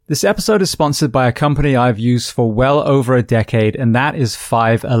This episode is sponsored by a company I've used for well over a decade, and that is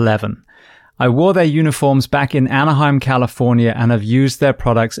 511. I wore their uniforms back in Anaheim, California, and have used their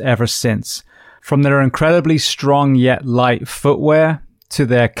products ever since. From their incredibly strong yet light footwear to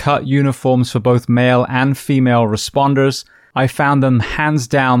their cut uniforms for both male and female responders, I found them hands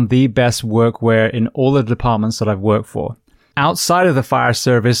down the best workwear in all the departments that I've worked for. Outside of the fire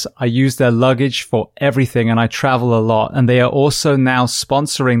service, I use their luggage for everything and I travel a lot, and they are also now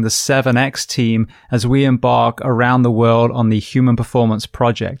sponsoring the 7X team as we embark around the world on the Human Performance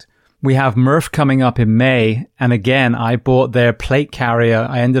Project. We have Murph coming up in May, and again, I bought their plate carrier.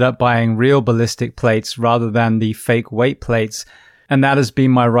 I ended up buying real ballistic plates rather than the fake weight plates, and that has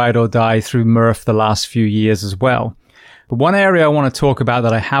been my ride or die through Murph the last few years as well. But one area I want to talk about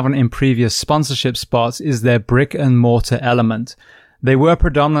that I haven't in previous sponsorship spots is their brick and mortar element. They were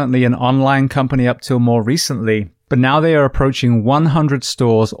predominantly an online company up till more recently, but now they are approaching 100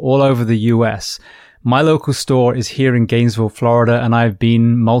 stores all over the US. My local store is here in Gainesville, Florida, and I've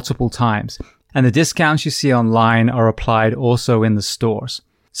been multiple times. And the discounts you see online are applied also in the stores.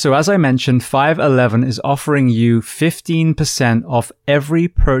 So as I mentioned, 511 is offering you 15% off every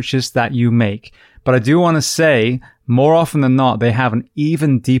purchase that you make. But I do want to say, more often than not, they have an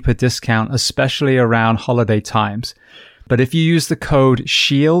even deeper discount, especially around holiday times. But if you use the code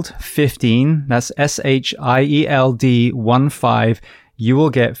SHIELD15, that's SHIELD15, you will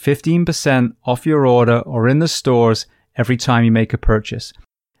get 15% off your order or in the stores every time you make a purchase.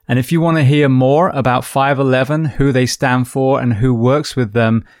 And if you want to hear more about 511, who they stand for and who works with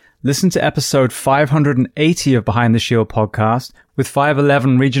them, listen to episode 580 of Behind the Shield podcast with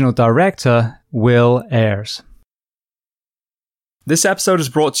 511 Regional Director Will Ayers. This episode is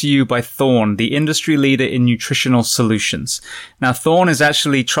brought to you by Thorne, the industry leader in nutritional solutions. Now, Thorne is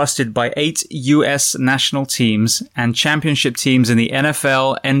actually trusted by 8 U.S. national teams and championship teams in the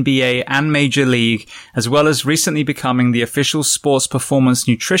NFL, NBA, and Major League, as well as recently becoming the official sports performance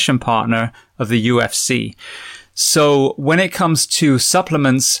nutrition partner of the UFC. So when it comes to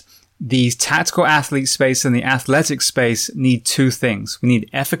supplements, the tactical athlete space and the athletic space need two things. We need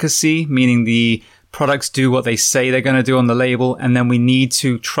efficacy, meaning the products do what they say they're going to do on the label, and then we need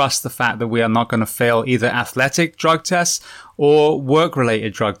to trust the fact that we are not going to fail either athletic drug tests or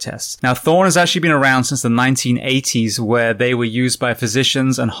work-related drug tests. Now, Thorne has actually been around since the 1980s, where they were used by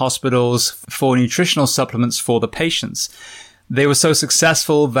physicians and hospitals for nutritional supplements for the patients. They were so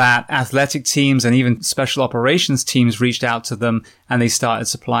successful that athletic teams and even special operations teams reached out to them and they started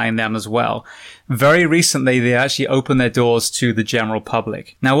supplying them as well. Very recently, they actually opened their doors to the general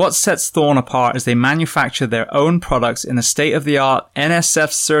public. Now, what sets Thorne apart is they manufacture their own products in a state-of-the-art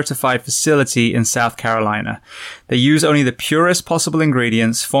NSF-certified facility in South Carolina. They use only the purest possible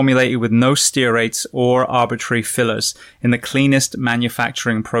ingredients formulated with no stearates or arbitrary fillers in the cleanest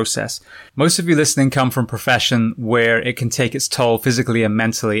manufacturing process. Most of you listening come from a profession where it can take its toll physically and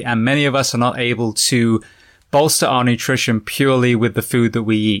mentally, and many of us are not able to bolster our nutrition purely with the food that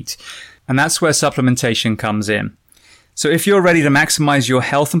we eat. And that's where supplementation comes in. So if you're ready to maximize your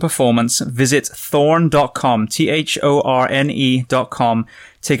health and performance, visit thorne.com, thorne.com.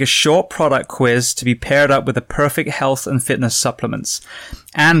 Take a short product quiz to be paired up with the perfect health and fitness supplements.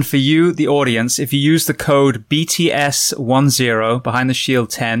 And for you, the audience, if you use the code BTS10, Behind the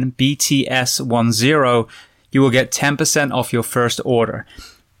Shield 10, BTS10, you will get 10% off your first order.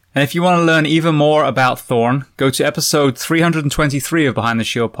 And if you want to learn even more about Thorne, go to episode 323 of Behind the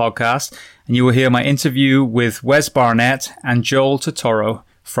Shield podcast, and you will hear my interview with Wes Barnett and Joel Totoro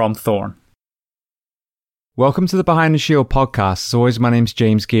from Thorne. Welcome to the Behind the Shield podcast. As always, my name's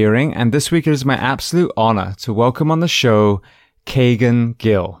James Gearing, and this week it is my absolute honor to welcome on the show Kagan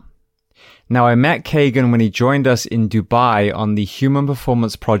Gill. Now, I met Kagan when he joined us in Dubai on the Human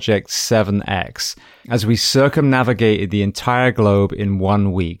Performance Project 7X, as we circumnavigated the entire globe in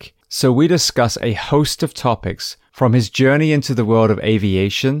 1 week. So we discuss a host of topics, from his journey into the world of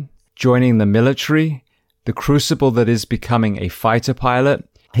aviation, joining the military, the crucible that is becoming a fighter pilot,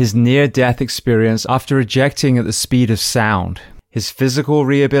 his near-death experience after ejecting at the speed of sound, his physical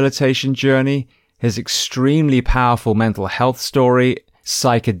rehabilitation journey, his extremely powerful mental health story,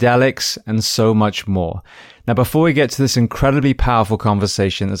 psychedelics, and so much more. Now, before we get to this incredibly powerful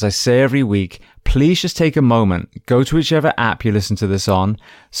conversation, as I say every week, please just take a moment, go to whichever app you listen to this on,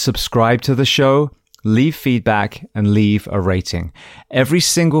 subscribe to the show, leave feedback, and leave a rating. Every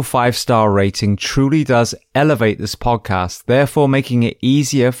single 5-star rating truly does elevate this podcast, therefore making it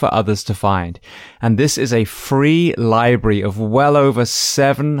easier for others to find. And this is a free library of well over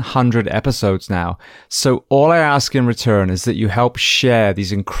 700 episodes now. So all I ask in return is that you help share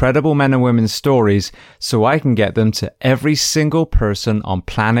these incredible men and women's stories so I can get them to every single person on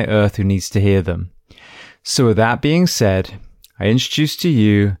planet Earth who needs to hear them. So with that being said, I introduce to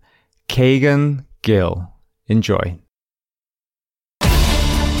you Kagan Gill. Enjoy.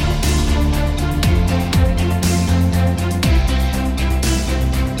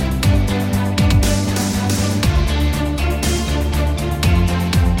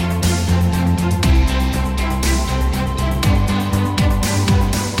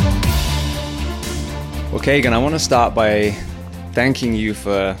 Well, Kagan, I want to start by thanking you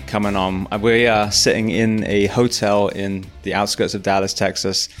for coming on. We are sitting in a hotel in the outskirts of Dallas,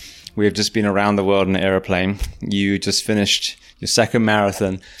 Texas. We have just been around the world in an airplane. You just finished your second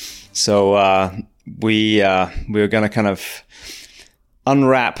marathon. So we were going to kind of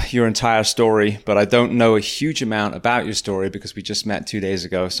unwrap your entire story, but I don't know a huge amount about your story because we just met 2 days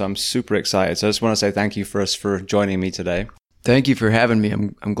ago. So I'm super excited. So I just want to say thank you for joining me today. Thank you for having me.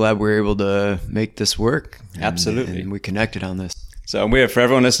 I'm glad we were able to make this work. Absolutely. And we connected on this. So for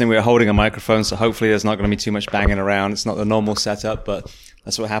everyone listening, we're holding a microphone, so hopefully there's not going to be too much banging around. It's not the normal setup, but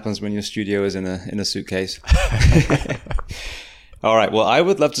that's what happens when your studio is in a suitcase. All right. Well, I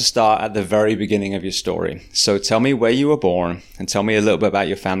would love to start at the very beginning of your story. So tell me where you were born and tell me a little bit about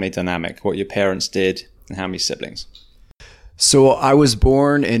your family dynamic, what your parents did and how many siblings. So I was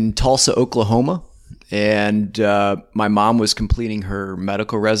born in Tulsa, Oklahoma. And my mom was completing her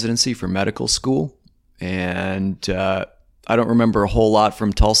medical residency for medical school. And I don't remember a whole lot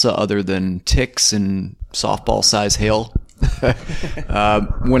from Tulsa other than ticks and softball-sized hail.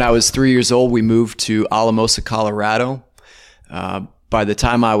 When I was 3 years old, we moved to Alamosa, Colorado. By the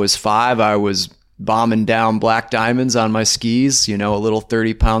time I was 5, I was bombing down black diamonds on my skis, a little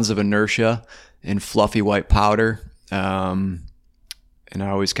 30 pounds of inertia and fluffy white powder. And I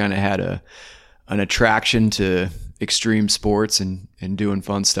always kind of had an attraction to extreme sports and doing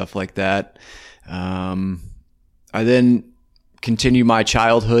fun stuff like that. I then continued my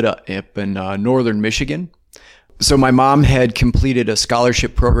childhood up in northern Michigan. So my mom had completed a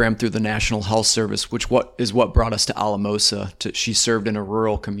scholarship program through the National Health Service, which is what brought us to Alamosa. She served in a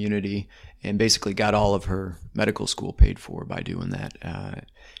rural community and basically got all of her medical school paid for by doing that.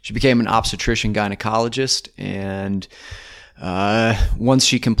 She became an obstetrician gynecologist, and once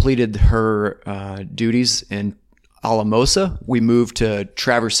she completed her duties in Alamosa, we moved to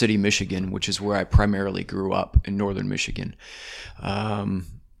Traverse City, Michigan, which is where I primarily grew up in northern Michigan.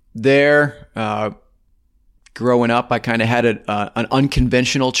 Growing up, I kind of had an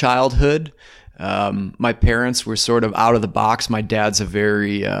unconventional childhood. My parents were sort of out of the box. My dad's a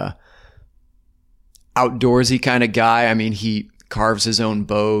very outdoorsy kind of guy. I mean, he carves his own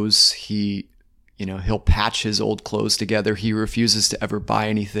bows. He'll patch his old clothes together. He refuses to ever buy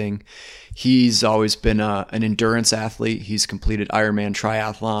anything. He's always been an endurance athlete. He's completed Ironman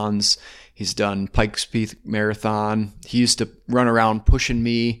triathlons. He's done Pikes Peak Marathon. He used to run around pushing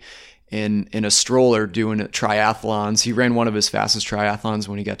me in a stroller doing triathlons. He ran one of his fastest triathlons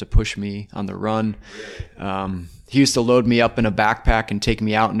when he got to push me on the run. He used to load me up in a backpack and take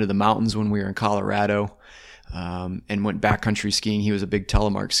me out into the mountains when we were in Colorado. And went backcountry skiing. He was a big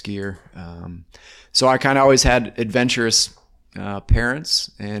telemark skier. So I kind of always had adventurous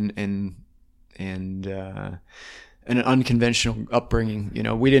parents and an unconventional upbringing.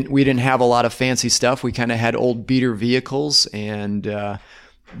 We didn't have a lot of fancy stuff. We kind of had old beater vehicles, and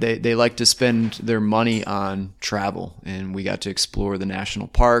they like to spend their money on travel. And we got to explore the national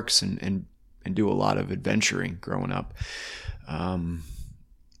parks and do a lot of adventuring growing up.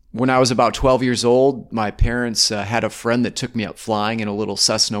 When I was about 12 years old, my parents had a friend that took me up flying in a little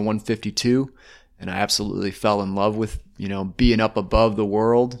Cessna 152, and I absolutely fell in love with, being up above the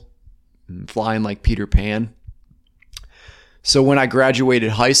world and flying like Peter Pan. So when I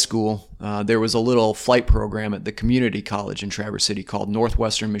graduated high school, there was a little flight program at the community college in Traverse City called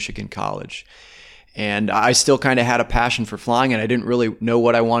Northwestern Michigan College. And I still kind of had a passion for flying, and I didn't really know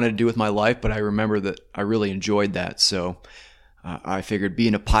what I wanted to do with my life, but I remember that I really enjoyed that. So I figured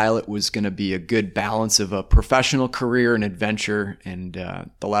being a pilot was going to be a good balance of a professional career and adventure. And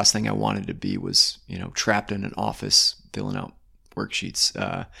the last thing I wanted to be was, trapped in an office filling out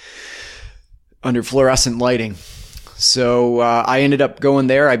worksheets under fluorescent lighting. So I ended up going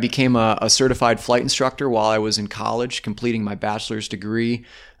there. I became a certified flight instructor while I was in college, completing my bachelor's degree.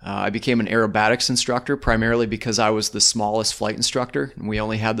 I became an aerobatics instructor primarily because I was the smallest flight instructor, and we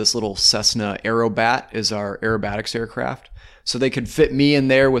only had this little Cessna Aerobat as our aerobatics aircraft. So they could fit me in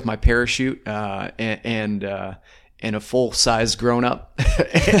there with my parachute and a full-size grown-up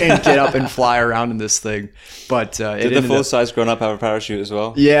and get up and fly around in this thing. But did the full-size grown-up have a parachute as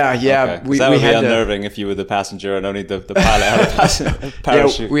well? Yeah. Okay. That would be unnerving if you were the passenger and only the pilot had a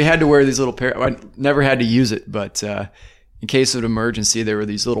parachute. Yeah, we had to wear these little I never had to use it, but in case of an emergency, there were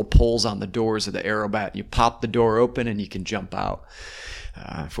these little pulls on the doors of the Aerobat. You pop the door open and you can jump out.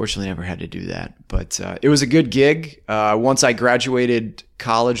 Fortunately, never had to do that, but it was a good gig. Once I graduated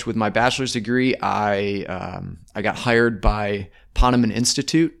college with my bachelor's degree, I got hired by Ponemon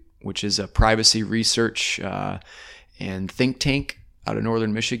Institute, which is a privacy research and think tank out of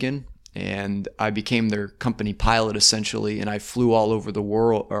northern Michigan, and I became their company pilot essentially, and I flew all over the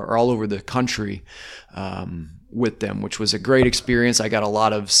world or all over the country with them, which was a great experience. I got a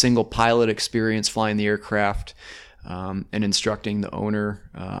lot of single pilot experience flying the aircraft. And instructing the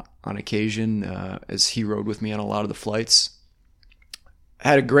owner on occasion as he rode with me on a lot of the flights. I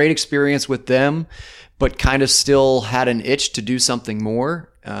had a great experience with them, but kind of still had an itch to do something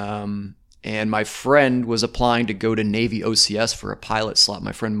more. And my friend was applying to go to Navy OCS for a pilot slot,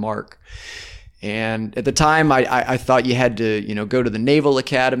 my friend Mark. And at the time, I thought you had to, go to the Naval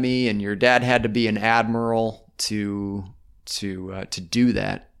Academy, and your dad had to be an admiral to do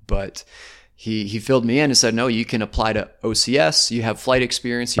that. But He filled me in and said, no, you can apply to OCS. You have flight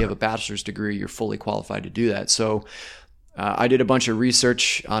experience. You have a bachelor's degree. You're fully qualified to do that. So I did a bunch of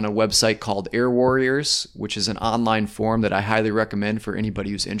research on a website called Air Warriors, which is an online forum that I highly recommend for anybody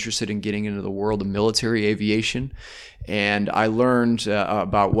who's interested in getting into the world of military aviation. And I learned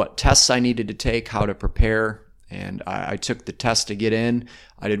about what tests I needed to take, how to prepare. And I took the test to get in.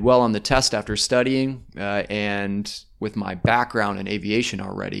 I did well on the test after studying. And with my background in aviation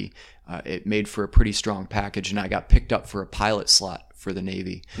already, it made for a pretty strong package, and I got picked up for a pilot slot for the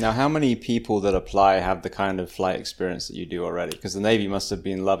Navy. Now, how many people that apply have the kind of flight experience that you do already? Because the Navy must have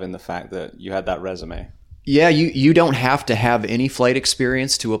been loving the fact that you had that resume. Yeah, you don't have to have any flight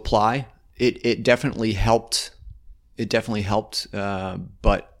experience to apply. It definitely helped.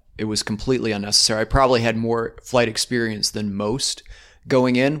 But it was completely unnecessary. I probably had more flight experience than most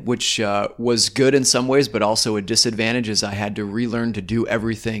going in, which was good in some ways, but also a disadvantage as I had to relearn to do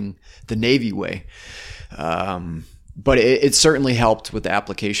everything the Navy way. But it certainly helped with the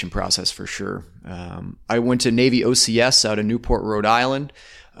application process for sure. I went to Navy OCS out of Newport, Rhode Island,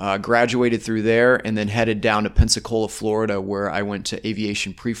 graduated through there, and then headed down to Pensacola, Florida, where I went to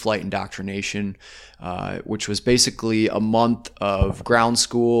aviation pre-flight indoctrination, which was basically a month of ground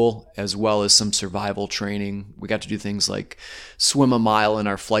school as well as some survival training. We got to do things like swim a mile in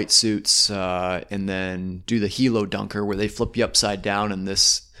our flight suits and then do the helo dunker, where they flip you upside down in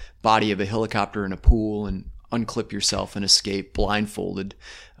this body of a helicopter in a pool and unclip yourself and escape blindfolded,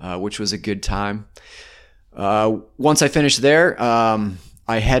 which was a good time. Once I finished there,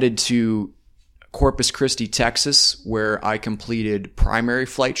 I headed to Corpus Christi, Texas, where I completed primary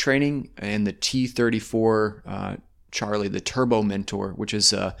flight training in the T-34 Charlie, the Turbo Mentor, which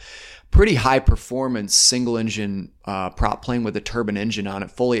is a pretty high performance single engine prop plane with a turbine engine on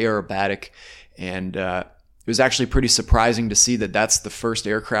it, fully aerobatic. And it was actually pretty surprising to see that that's the first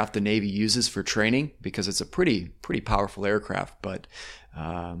aircraft the Navy uses for training, because it's a pretty powerful aircraft. But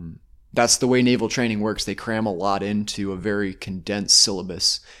that's the way naval training works. They cram a lot into a very condensed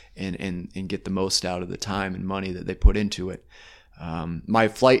syllabus and get the most out of the time and money that they put into it. My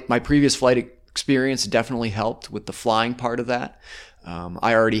previous flight experience definitely helped with the flying part of that.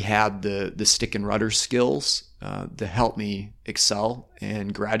 I already had the stick and rudder skills to help me excel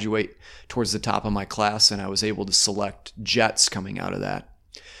and graduate towards the top of my class, and I was able to select jets coming out of that.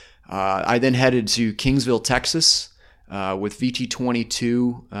 I then headed to Kingsville, Texas, with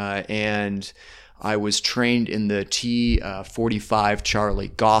VT-22, and I was trained in the T-45 Charlie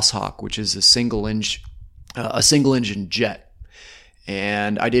Goshawk, which is a single engine jet.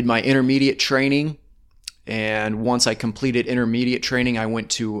 And I did my intermediate training, and once I completed intermediate training, I went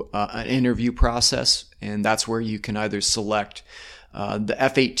to an interview process, and that's where you can either select the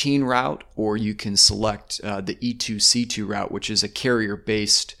F-18 route, or you can select the E-2C2 route, which is a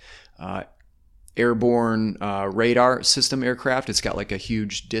carrier-based airborne radar system aircraft. It's got like a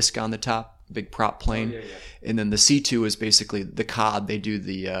huge disc on the top, big prop plane. And then the C2 is basically the COD. They do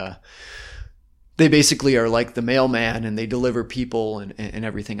they basically are like the mailman, and they deliver people and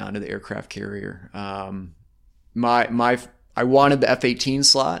everything onto the aircraft carrier. My I wanted the F-18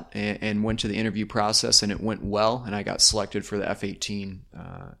 slot and went to the interview process, and it went well, and I got selected for the F-18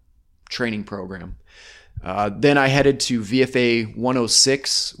 training program. Then I headed to VFA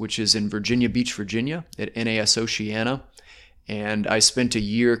 106, which is in Virginia Beach, Virginia, at NAS Oceana. And I spent a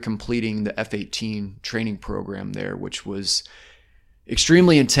year completing the F-18 training program there, which was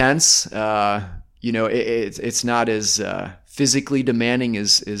extremely intense. It's not as physically demanding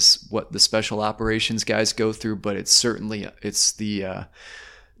as what the special operations guys go through, but it's the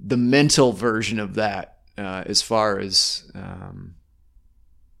mental version of that, as far as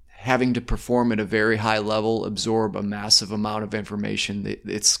having to perform at a very high level, absorb a massive amount of information.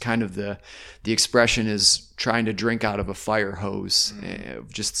 It's kind of the expression is trying to drink out of a fire hose.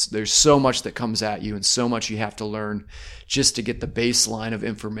 Just there's so much that comes at you and so much you have to learn just to get the baseline of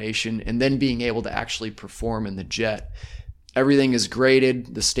information, and then being able to actually perform in the jet. Everything is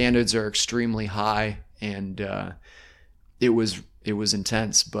graded. The standards are extremely high, and it was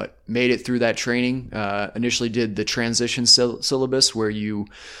intense, but made it through that training. Initially did the transition syllabus, where you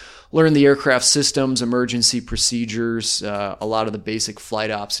learn the aircraft systems, emergency procedures, a lot of the basic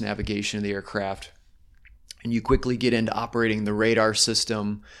flight ops, navigation of the aircraft. And you quickly get into operating the radar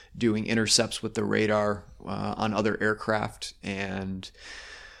system, doing intercepts with the radar on other aircraft. And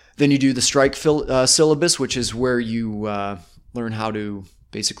then you do the strike syllabus, which is where you learn how to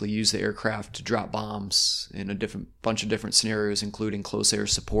basically use the aircraft to drop bombs in a bunch of different scenarios, including close air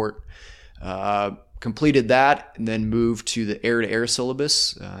support. Completed that, and then moved to the air-to-air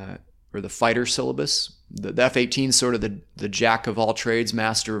syllabus, or the fighter syllabus. The F-18 is sort of the jack of all trades,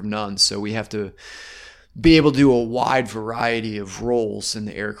 master of none. So we have to be able to do a wide variety of roles in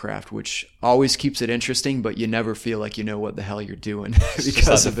the aircraft, which always keeps it interesting, but you never feel like you know what the hell you're doing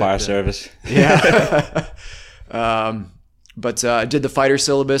because of the fire service. Yeah. But I did the fighter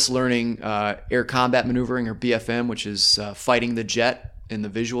syllabus, learning air combat maneuvering, or BFM, which is fighting the jet in the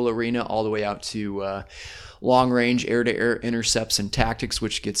visual arena, all the way out to long-range air-to-air intercepts and tactics,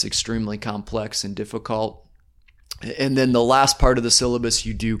 which gets extremely complex and difficult. And then the last part of the syllabus,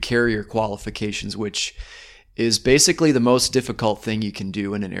 you do carrier qualifications, which is basically the most difficult thing you can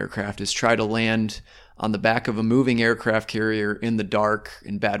do in an aircraft, is try to land on the back of a moving aircraft carrier in the dark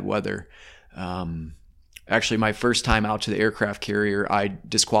in bad weather. Actually, my first time out to the aircraft carrier, I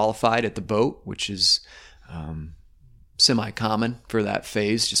disqualified at the boat, which is semi-common for that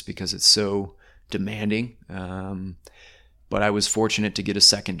phase just because it's so demanding. But I was fortunate to get a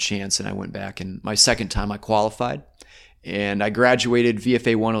second chance, and I went back, and my second time I qualified. And I graduated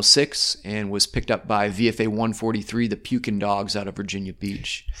VFA 106 and was picked up by VFA 143, the Pukin Dogs, out of Virginia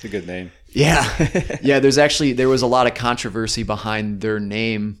Beach. It's a good name. Yeah. Yeah, there was a lot of controversy behind their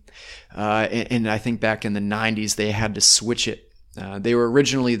name. And I think back in the 90s, they had to switch it. They were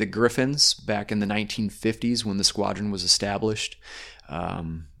originally the Griffins back in the 1950s when the squadron was established.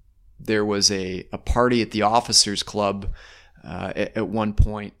 There was a party at the officers' club at one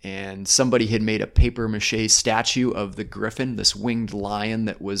point, and somebody had made a paper mache statue of the Griffin, this winged lion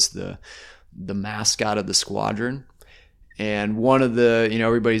that was the mascot of the squadron. And one of the,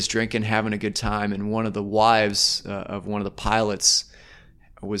 everybody's drinking, having a good time, and one of the wives of one of the pilots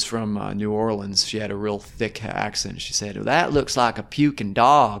was from New Orleans. She had a real thick accent. She said, "Well, that looks like a puking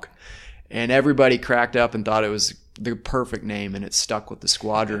dog." And everybody cracked up and thought it was the perfect name, and it stuck with the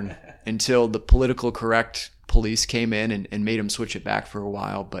squadron until the political correct police came in and made them switch it back for a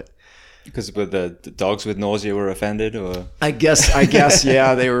while. But because the dogs with nausea were offended, or I guess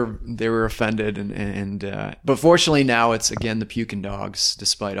yeah, they were offended, and but fortunately now it's again the Pukin Dogs,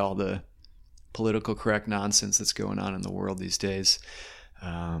 despite all the political correct nonsense that's going on in the world these days.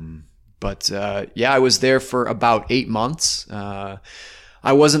 I was there for about 8 months.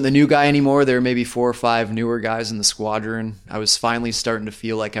 I wasn't the new guy anymore. There were maybe 4 or 5 newer guys in the squadron. I was finally starting to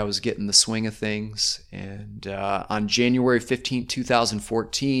feel like I was getting the swing of things. And on January 15,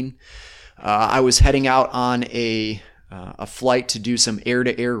 2014, I was heading out on a flight to do some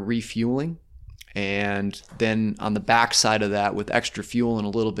air-to-air refueling. And then on the backside of that, with extra fuel and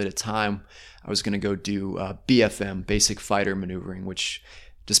a little bit of time, I was going to go do BFM, basic fighter maneuvering, which,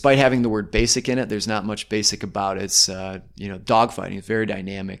 despite having the word basic in it, there's not much basic about it. It's, dogfighting. It's very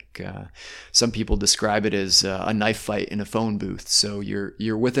dynamic. Some people describe it as a knife fight in a phone booth. So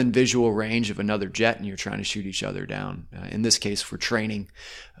you're within visual range of another jet and you're trying to shoot each other down. In this case, for training.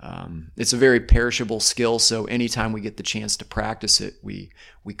 It's a very perishable skill. So anytime we get the chance to practice it, we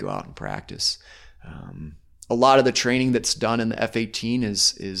go out and practice. A lot of the training that's done in the F-18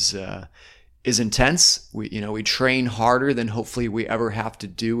 is intense. We train harder than hopefully we ever have to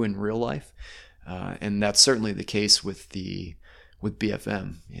do in real life. And that's certainly the case with the with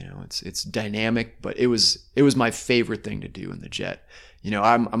BFM. You know, it's dynamic, but it was my favorite thing to do in the jet. You know,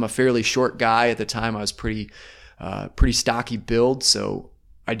 I'm a fairly short guy at the time. I was pretty stocky build, so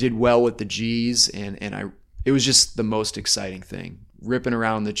I did well with the G's, and it was just the most exciting thing. Ripping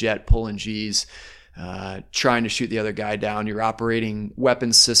around the jet, pulling G's, trying to shoot the other guy down. You're operating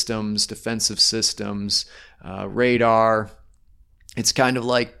weapon systems, defensive systems, radar. It's kind of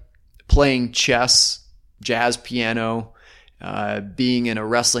like playing chess, jazz piano, being in a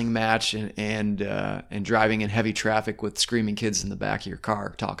wrestling match, and driving in heavy traffic with screaming kids in the back of your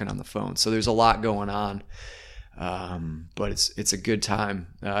car talking on the phone. So there's a lot going on, but it's a good time.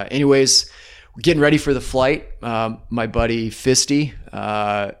 Anyways, we're getting ready for the flight. My buddy Fisty,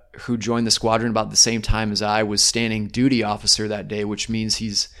 who joined the squadron about the same time as I, was standing duty officer that day, which means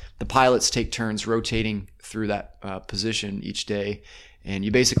the pilots take turns rotating through that position each day. And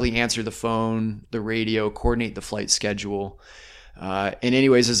you basically answer the phone, the radio, coordinate the flight schedule. And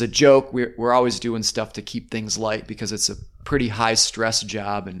anyways, as a joke, we're always doing stuff to keep things light because it's a pretty high stress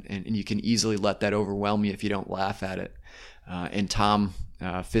job, and you can easily let that overwhelm you if you don't laugh at it. And Tom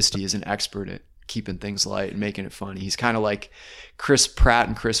Fisty is an expert at keeping things light and making it funny. He's kind of like Chris Pratt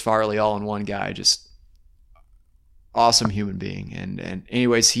and Chris Farley all in one guy, just awesome human being. And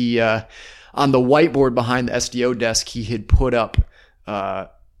anyways, he on the whiteboard behind the SDO desk, he had put up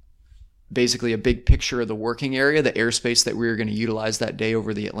basically a big picture of the working area, the airspace that we were going to utilize that day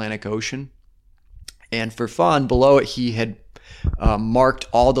over the Atlantic Ocean. And for fun, below it, he had marked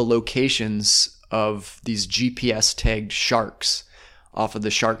all the locations of these GPS tagged sharks off of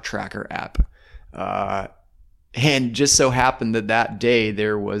the Shark Tracker app. And just so happened that day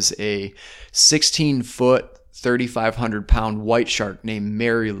there was a 16-foot, 3,500 pound white shark named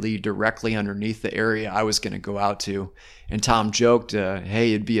Mary Lee directly underneath the area I was going to go out to. And Tom joked,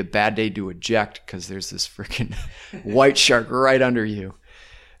 hey, it'd be a bad day to eject because there's this freaking white shark right under you.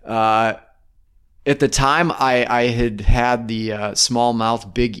 At the time, I had the small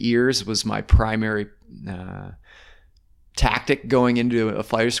mouth, big ears was my primary tactic going into a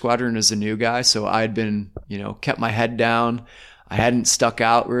fighter squadron as a new guy. So I had been, kept my head down. I hadn't stuck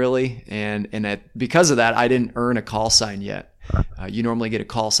out really. And because of that, I didn't earn a call sign yet. You normally get a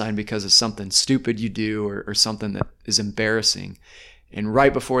call sign because of something stupid you do or something that is embarrassing. And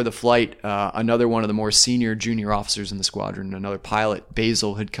right before the flight, another one of the more senior junior officers in the squadron, another pilot,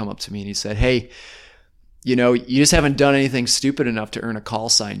 Basil, had come up to me and he said, hey, you just haven't done anything stupid enough to earn a call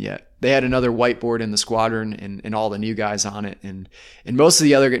sign yet. They had another whiteboard in the squadron and all the new guys on it. And most of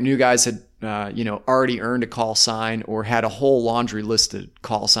the other new guys had, already earned a call sign or had a whole laundry list of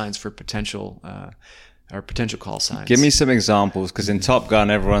call signs for potential call signs. Give me some examples, because in Top Gun,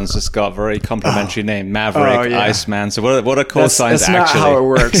 everyone's just got very complimentary name, Maverick, Iceman. So what are call signs actually? That's not how it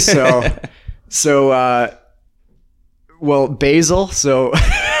works. Well, Basil, so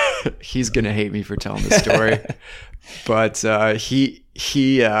he's going to hate me for telling the story, but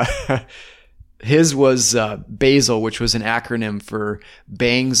his was Basil, which was an acronym for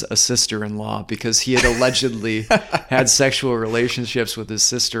bangs a sister-in-law, because he had allegedly had sexual relationships with his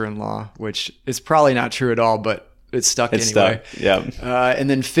sister-in-law, which is probably not true at all, but it stuck anyway. Stuck. Yeah. And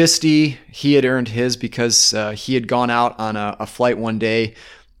then Fisty, he had earned his because he had gone out on a flight one day.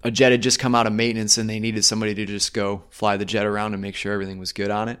 A jet had just come out of maintenance and they needed somebody to just go fly the jet around and make sure everything was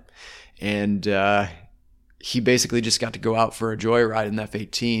good on it. And he basically just got to go out for a joyride in the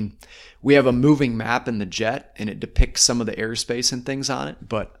F-18. We have a moving map in the jet, and it depicts some of the airspace and things on it,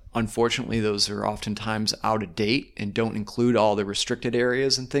 but unfortunately those are oftentimes out of date and don't include all the restricted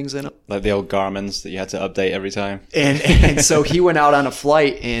areas and things in it. Like the old Garmin's that you had to update every time. And so he went out on a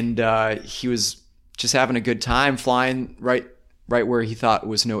flight, and he was just having a good time flying right where he thought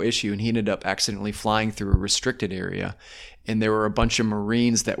was no issue, and he ended up accidentally flying through a restricted area. And there were a bunch of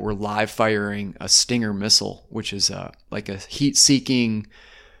Marines that were live firing a Stinger missile, which is like a heat-seeking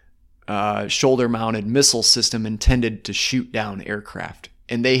shoulder-mounted missile system intended to shoot down aircraft.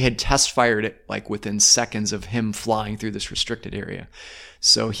 And they had test fired it like within seconds of him flying through this restricted area.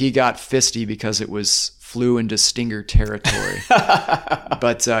 So he got fisty because it flew into Stinger territory.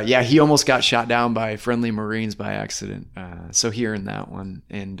 But he almost got shot down by friendly Marines by accident. So he earned that one,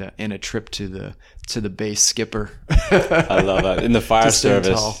 and a trip to the base skipper. I love that. In the fire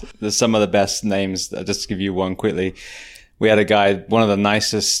service, there's some of the best names. Just to give you one quickly. We had a guy, one of the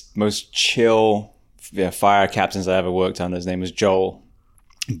nicest, most chill fire captains I ever worked under. His name was Joel.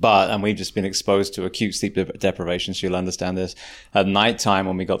 And we've just been exposed to acute sleep deprivation, so you'll understand this. At nighttime,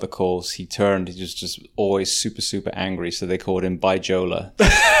 when we got the calls, he was just always super, super angry, so they called him Bijola.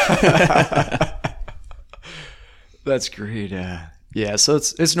 That's great. Yeah, so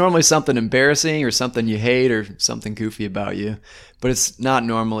it's normally something embarrassing or something you hate or something goofy about you, but it's not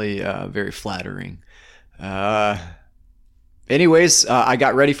normally very flattering. Anyways, I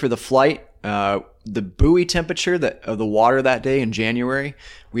got ready for the flight. The buoy temperature of the water that day in January,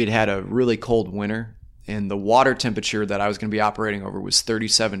 we had a really cold winter, and the water temperature that I was going to be operating over was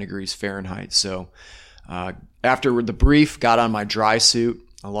 37 degrees Fahrenheit. So after the brief, got on my dry suit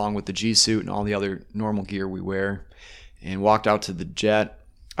along with the G suit and all the other normal gear we wear, and walked out to the jet.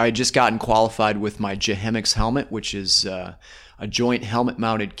 I had just gotten qualified with my JHEMIX helmet, which is a joint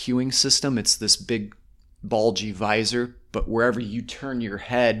helmet-mounted cueing system. It's this big, bulgy visor, but wherever you turn your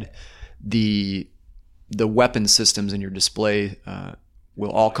head, the weapon systems in your display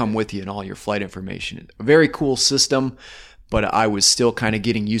will all come with you and all your flight information. A very cool system, but I was still kind of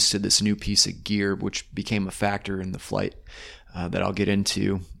getting used to this new piece of gear, which became a factor in the flight that I'll get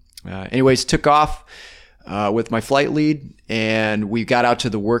into. Anyways, took off with my flight lead, and we got out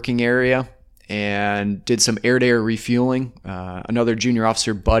to the working area and did some air-to-air refueling. Another junior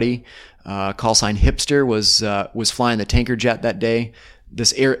officer buddy, call sign Hipster, was flying the tanker jet that day.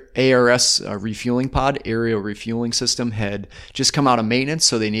 This ARS refueling pod, aerial refueling system, had just come out of maintenance,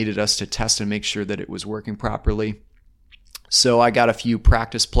 so they needed us to test and make sure that it was working properly. So I got a few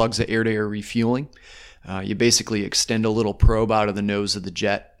practice plugs of air-to-air refueling. You basically extend a little probe out of the nose of the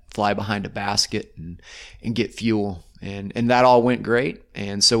jet, fly behind a basket, and get fuel. And that all went great.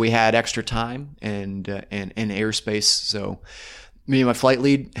 And so we had extra time and airspace. So me and my flight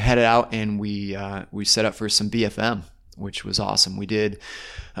lead headed out, and we set up for some BFM, which was awesome. We did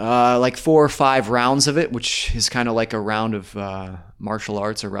like 4 or 5 rounds of it, which is kind of like a round of martial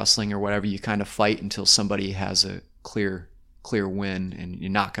arts or wrestling or whatever. You kind of fight until somebody has a clear win, and you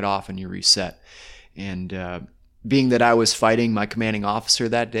knock it off and you reset. And being that I was fighting my commanding officer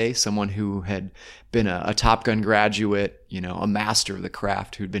that day, someone who had been a Top Gun graduate, a master of the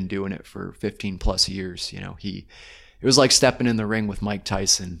craft who'd been doing it for 15 plus years, it was like stepping in the ring with Mike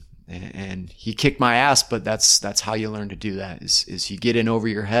Tyson. And he kicked my ass, but that's how you learn to do that is you get in over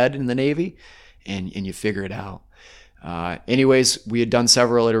your head in the Navy and you figure it out. Anyways, we had done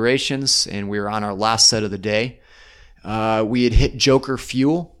several iterations, and we were on our last set of the day. We had hit Joker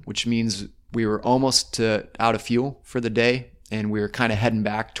fuel, which means we were almost out of fuel for the day, and we were kind of heading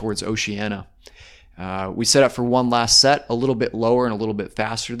back towards Oceana. We set up for one last set, a little bit lower and a little bit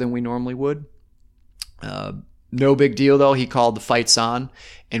faster than we normally would. No big deal, though. He called the fights on,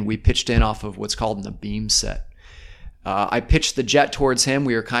 and we pitched in off of what's called a beam set. I pitched the jet towards him.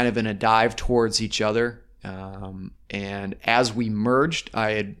 We were kind of in a dive towards each other. And as we merged,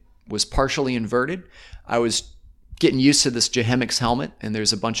 I was partially inverted. I was getting used to this JHEMIX helmet, and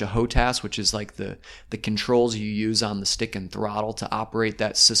there's a bunch of HOTAS, which is like the controls you use on the stick and throttle to operate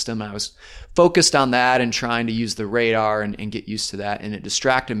that system. I was focused on that and trying to use the radar and get used to that, and it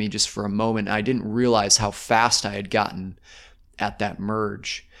distracted me just for a moment. I didn't realize how fast I had gotten at that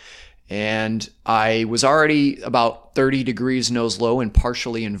merge. And I was already about 30 degrees nose low and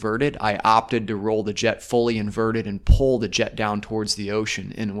partially inverted. I opted to roll the jet fully inverted and pull the jet down towards the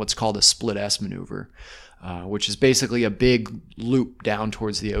ocean in what's called a split S maneuver. Which is basically a big loop down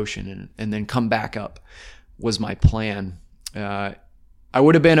towards the ocean and then come back up was my plan. I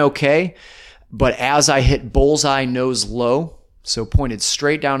would have been okay, but as I hit bullseye nose low, so pointed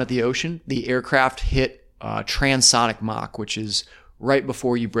straight down at the ocean, the aircraft hit transonic Mach, which is right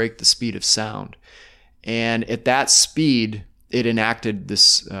before you break the speed of sound. And at that speed, it enacted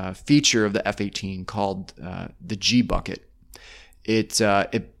this feature of the F-18 called the G bucket. It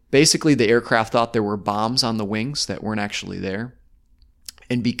Basically, the aircraft thought there were bombs on the wings that weren't actually there.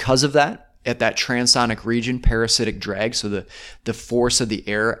 And because of that, at that transonic region, parasitic drag, so the force of the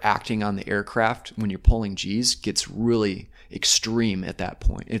air acting on the aircraft when you're pulling Gs gets really extreme at that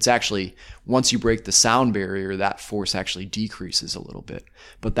point. It's actually, once you break the sound barrier, that force actually decreases a little bit.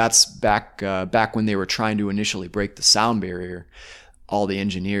 But that's back when they were trying to initially break the sound barrier, all the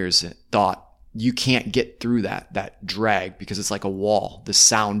engineers thought, you can't get through that drag because it's like a wall, the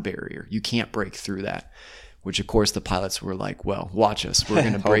sound barrier. You can't break through that, which of course the pilots were like, well, watch us. We're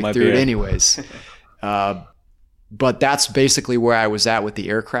going to break through it anyways. But that's basically where I was at with the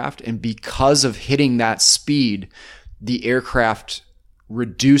aircraft. And because of hitting that speed, the aircraft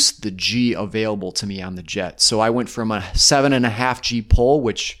reduced the G available to me on the jet. So I went from a 7.5 G pull,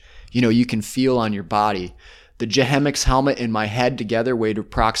 which, you can feel on your body. The JHEMIX helmet and my head together weighed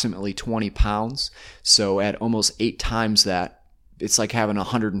approximately 20 pounds. So at almost 8 times that, it's like having a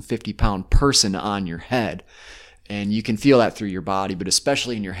 150-pound person on your head. And you can feel that through your body, but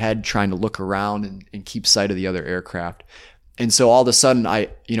especially in your head, trying to look around and keep sight of the other aircraft. And so all of a sudden, I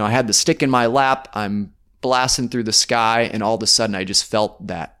had the stick in my lap. I'm blasting through the sky, and all of a sudden I just felt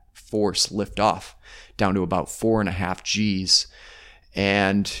that force lift off down to about 4.5 Gs.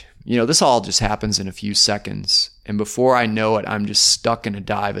 And, this all just happens in a few seconds. And before I know it, I'm just stuck in a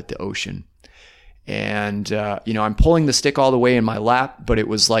dive at the ocean. And, I'm pulling the stick all the way in my lap, but it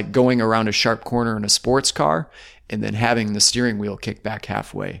was like going around a sharp corner in a sports car and then having the steering wheel kick back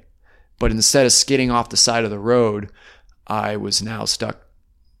halfway. But instead of skidding off the side of the road, I was now stuck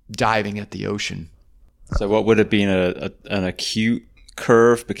diving at the ocean. So what would have been an acute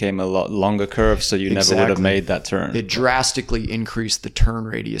curve became a lot longer curve, so you never would have made that turn. It drastically increased the turn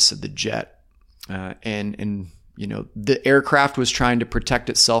radius of the jet. And the aircraft was trying to protect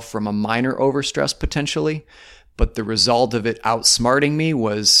itself from a minor overstress potentially, but the result of it outsmarting me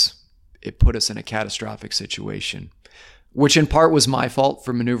was it put us in a catastrophic situation, which in part was my fault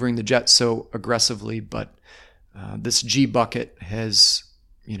for maneuvering the jet so aggressively. But this G bucket has,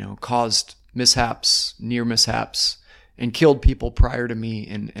 caused mishaps, near mishaps, and killed people prior to me.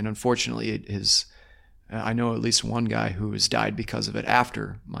 And unfortunately, it has. I know at least one guy who has died because of it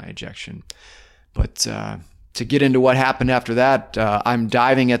after my ejection. But to get into what happened after that, I'm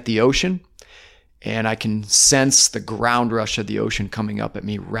diving at the ocean, and I can sense the ground rush of the ocean coming up at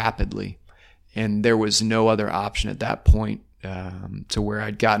me rapidly. And there was no other option at that point to where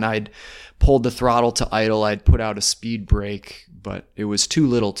I'd pulled the throttle to idle. I'd put out a speed brake, but it was too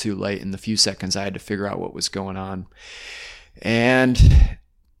little too late in the few seconds I had to figure out what was going on. And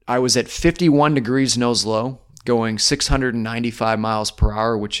I was at 51 degrees nose low, going 695 miles per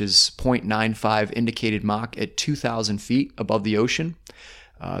hour, which is 0.95 indicated Mach at 2,000 feet above the ocean.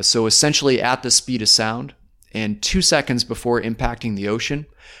 So essentially at the speed of sound. And 2 seconds before impacting the ocean,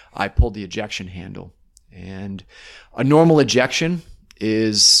 I pulled the ejection handle. And a normal ejection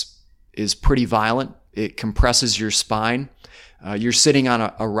is pretty violent. It compresses your spine. You're sitting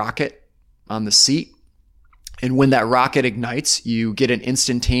on a rocket on the seat. And when that rocket ignites, you get an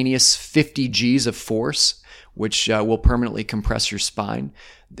instantaneous 50 Gs of force, which will permanently compress your spine.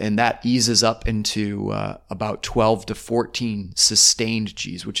 And that eases up into about 12 to 14 sustained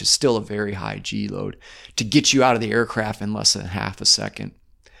Gs, which is still a very high G load, to get you out of the aircraft in less than half a second.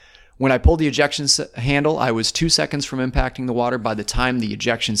 When I pulled the ejection handle, I was 2 seconds from impacting the water. By the time the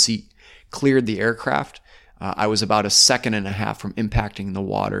ejection seat cleared the aircraft, I was about 1.5 seconds from impacting the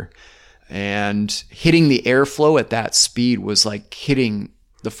water. And hitting the airflow at that speed was like hitting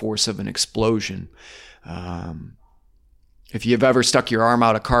the force of an explosion. If you've ever stuck your arm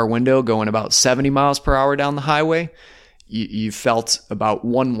out a car window going about 70 miles per hour down the highway, you felt about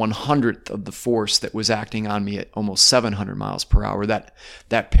 1/100th of the force that was acting on me at almost 700 miles per hour.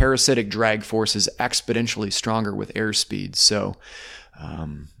 That parasitic drag force is exponentially stronger with airspeed. So,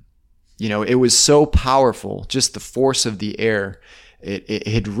 it was so powerful, just the force of the air. It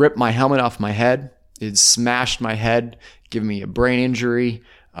had ripped my helmet off my head. It had smashed my head, given me a brain injury.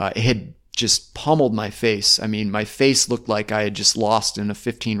 It had just pummeled my face. I mean, my face looked like I had just lost in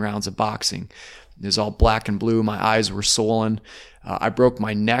 15 rounds of boxing. It was all black and blue. My eyes were swollen. I broke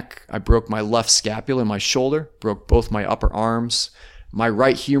my neck. I broke my left scapula and my shoulder, broke both my upper arms. My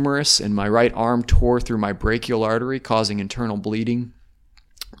right humerus and my right arm tore through my brachial artery, causing internal bleeding.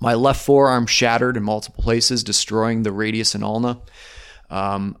 My left forearm shattered in multiple places, destroying the radius and ulna.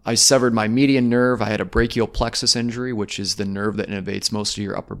 I severed my median nerve. I had a brachial plexus injury, which is the nerve that innervates most of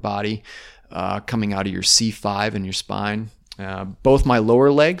your upper body, coming out of your C5 in your spine. Both my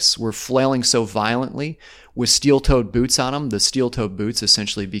lower legs were flailing so violently with steel-toed boots on them. The steel-toed boots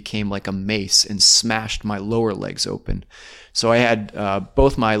essentially became like a mace and smashed my lower legs open. So I had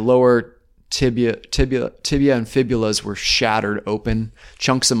both my lower tibia and fibulas were shattered open.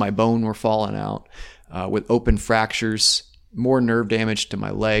 Chunks of my bone were falling out with open fractures, more nerve damage to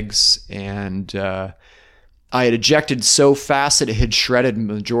my legs. And I had ejected so fast that it had shredded the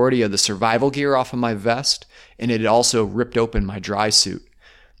majority of the survival gear off of my vest, and it had also ripped open my dry suit.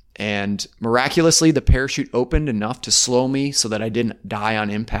 And miraculously, the parachute opened enough to slow me so that I didn't die on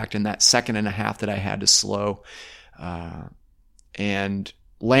impact in that 1.5 seconds that I had to slow, and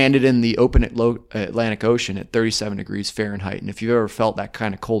landed in the open Atlantic Ocean at 37 degrees Fahrenheit. And if you've ever felt that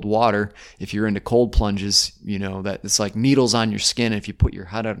kind of cold water, if you're into cold plunges, you know that it's like needles on your skin. If you put your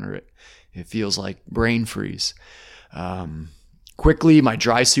head under it, it feels like brain freeze. Quickly, my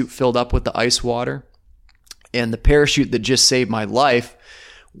dry suit filled up with the ice water, and the parachute that just saved my life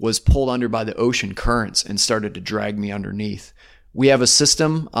was pulled under by the ocean currents and started to drag me underneath. We have a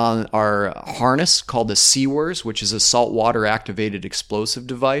system on our harness called the Seawers, which is a saltwater activated explosive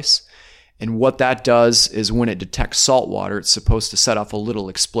device. And what that does is when it detects salt water, it's supposed to set off a little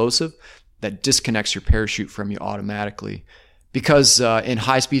explosive that disconnects your parachute from you automatically. because in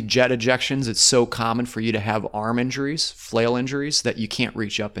high-speed jet ejections, it's so common for you to have arm injuries, flail injuries, that you can't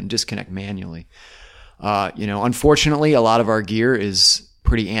reach up and disconnect manually. Unfortunately, a lot of our gear is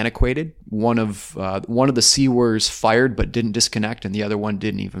pretty antiquated. One of the seaworers fired but didn't disconnect, and the other one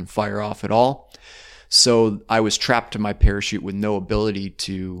didn't even fire off at all. So I was trapped to my parachute with no ability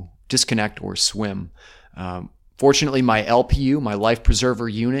to disconnect or swim. Fortunately, my LPU, my life preserver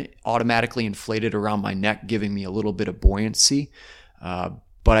unit, automatically inflated around my neck, giving me a little bit of buoyancy. But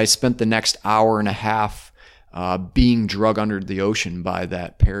I spent the next hour and a half being drug under the ocean by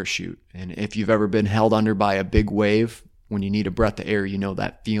that parachute. And if you've ever been held under by a big wave, when you need a breath of air, you know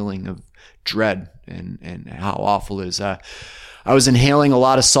that feeling of dread and how awful it is. I was inhaling a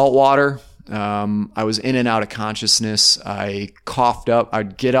lot of salt water. I was in and out of consciousness. I coughed up.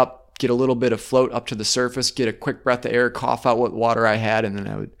 I'd get up, get a little bit of float up to the surface, get a quick breath of air, cough out what water I had, and then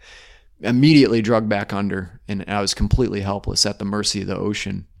I would immediately drug back under. And I was completely helpless at the mercy of the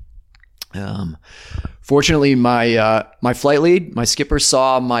ocean. Fortunately, my flight lead, my skipper,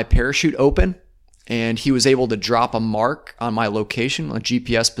 saw my parachute open, and he was able to drop a mark on my location, a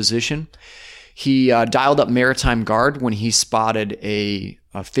GPS position. He dialed up Maritime Guard when he spotted a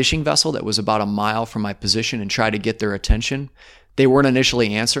fishing vessel that was about a mile from my position and tried to get their attention. They weren't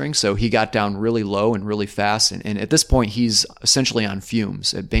initially answering, so he got down really low and really fast. And at this point, he's essentially on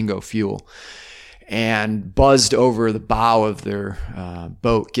fumes at Bingo Fuel, and buzzed over the bow of their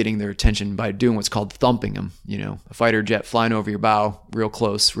boat, getting their attention by doing what's called thumping them. A fighter jet flying over your bow real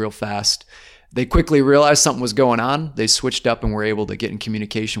close, real fast. They quickly realized something was going on. They switched up and were able to get in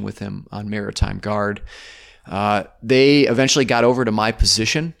communication with him on Maritime Guard. They eventually got over to my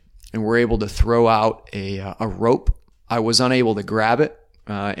position and were able to throw out a rope. I was unable to grab it,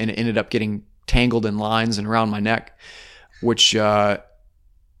 and it ended up getting tangled in lines and around my neck, which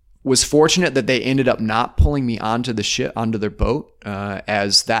was fortunate that they ended up not pulling me onto the ship, onto their boat,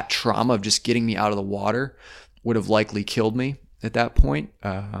 as that trauma of just getting me out of the water would have likely killed me at that point.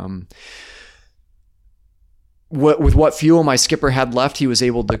 With what fuel my skipper had left, he was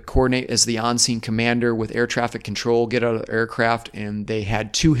able to coordinate as the on-scene commander with air traffic control, get out of the aircraft, and they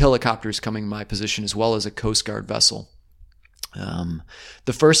had 2 helicopters coming in my position as well as a Coast Guard vessel.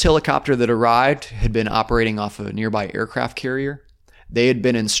 The first helicopter that arrived had been operating off a nearby aircraft carrier. They had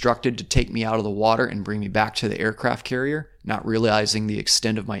been instructed to take me out of the water and bring me back to the aircraft carrier, not realizing the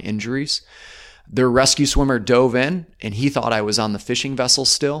extent of my injuries. Their rescue swimmer dove in, and he thought I was on the fishing vessel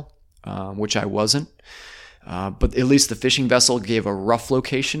still, which I wasn't. But at least the fishing vessel gave a rough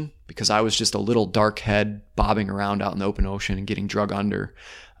location, because I was just a little dark head bobbing around out in the open ocean and getting drug under.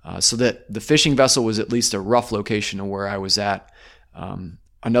 So that the fishing vessel was at least a rough location of where I was at.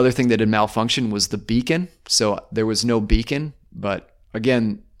 Another thing that had malfunctioned was the beacon. So there was no beacon, but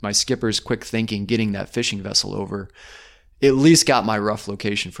again, my skipper's quick thinking, getting that fishing vessel over, at least got my rough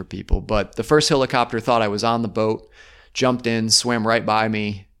location for people. But the first helicopter thought I was on the boat, jumped in, swam right by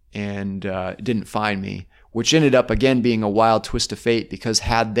me, and didn't find me, which ended up again being a wild twist of fate, because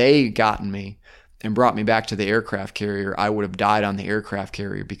had they gotten me and brought me back to the aircraft carrier, I would have died on the aircraft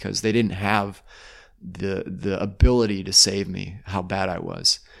carrier, because they didn't have the ability to save me, how bad I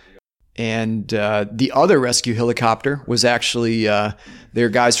was. And the other rescue helicopter was actually, they're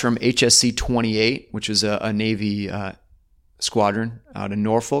guys from HSC 28, which is a Navy squadron out in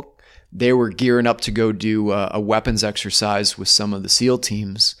Norfolk. They were gearing up to go do a weapons exercise with some of the SEAL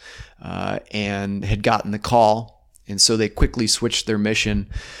teams, and had gotten the call. And so they quickly switched their mission.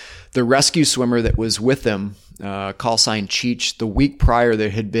 The rescue swimmer that was with them, call sign Cheech, the week prior there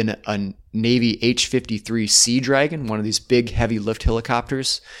had been a Navy H-53 Sea Dragon, one of these big heavy lift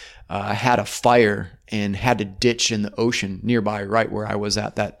helicopters, had a fire and had to ditch in the ocean nearby, right where I was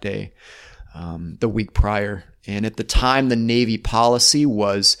at that day, the week prior. And at the time, the Navy policy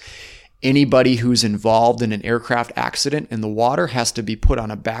was anybody who's involved in an aircraft accident in the water has to be put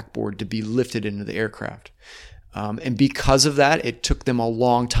on a backboard to be lifted into the aircraft. And because of that, it took them a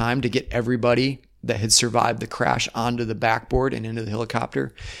long time to get everybody that had survived the crash onto the backboard and into the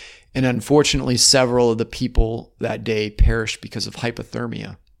helicopter. And unfortunately, several of the people that day perished because of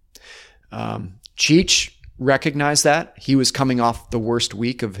hypothermia. Cheech recognized that. He was coming off the worst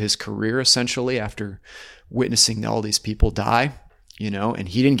week of his career, essentially, after witnessing all these people die, and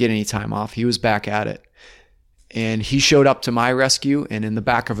he didn't get any time off. He was back at it. And he showed up to my rescue, and in the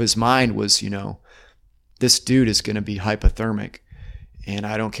back of his mind was, this dude is going to be hypothermic. And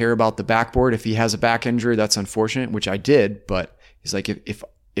I don't care about the backboard. If he has a back injury, that's unfortunate, which I did. But he's like,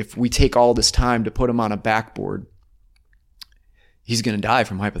 if we take all this time to put him on a backboard, he's going to die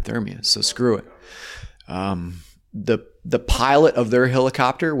from hypothermia. So screw it. the pilot of their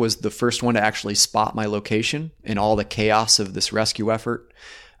helicopter was the first one to actually spot my location in all the chaos of this rescue effort.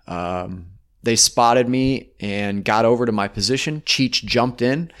 They spotted me and got over to my position. Cheech jumped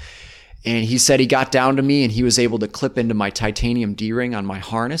in, and he said he got down to me and he was able to clip into my titanium D-ring on my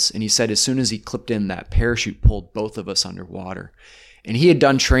harness. And he said as soon as he clipped in, that parachute pulled both of us underwater. And he had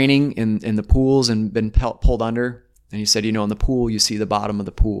done training in the pools and been pulled under. And he said, in the pool, you see the bottom of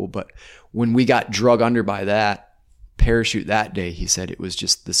the pool. But when we got drug under by that parachute that day, he said it was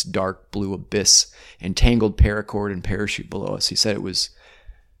just this dark blue abyss, entangled paracord and parachute below us. He said it was,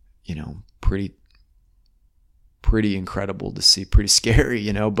 pretty incredible to see, pretty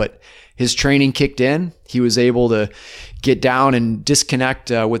scary, but his training kicked in. He was able to get down and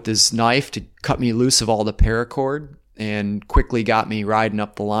disconnect with his knife to cut me loose of all the paracord and quickly got me riding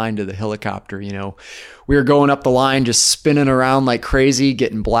up the line to the helicopter. We were going up the line, just spinning around like crazy,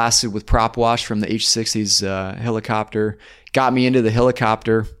 getting blasted with prop wash from the H-60's helicopter. Got me into the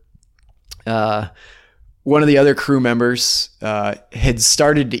helicopter. One of the other crew members had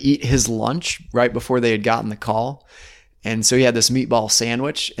started to eat his lunch right before they had gotten the call. And so he had this meatball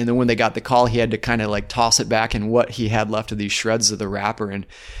sandwich. And then when they got the call, he had to kind of like toss it back in what he had left of these shreds of the wrapper and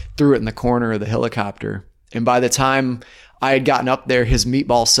threw it in the corner of the helicopter. And by the time I had gotten up there, his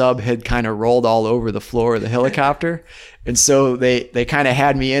meatball sub had kind of rolled all over the floor of the helicopter. And so they kind of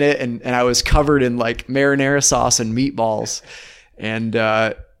had me in it, and I was covered in like marinara sauce and meatballs. And,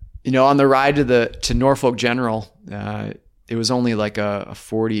 on the ride to Norfolk General, it was only like a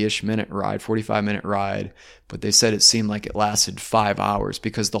 40-ish minute ride, 45-minute ride. But they said it seemed like it lasted 5 hours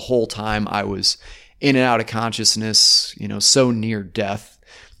because the whole time I was in and out of consciousness, so near death.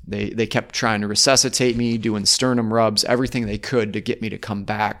 They kept trying to resuscitate me, doing sternum rubs, everything they could to get me to come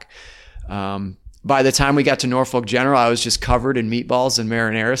back. By the time we got to Norfolk General, I was just covered in meatballs and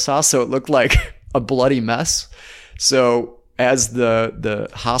marinara sauce, so it looked like a bloody mess. So as the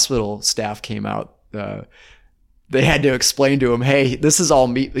hospital staff came out, they had to explain to him, hey, this is all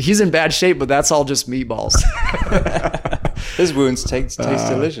meat. He's in bad shape, but that's all just meatballs. His wounds taste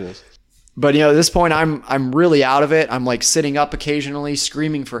delicious. But at this point, I'm really out of it. I'm like sitting up occasionally,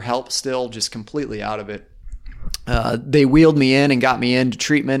 screaming for help still, just completely out of it. They wheeled me in and got me into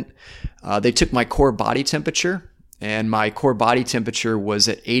treatment. They took my core body temperature, and my core body temperature was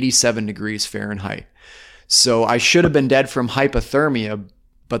at 87 degrees Fahrenheit. So I should have been dead from hypothermia,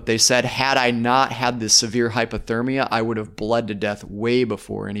 but they said had I not had this severe hypothermia, I would have bled to death way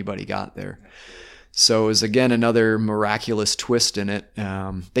before anybody got there. So it was, again, another miraculous twist in it.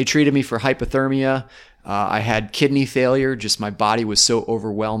 They treated me for hypothermia. I had kidney failure. Just my body was so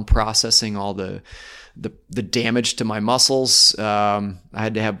overwhelmed processing all the damage to my muscles. I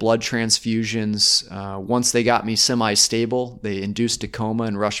had to have blood transfusions. Once they got me semi-stable, they induced a coma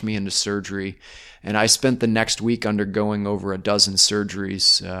and rushed me into surgery. And I spent the next week undergoing over a dozen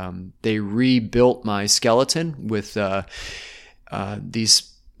surgeries. They rebuilt my skeleton with these...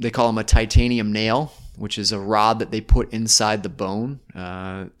 They call them a titanium nail, which is a rod that they put inside the bone.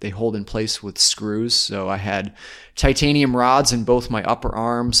 They hold in place with screws. So I had titanium rods in both my upper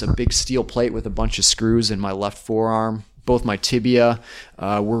arms, a big steel plate with a bunch of screws in my left forearm. Both my tibia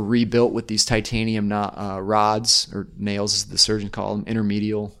were rebuilt with these titanium rods, or nails as the surgeons call them,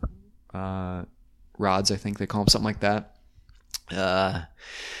 intermedial rods, I think they call them, something like that.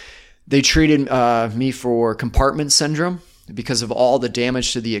 They treated me for compartment syndrome. Because of all the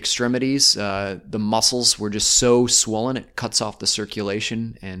damage to the extremities, the muscles were just so swollen, it cuts off the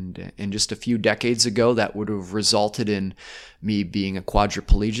circulation. And just a few decades ago, that would have resulted in me being a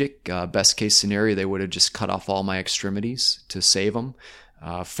quadriplegic. Best case scenario, they would have just cut off all my extremities to save them.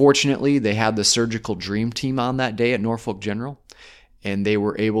 Fortunately, they had the surgical dream team on that day at Norfolk General, and they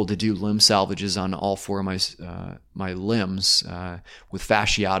were able to do limb salvages on all four of my limbs with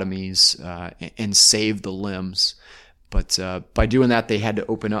fasciotomies and save the limbs. But by doing that, they had to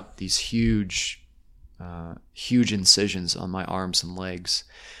open up these huge incisions on my arms and legs.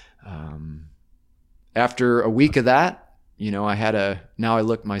 After a week of that,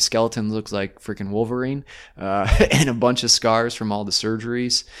 my skeleton looks like freaking Wolverine, and a bunch of scars from all the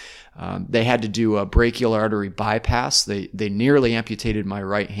surgeries. They had to do a brachial artery bypass. They nearly amputated my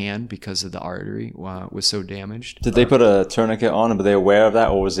right hand because of the artery was so damaged. Did they put a tourniquet on? Were they aware of that,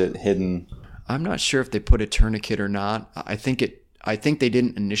 or was it hidden? I'm not sure if they put a tourniquet or not. I think they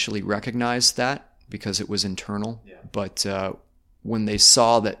didn't initially recognize that because it was internal. Yeah. But when they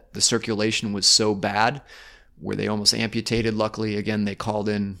saw that the circulation was so bad, where they almost amputated, luckily, again, they called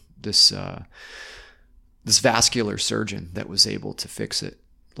in this vascular surgeon that was able to fix it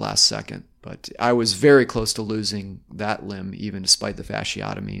last second. But I was very close to losing that limb, even despite the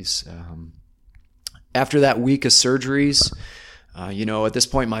fasciotomies. After that week of surgeries, at this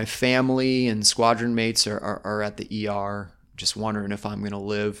point, my family and squadron mates are at the ER, just wondering if I'm going to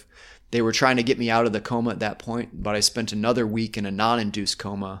live. They were trying to get me out of the coma at that point, but I spent another week in a non-induced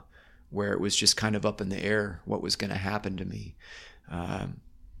coma where it was just kind of up in the air what was going to happen to me.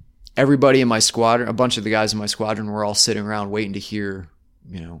 Everybody in my squadron, a bunch of the guys in my squadron were all sitting around waiting to hear,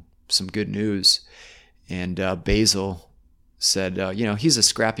 some good news. And Basil said, he's a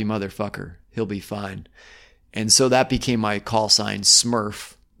scrappy motherfucker. He'll be fine. And so that became my call sign,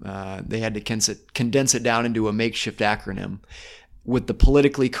 Smurf. They had to condense it down into a makeshift acronym with the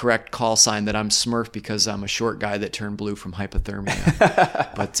politically correct call sign that I'm Smurf because I'm a short guy that turned blue from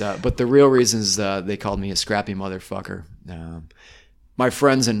hypothermia. But the real reason is they called me a scrappy motherfucker. My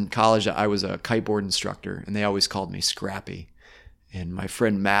friends in college, I was a kiteboard instructor, and they always called me Scrappy. And my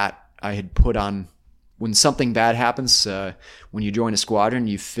friend Matt, I had put on, when something bad happens, when you join a squadron,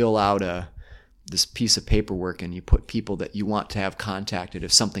 you fill out this piece of paperwork and you put people that you want to have contacted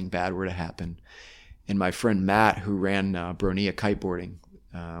if something bad were to happen. And my friend Matt, who ran Bronia Kiteboarding,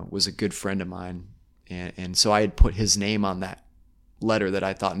 was a good friend of mine. And so I had put his name on that letter that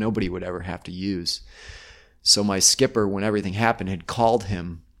I thought nobody would ever have to use. So my skipper, when everything happened, had called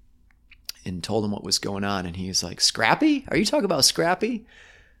him and told him what was going on. And he was like, Scrappy? Are you talking about Scrappy?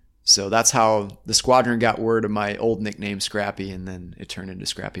 So that's how the squadron got word of my old nickname, Scrappy, and then it turned into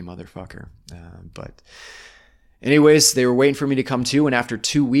Scrappy Motherfucker. But anyways, they were waiting for me to come to, and after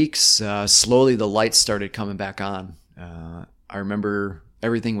 2 weeks, slowly the lights started coming back on. I remember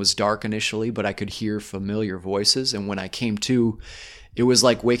everything was dark initially, but I could hear familiar voices, and when I came to, it was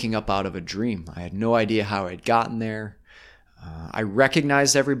like waking up out of a dream. I had no idea how I'd gotten there. I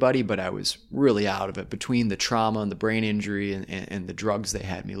recognized everybody, but I was really out of it between the trauma and the brain injury and the drugs they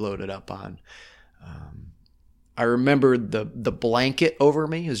had me loaded up on. I remember the blanket over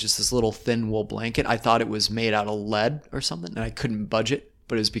me. It was just this little thin wool blanket. I thought it was made out of lead or something, and I couldn't budge it,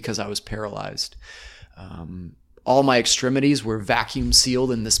 but it was because I was paralyzed. All my extremities were vacuum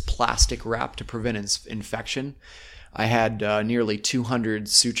sealed in this plastic wrap to prevent infection. I had nearly 200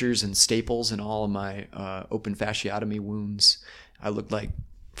 sutures and staples in all of my open fasciotomy wounds. I looked like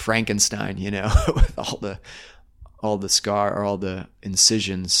Frankenstein, with all the scar or all the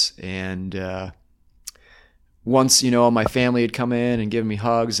incisions. And once, my family had come in and given me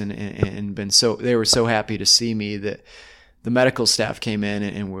hugs and been they were so happy to see me that the medical staff came in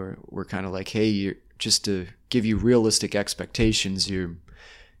and were kind of like, hey, just to give you realistic expectations, you're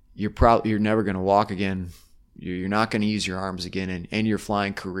never going to walk again. You're not going to use your arms again, and your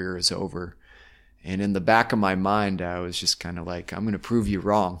flying career is over. And in the back of my mind, I was just kind of like, I'm going to prove you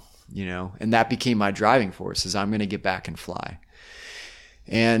wrong, and that became my driving force, is I'm going to get back and fly.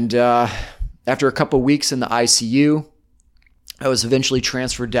 And after a couple of weeks in the ICU, I was eventually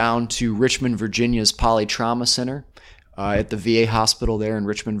transferred down to Richmond, Virginia's Polytrauma Center at the VA hospital there in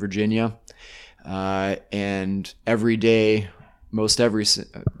Richmond, Virginia. And every day,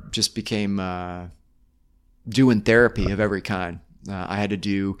 just became doing therapy of every kind. I had to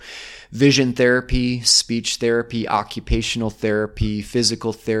do vision therapy, speech therapy, occupational therapy,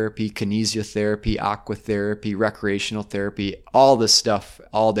 physical therapy, kinesiotherapy, aqua therapy, recreational therapy, all this stuff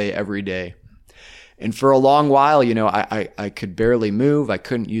all day, every day. And for a long while, I could barely move. I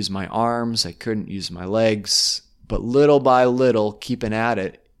couldn't use my arms. I couldn't use my legs. But little by little, keeping at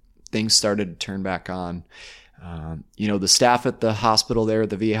it, things started to turn back on. The staff at the hospital there,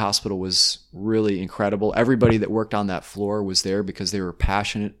 at the VA hospital, was really incredible. Everybody that worked on that floor was there because they were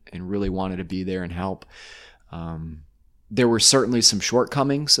passionate and really wanted to be there and help. There were certainly some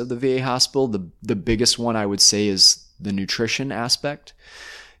shortcomings of the VA hospital. The biggest one, I would say, is the nutrition aspect.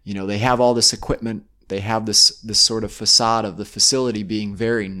 They have all this equipment. They have this sort of facade of the facility being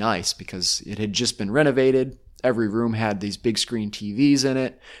very nice because it had just been renovated. Every room had these big screen TVs in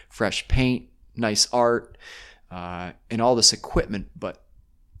it, fresh paint, nice art, and all this equipment. But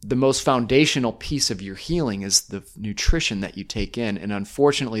the most foundational piece of your healing is the nutrition that you take in. And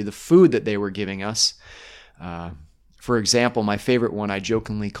unfortunately, the food that they were giving us, for example, my favorite one I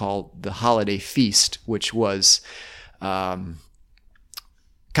jokingly called the holiday feast, which was kind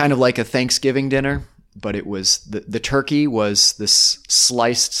of like a Thanksgiving dinner, but it was the turkey was this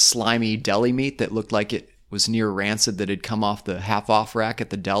sliced, slimy deli meat that looked like it was near rancid, that had come off the half-off rack at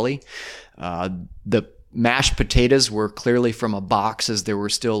the deli. The mashed potatoes were clearly from a box, as there were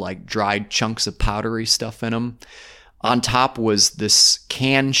still like dried chunks of powdery stuff in them. On top was this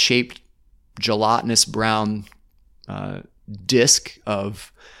can-shaped gelatinous brown disc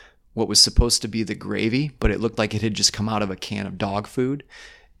of what was supposed to be the gravy, but it looked like it had just come out of a can of dog food.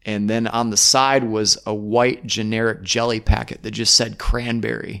 And then on the side was a white generic jelly packet that just said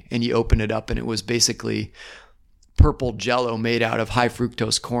cranberry. And you open it up and it was basically purple Jell-O made out of high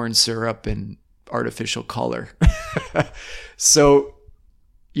fructose corn syrup and artificial color. So,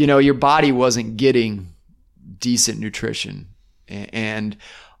 your body wasn't getting decent nutrition. And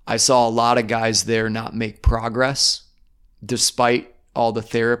I saw a lot of guys there not make progress despite all the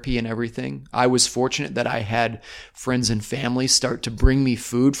therapy and everything. I was fortunate that I had friends and family start to bring me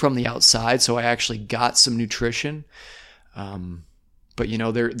food from the outside, so I actually got some nutrition. But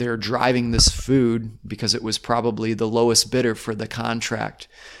they're driving this food because it was probably the lowest bidder for the contract.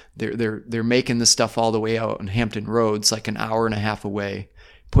 They're making this stuff all the way out in Hampton Roads, like an hour and a half away,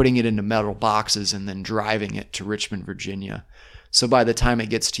 putting it into metal boxes and then driving it to Richmond, Virginia. So by the time it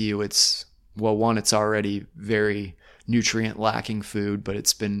gets to you, it's already very nutrient lacking food, but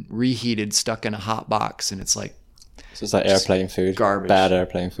it's been reheated, stuck in a hot box, and it's like, so it's like airplane food, garbage. Bad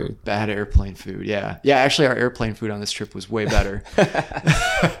airplane food. Yeah. Actually, our airplane food on this trip was way better,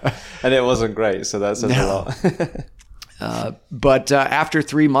 and it wasn't great. So that says a lot. But after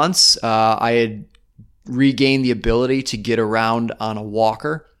 3 months, I had regained the ability to get around on a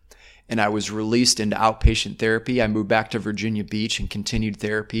walker, and I was released into outpatient therapy. I moved back to Virginia Beach and continued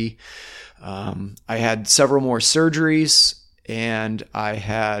therapy. I had several more surgeries, and I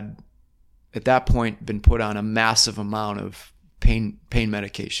had, at that point, been put on a massive amount of pain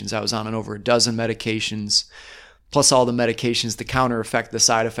medications. I was on over a dozen medications, plus all the medications, the the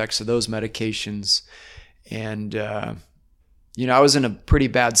side effects of those medications. And, I was in a pretty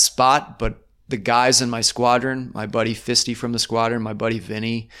bad spot, but the guys in my squadron, my buddy Fisty from the squadron, my buddy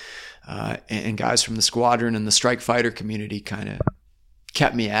Vinny, and guys from the squadron and the strike fighter community kind of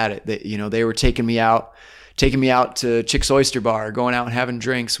kept me at it. They were taking me out to Chick's Oyster Bar, going out and having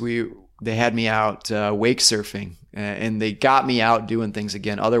drinks. They had me out wake surfing, and they got me out doing things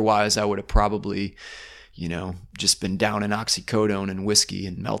again. Otherwise, I would have probably, just been down in oxycodone and whiskey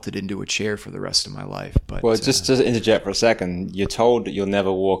and melted into a chair for the rest of my life. But just to interject for a second, you're told that you'll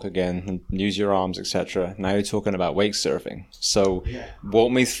never walk again and use your arms, etc. Now you're talking about wake surfing. So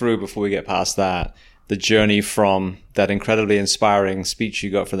walk me through, before we get past that, the journey from that incredibly inspiring speech you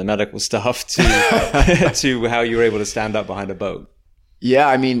got for the medical stuff to to how you were able to stand up behind a boat. Yeah,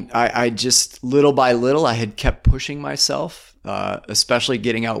 I just, little by little, I had kept pushing myself, especially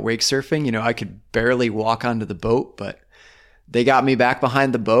getting out wake surfing. I could barely walk onto the boat, but they got me back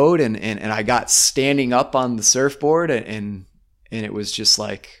behind the boat, and I got standing up on the surfboard, and it was just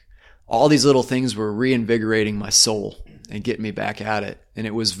like all these little things were reinvigorating my soul and getting me back at it. And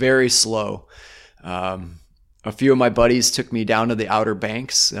it was very slow. A few of my buddies took me down to the Outer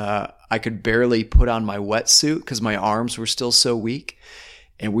Banks. I could barely put on my wetsuit because my arms were still so weak.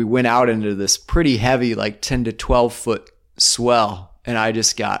 And we went out into this pretty heavy, like 10 to 12 foot swell. And I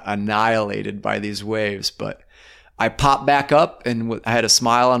just got annihilated by these waves. But I popped back up and I had a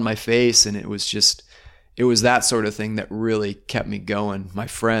smile on my face. And it was that sort of thing that really kept me going. My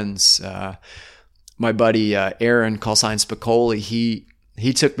friends, my buddy Aaron, call sign Spicoli,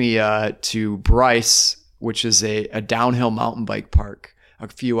 he took me to Bryce, which is a downhill mountain bike park a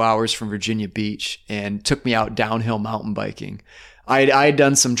few hours from Virginia Beach, and took me out downhill mountain biking. I had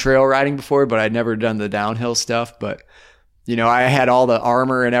done some trail riding before, but I'd never done the downhill stuff. But, I had all the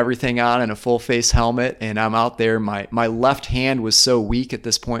armor and everything on and a full face helmet, and I'm out there. My left hand was so weak at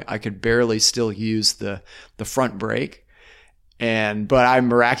this point, I could barely still use the front brake. But I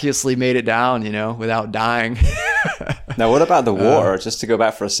miraculously made it down, without dying. Now, what about the water? Just to go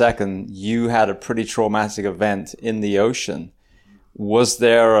back for a second, you had a pretty traumatic event in the ocean. Was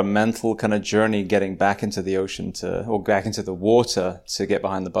there a mental kind of journey getting back into the ocean or back into the water to get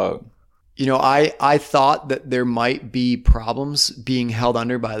behind the boat? I thought that there might be problems being held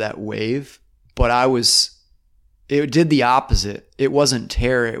under by that wave, but it did the opposite. It wasn't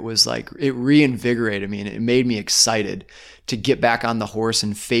terror. It was like, it reinvigorated me, and it made me excited to get back on the horse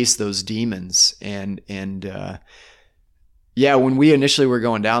and face those demons. When we initially were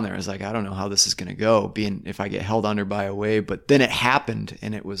going down there, I was like, I don't know how this is going to go, if I get held under by a wave. But then it happened,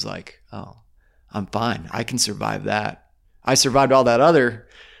 and it was like, oh, I'm fine. I can survive that. I survived all that other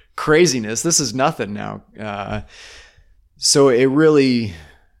craziness. This is nothing now. So it really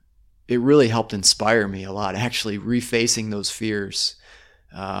helped inspire me a lot, actually refacing those fears.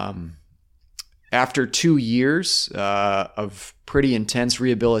 After 2 years of pretty intense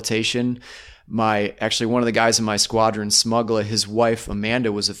rehabilitation, one of the guys in my squadron, Smugla, his wife,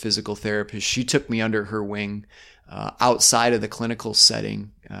 Amanda, was a physical therapist. She took me under her wing outside of the clinical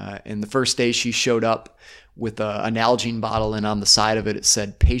setting. And the first day she showed up, with a Nalgene bottle, and on the side of it, it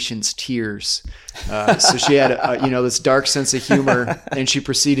said "Patience Tears." So she had, this dark sense of humor, and she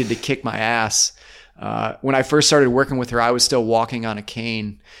proceeded to kick my ass. When I first started working with her, I was still walking on a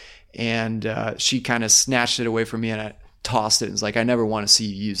cane, and she kind of snatched it away from me, and I tossed it and was like, "I never want to see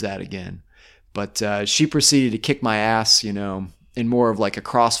you use that again." But she proceeded to kick my ass, in more of like a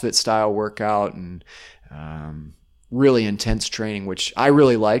CrossFit style workout and really intense training, which I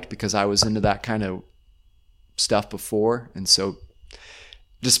really liked because I was into that kind of stuff before. And so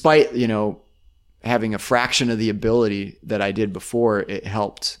despite, having a fraction of the ability that I did before, it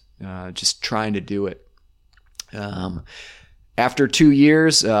helped just trying to do it. After 2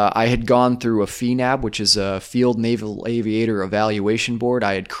 years, I had gone through a FNAB, which is a Field Naval Aviator Evaluation Board.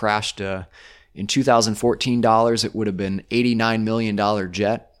 I had crashed in 2014 dollars, it would have been $89 million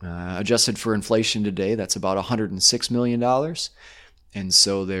jet. Adjusted for inflation today, that's about $106 million. And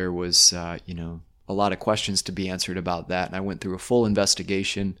so there was, a lot of questions to be answered about that. And I went through a full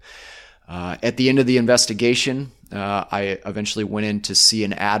investigation. At the end of the investigation, I eventually went in to see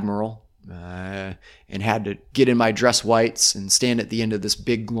an admiral and had to get in my dress whites and stand at the end of this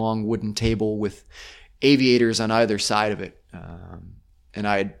big, long wooden table with aviators on either side of it. And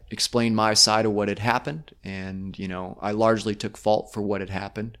I had explained my side of what had happened, and, I largely took fault for what had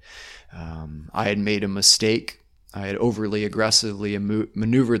happened. I had made a mistake. I had overly aggressively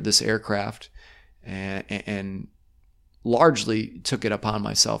maneuvered this aircraft and largely took it upon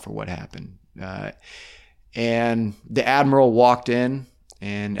myself for what happened. And the admiral walked in,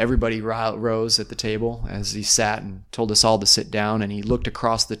 and everybody rose at the table as he sat and told us all to sit down, and he looked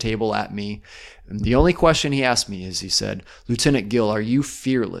across the table at me. And the only question he asked me is, he said, "Lieutenant Gill, are you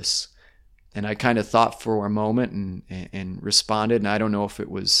fearless?" And I kind of thought for a moment and responded, and I don't know if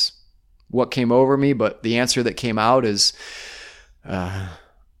it was what came over me, but the answer that came out is,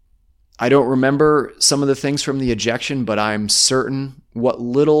 I don't remember some of the things from the ejection, but I'm certain what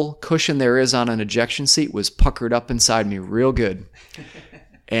little cushion there is on an ejection seat was puckered up inside me real good.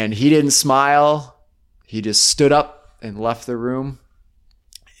 And he didn't smile. He just stood up and left the room.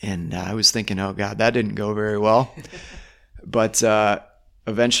 And I was thinking, oh God, that didn't go very well. But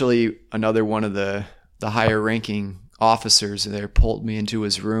eventually another one of the higher ranking officers there pulled me into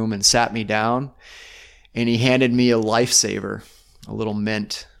his room and sat me down. And he handed me a lifesaver, a little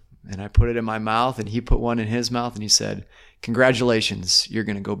mint. And I put it in my mouth, and he put one in his mouth, and he said, "Congratulations, you're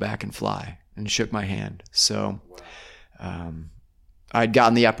going to go back and fly," and shook my hand. So I'd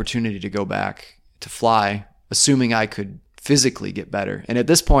gotten the opportunity to go back to fly, assuming I could physically get better. And at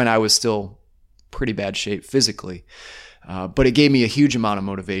this point, I was still pretty bad shape physically, but it gave me a huge amount of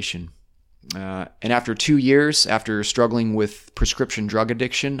motivation. And after 2 years, after struggling with prescription drug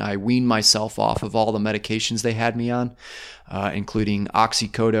addiction, I weaned myself off of all the medications they had me on, including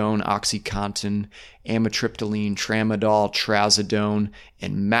oxycodone, OxyContin, amitriptyline, tramadol, trazodone,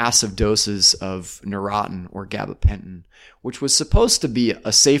 and massive doses of Neurontin or gabapentin, which was supposed to be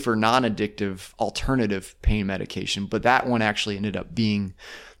a safer, non-addictive alternative pain medication, but that one actually ended up being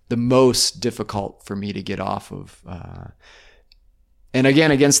the most difficult for me to get off of. And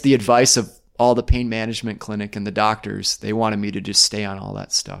again, against the advice of all the pain management clinic and the doctors, they wanted me to just stay on all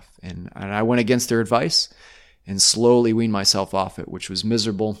that stuff. And I went against their advice and slowly weaned myself off it, which was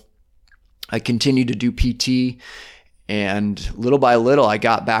miserable. I continued to do PT, and little by little, I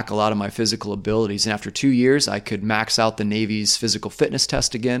got back a lot of my physical abilities. And after 2 years, I could max out the Navy's physical fitness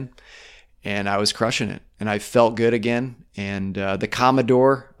test again, and I was crushing it. And I felt good again. And the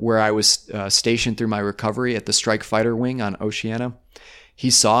Commodore, where I was stationed through my recovery at the Strike Fighter Wing on Oceana, he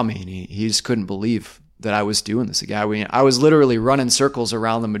saw me, and he just couldn't believe that I was doing this again. I was literally running circles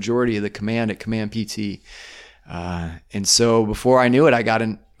around the majority of the command at Command PT. And so before I knew it, I got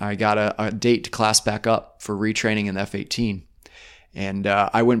a date to class back up for retraining in the F-18. And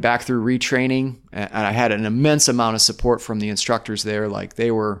I went back through retraining, and I had an immense amount of support from the instructors there. Like, they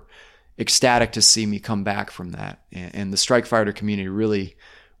were ecstatic to see me come back from that. And the strike fighter community really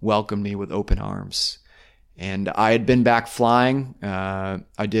welcomed me with open arms. And I had been back flying.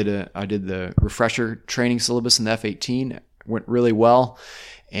 I did the refresher training syllabus in the F-18. It went really well,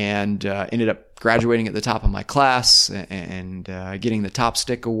 and ended up graduating at the top of my class and getting the top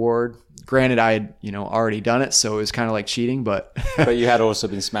stick award. Granted, I had already done it, so it was kind of like cheating, but but you had also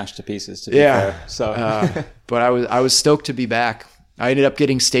been smashed to pieces. To be fair. So, but I was stoked to be back. I ended up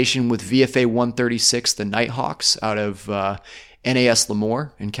getting stationed with VFA 136, the Nighthawks, out of NAS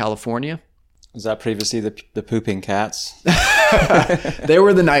Lemoore in California. Was that previously the pooping cats? They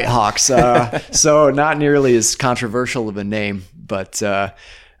were the Nighthawks, so not nearly as controversial of a name, but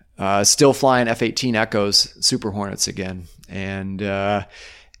still flying F-18 Echoes, Super Hornets again. And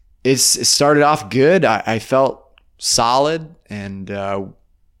it started off good. I felt solid, and I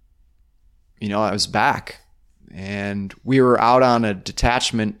was back. And we were out on a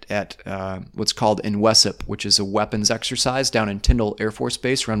detachment at what's called NWESIP, which is a weapons exercise down in Tyndall Air Force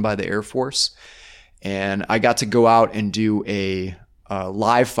Base run by the Air Force. And I got to go out and do a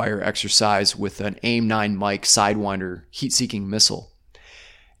live fire exercise with an AIM-9 Mike Sidewinder heat-seeking missile.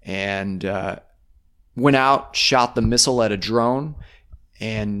 And went out, shot the missile at a drone.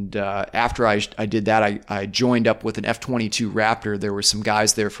 And after I did that, I joined up with an F-22 Raptor. There were some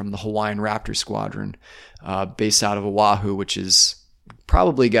guys there from the Hawaiian Raptor Squadron based out of Oahu, which is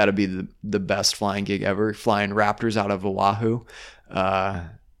probably got to be the best flying gig ever, flying Raptors out of Oahu.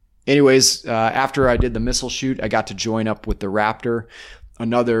 Anyways, after I did the missile shoot, I got to join up with the Raptor,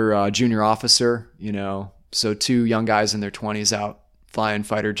 another junior officer, so 2 young guys in their 20s out flying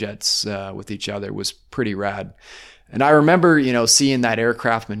fighter jets with each other was pretty rad. And I remember, seeing that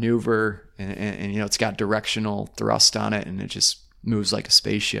aircraft maneuver and it's got directional thrust on it and it just moves like a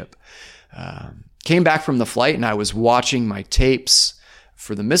spaceship. Came back from the flight and I was watching my tapes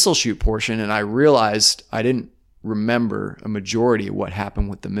for the missile shoot portion, and I realized I didn't remember a majority of what happened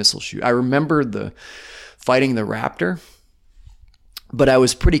with the missile shoot. I remember the fighting the Raptor, but I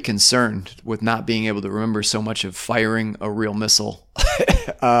was pretty concerned with not being able to remember so much of firing a real missile.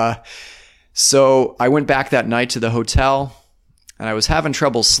 So I went back that night to the hotel, and I was having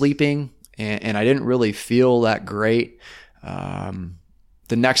trouble sleeping, and I didn't really feel that great.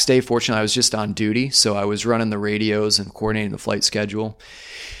 The next day, fortunately, I was just on duty, so I was running the radios and coordinating the flight schedule.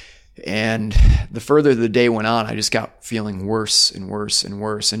 And the further the day went on, I just got feeling worse and worse and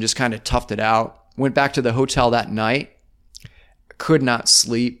worse, and just kind of toughed it out. Went back to the hotel that night, could not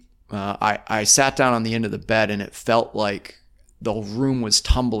sleep. I sat down on the end of the bed, and it felt like the room was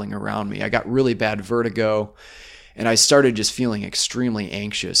tumbling around me. I got really bad vertigo, and I started just feeling extremely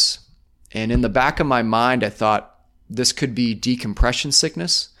anxious. And in the back of my mind, I thought this could be decompression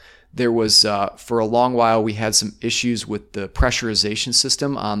sickness. There was, for a long while, we had some issues with the pressurization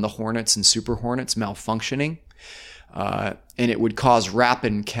system on the Hornets and Super Hornets malfunctioning, and it would cause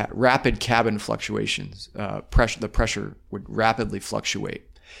rapid cabin fluctuations. The pressure would rapidly fluctuate.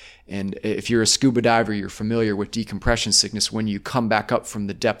 And if you're a scuba diver, you're familiar with decompression sickness. When you come back up from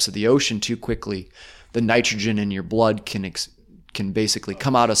the depths of the ocean too quickly, the nitrogen in your blood can basically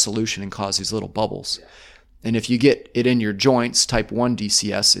come out of solution and cause these little bubbles. And if you get it in your joints, type 1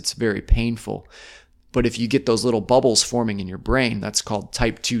 DCS, it's very painful. But if you get those little bubbles forming in your brain, that's called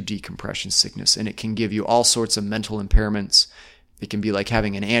type 2 decompression sickness. And it can give you all sorts of mental impairments. It can be like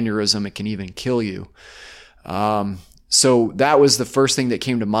having an aneurysm. It can even kill you. So that was the first thing that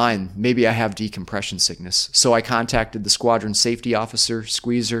came to mind. Maybe I have decompression sickness. So I contacted the squadron safety officer,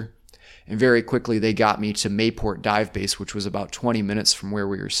 Squeezer, and very quickly they got me to Mayport Dive Base, which was about 20 minutes from where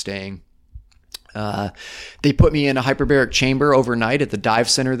we were staying. They put me in a hyperbaric chamber overnight at the dive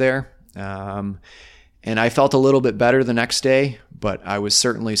center there. And I felt a little bit better the next day, but I was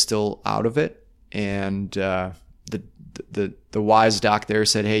certainly still out of it. And the wise doc there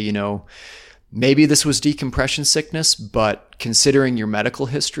said, hey, maybe this was decompression sickness, but considering your medical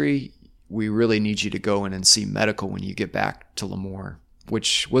history, we really need you to go in and see medical when you get back to Lemoore,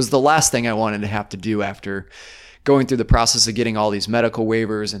 which was the last thing I wanted to have to do after going through the process of getting all these medical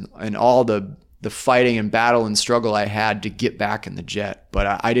waivers and all the fighting and battle and struggle I had to get back in the jet.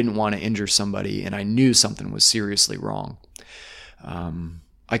 But I didn't want to injure somebody, and I knew something was seriously wrong.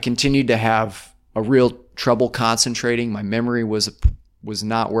 I continued to have a real trouble concentrating. My memory was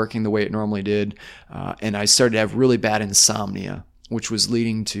not working the way it normally did. And I started to have really bad insomnia, which was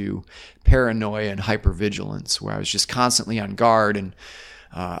leading to paranoia and hypervigilance, where I was just constantly on guard. And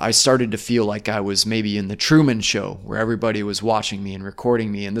I started to feel like I was maybe in the Truman Show, where everybody was watching me and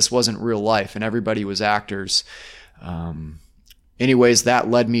recording me, and this wasn't real life, and everybody was actors. Anyways, that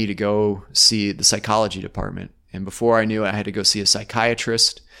led me to go see the psychology department. And before I knew it, I had to go see a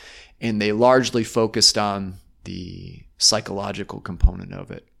psychiatrist, and they largely focused on the psychological component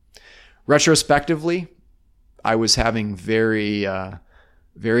of it. Retrospectively, I was having very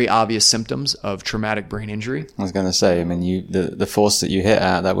obvious symptoms of traumatic brain injury. I was going to say, the force that you hit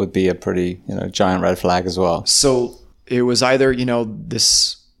at, that would be a pretty, giant red flag as well. So it was either,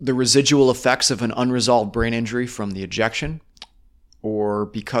 the residual effects of an unresolved brain injury from the ejection, or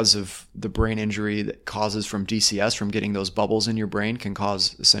because of the brain injury that causes from DCS, from getting those bubbles in your brain, can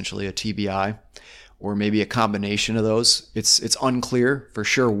cause essentially a TBI, or maybe a combination of those. It's unclear for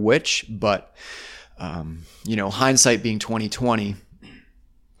sure which, but hindsight being 2020,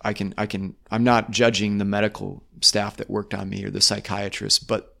 I'm not judging the medical staff that worked on me or the psychiatrist,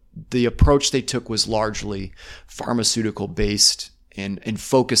 but the approach they took was largely pharmaceutical based and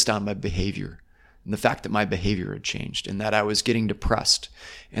focused on my behavior and the fact that my behavior had changed and that I was getting depressed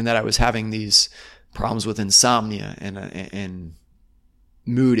and that I was having these problems with insomnia and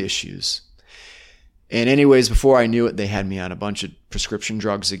mood issues. And anyways, before I knew it, they had me on a bunch of prescription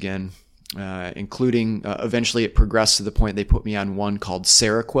drugs again, including eventually it progressed to the point they put me on one called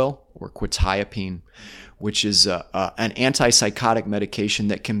Seroquel or quetiapine, which is an antipsychotic medication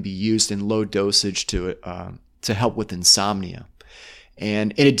that can be used in low dosage to help with insomnia.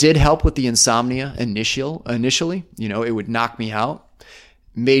 And it did help with the insomnia initially. You know, it would knock me out.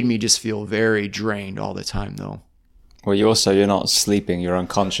 Made me just feel very drained all the time, though. Well, you're not sleeping, you're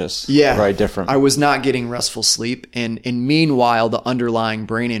unconscious. Yeah. Very different. I was not getting restful sleep. And meanwhile, the underlying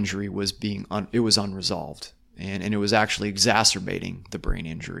brain injury was it was unresolved. And it was actually exacerbating the brain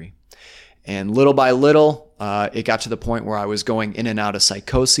injury. And little by little, it got to the point where I was going in and out of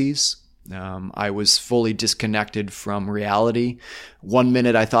psychoses. I was fully disconnected from reality. One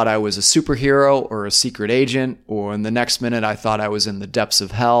minute I thought I was a superhero or a secret agent, or in the next minute I thought I was in the depths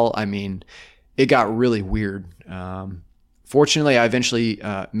of hell. I mean, it got really weird. Fortunately, I eventually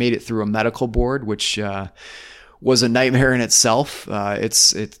made it through a medical board, which was a nightmare in itself.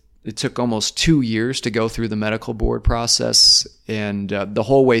 It took almost 2 years to go through the medical board process, and the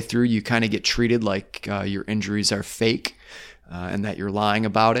whole way through you kind of get treated like your injuries are fake and that you're lying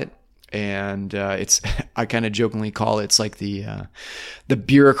about it. And I kind of jokingly call it's like the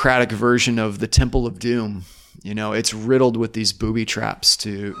bureaucratic version of the Temple of Doom. You know, it's riddled with these booby traps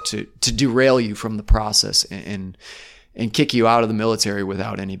to derail you from the process and kick you out of the military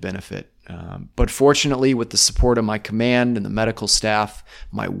without any benefit. But fortunately, with the support of my command and the medical staff,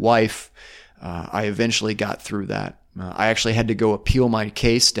 my wife, I eventually got through that. I actually had to go appeal my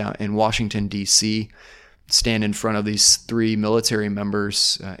case down in Washington, D.C., stand in front of these 3 military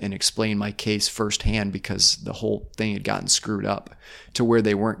members and explain my case firsthand because the whole thing had gotten screwed up to where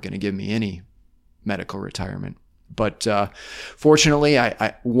they weren't going to give me any medical retirement. But fortunately,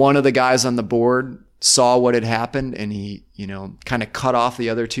 one of the guys on the board saw what had happened, and he, kind of cut off the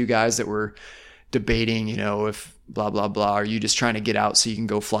other 2 guys that were debating, if blah, blah, blah, are you just trying to get out so you can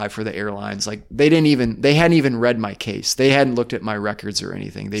go fly for the airlines? Like they hadn't even read my case. They hadn't looked at my records or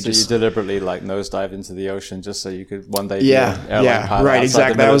anything. You deliberately nosedive into the ocean just so you could one day right,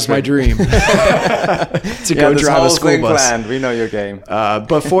 exactly. That was my dream to go drive a school bus. Planned. We know your game.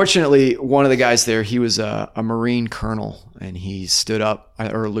 But fortunately, one of the guys there, he was a Marine colonel, and he stood up,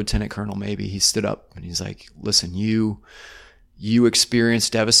 or a lieutenant colonel maybe. He stood up and he's like, "Listen, you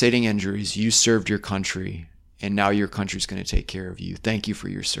experienced devastating injuries. You served your country. And now your country's going to take care of you. Thank you for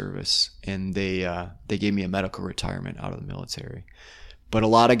your service." And they gave me a medical retirement out of the military. But a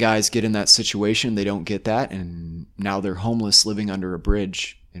lot of guys get in that situation. They don't get that. And now they're homeless living under a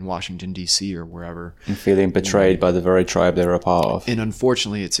bridge in Washington, D.C. or wherever. And feeling betrayed by the very tribe they're a part of. And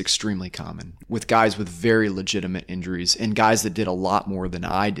unfortunately, it's extremely common with guys with very legitimate injuries and guys that did a lot more than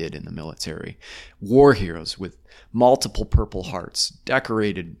I did in the military. War heroes with multiple Purple Hearts,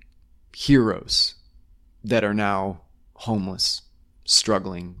 decorated heroes that are now homeless,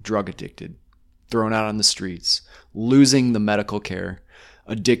 struggling, drug addicted, thrown out on the streets, losing the medical care,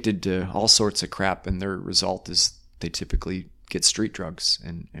 addicted to all sorts of crap, and their result is they typically get street drugs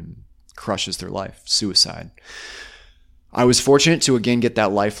and crushes their life, suicide. I was fortunate to again get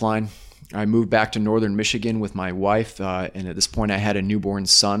that lifeline. I moved back to northern Michigan with my wife, and at this point I had a newborn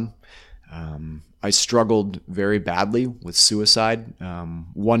son. I struggled very badly with suicide.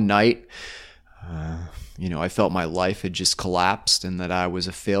 One night, I felt my life had just collapsed and that I was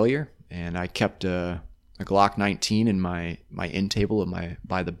a failure. And I kept a Glock 19 in my end table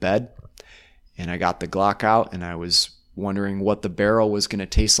by the bed. And I got the Glock out, and I was wondering what the barrel was going to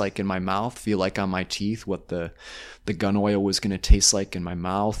taste like in my mouth, feel like on my teeth, what the gun oil was going to taste like in my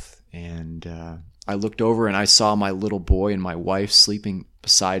mouth. And I looked over and I saw my little boy and my wife sleeping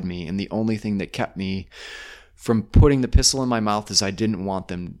beside me. And the only thing that kept me from putting the pistol in my mouth is I didn't want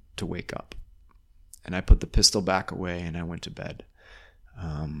them to wake up. And I put the pistol back away and I went to bed.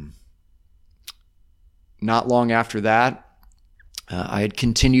 Not long after that, I had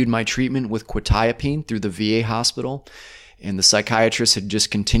continued my treatment with quetiapine through the VA hospital, and the psychiatrist had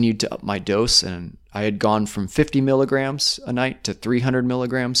just continued to up my dose, and I had gone from 50 milligrams a night to 300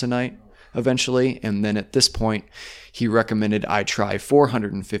 milligrams a night eventually. And then at this point, he recommended I try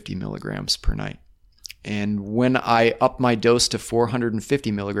 450 milligrams per night. And when I upped my dose to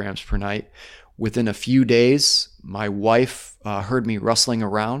 450 milligrams per night, within a few days, my wife heard me rustling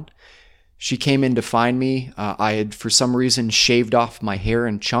around. She came in to find me. I had, for some reason, shaved off my hair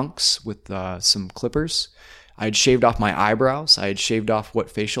in chunks with some clippers. I had shaved off my eyebrows. I had shaved off what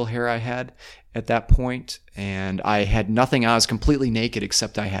facial hair I had. at that point, and I had nothing. I was completely naked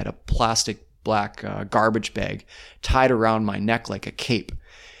except I had a plastic black garbage bag tied around my neck like a cape.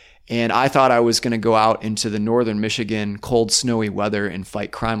 And I thought I was going to go out into the northern Michigan cold, snowy weather and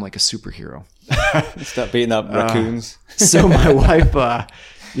fight crime like a superhero. Stop beating up raccoons. So my wife,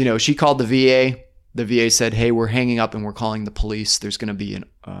 she called the VA. The VA said, "Hey, we're hanging up and we're calling the police. There's going to be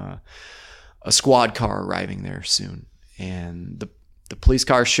a squad car arriving there soon." And the police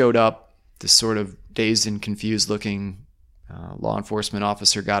car showed up. This sort of dazed and confused looking law enforcement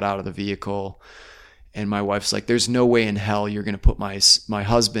officer got out of the vehicle. And my wife's like, "There's no way in hell you're going to put my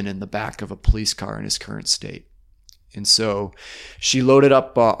husband in the back of a police car in his current state." And so she loaded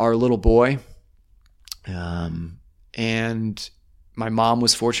up our little boy. And my mom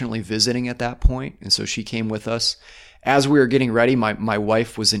was fortunately visiting at that point. And so she came with us. As we were getting ready, my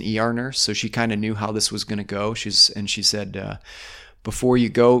wife was an ER nurse, so she kind of knew how this was going to go. She said, "Before you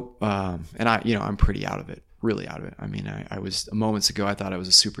go," and I'm pretty out of it, really out of it. I mean, I was moments ago, I thought I was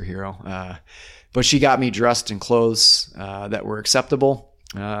a superhero. But she got me dressed in clothes that were acceptable.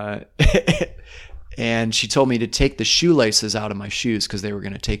 And she told me to take the shoelaces out of my shoes because they were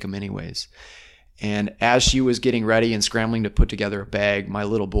going to take them anyways. And as she was getting ready and scrambling to put together a bag, my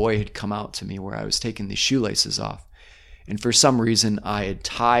little boy had come out to me where I was taking the shoelaces off. And for some reason, I had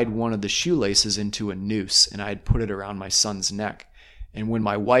tied one of the shoelaces into a noose and I had put it around my son's neck. And when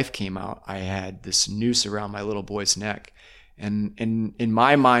my wife came out, I had this noose around my little boy's neck. And in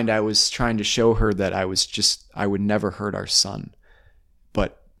my mind, I was trying to show her that I would never hurt our son.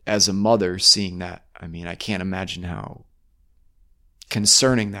 But as a mother, seeing that, I mean, I can't imagine how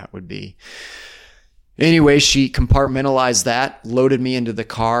concerning that would be. Anyway, she compartmentalized that, loaded me into the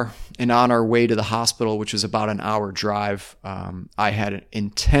car, and on our way to the hospital, which was about an hour drive, I had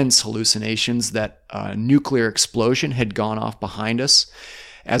intense hallucinations that a nuclear explosion had gone off behind us.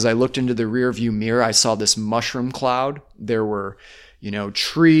 As I looked into the rearview mirror, I saw this mushroom cloud. There were,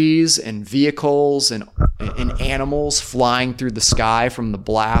 trees and vehicles and animals flying through the sky from the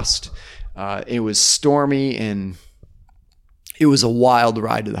blast. It was stormy and it was a wild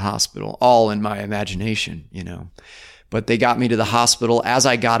ride to the hospital, all in my imagination, But they got me to the hospital. As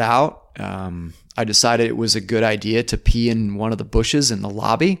I got out, I decided it was a good idea to pee in one of the bushes in the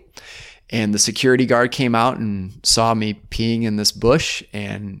lobby. And the security guard came out and saw me peeing in this bush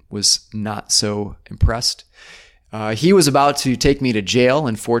and was not so impressed. He was about to take me to jail.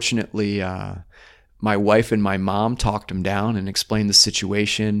 And fortunately, my wife and my mom talked him down and explained the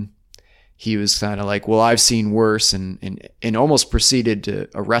situation. He was kind of like, "Well, I've seen worse," and almost proceeded to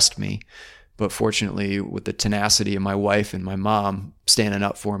arrest me. But fortunately, with the tenacity of my wife and my mom standing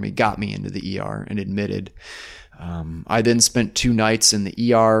up for me, got me into the ER and admitted. I then spent 2 nights in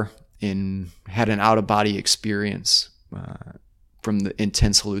the ER and had an out-of-body experience from the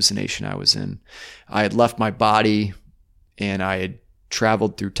intense hallucination I was in. I had left my body and I had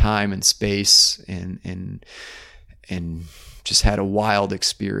traveled through time and space and just had a wild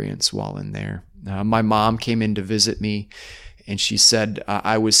experience while in there. My mom came in to visit me, and she said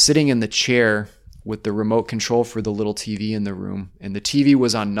I was sitting in the chair with the remote control for the little TV in the room, and the TV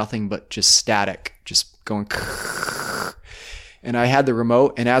was on nothing but just static, just going. And I had the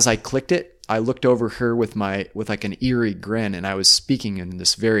remote, and as I clicked it, I looked over her with like an eerie grin, and I was speaking in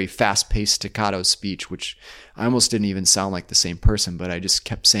this very fast-paced staccato speech, which I almost didn't even sound like the same person, but I just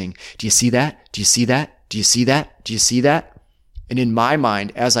kept saying, "Do you see that? Do you see that? Do you see that? Do you see that?" And in my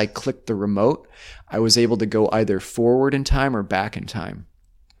mind, as I clicked the remote, I was able to go either forward in time or back in time.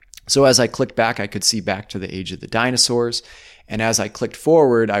 So as I clicked back, I could see back to the age of the dinosaurs. And as I clicked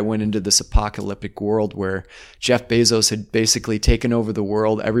forward, I went into this apocalyptic world where Jeff Bezos had basically taken over the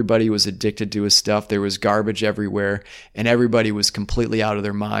world. Everybody was addicted to his stuff. There was garbage everywhere, and everybody was completely out of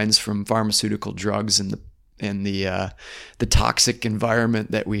their minds from pharmaceutical drugs and the toxic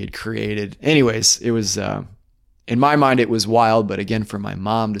environment that we had created. Anyways, it was in my mind, it was wild, but again, for my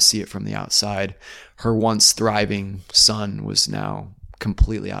mom to see it from the outside, her once thriving son was now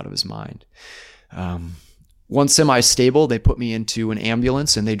completely out of his mind. Once semi-stable, they put me into an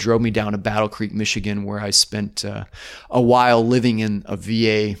ambulance and they drove me down to Battle Creek, Michigan, where I spent a while living in a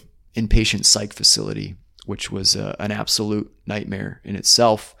VA inpatient psych facility, which was an absolute nightmare in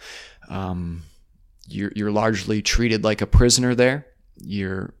itself. You're largely treated like a prisoner there.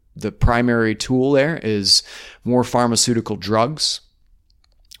 The primary tool there is more pharmaceutical drugs.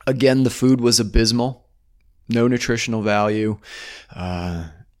 Again, the food was abysmal, no nutritional value.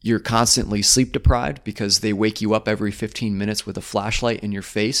 You're constantly sleep deprived because they wake you up every 15 minutes with a flashlight in your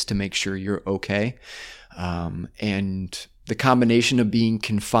face to make sure you're okay. And the combination of being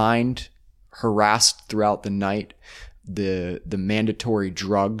confined, harassed throughout the night, the mandatory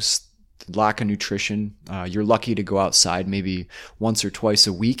drugs, lack of nutrition. You're lucky to go outside maybe once or twice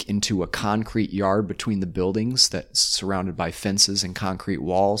a week into a concrete yard between the buildings that's surrounded by fences and concrete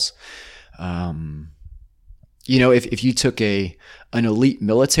walls. If you took an elite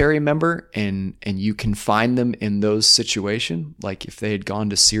military member and you confine them in those situations, like if they had gone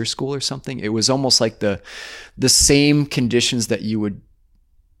to SEER school or something, it was almost like the same conditions that you would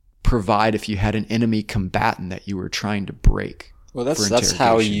provide if you had an enemy combatant that you were trying to break. Well, that's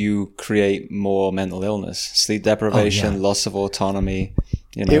how you create more mental illness: sleep deprivation, loss of autonomy,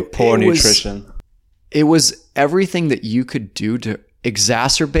 poor nutrition. It was everything that you could do to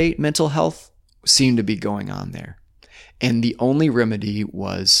exacerbate mental health seemed to be going on there. And the only remedy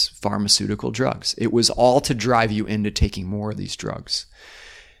was pharmaceutical drugs. It was all to drive you into taking more of these drugs.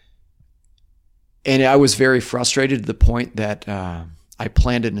 And I was very frustrated to the point that I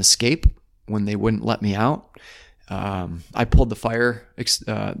planned an escape when they wouldn't let me out. I pulled the fire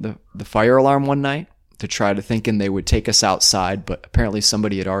alarm one night to try to thinking they would take us outside, but apparently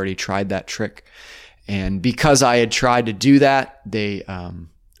somebody had already tried that trick. And because I had tried to do that, they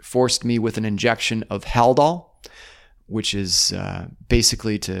forced me with an injection of Haldol, which is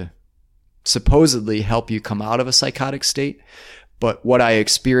basically to supposedly help you come out of a psychotic state. But what I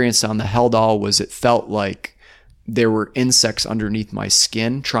experienced on the Haldol was it felt like there were insects underneath my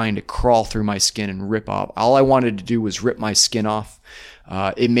skin trying to crawl through my skin and rip off. All I wanted to do was rip my skin off.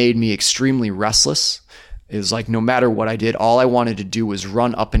 It made me extremely restless. It was like no matter what I did, all I wanted to do was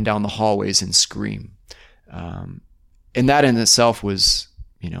run up and down the hallways and scream. And that in itself was,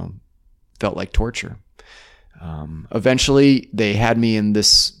 felt like torture. Eventually, they had me in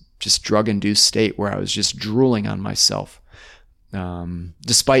this just drug-induced state where I was just drooling on myself.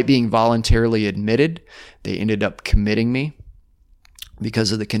 Despite being voluntarily admitted, they ended up committing me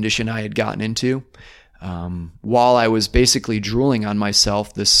because of the condition I had gotten into. While I was basically drooling on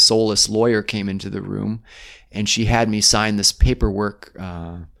myself, this soulless lawyer came into the room and she had me sign this paperwork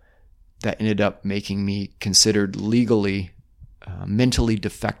that ended up making me considered legally mentally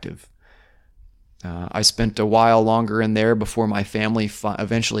defective. I spent a while longer in there before my family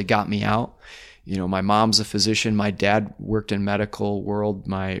eventually got me out. My mom's a physician. My dad worked in medical world.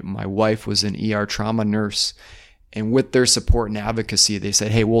 My wife was an ER trauma nurse. And with their support and advocacy, they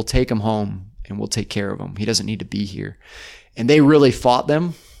said, hey, we'll take him home and we'll take care of him. He doesn't need to be here. And they really fought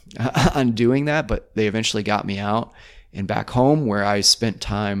them on doing that, but they eventually got me out and back home where I spent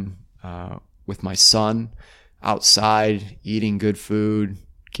time with my son outside, eating good food,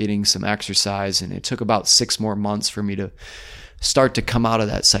 getting some exercise. And it took about 6 more months for me to start to come out of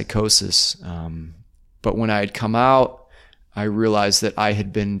that psychosis. But when I had come out, I realized that I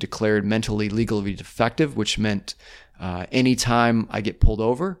had been declared mentally legally defective, which meant anytime I get pulled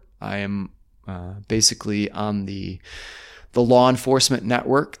over, I am basically on the law enforcement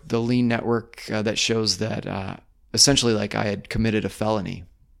network, the lean network that shows that essentially like I had committed a felony.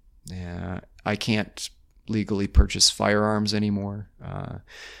 I can't legally purchase firearms anymore.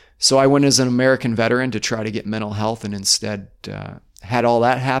 So I went as an American veteran to try to get mental health and instead had all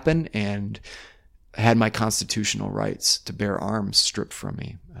that happen and had my constitutional rights to bear arms stripped from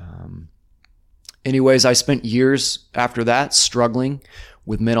me. Anyways, I spent years after that struggling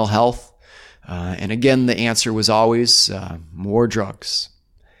with mental health. And again, the answer was always more drugs.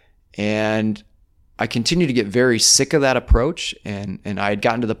 And I continued to get very sick of that approach. And I had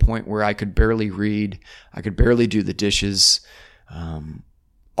gotten to the point where I could barely read. I could barely do the dishes.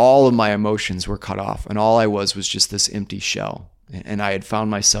 All of my emotions were cut off. And all I was just this empty shell. And I had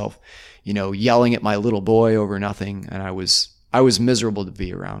found myself, yelling at my little boy over nothing. And I was miserable to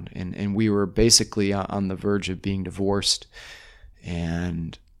be around. And we were basically on the verge of being divorced.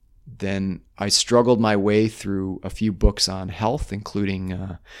 And then I struggled my way through a few books on health,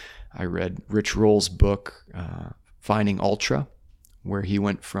 including I read Rich Roll's book, Finding Ultra, where he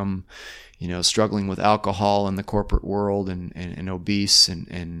went from, struggling with alcohol in the corporate world and obese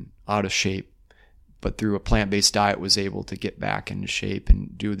and out of shape, but through a plant-based diet was able to get back into shape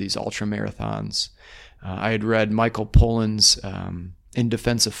and do these ultra marathons. I had read Michael Pollan's In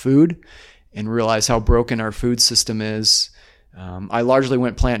Defense of Food and realized how broken our food system is. I largely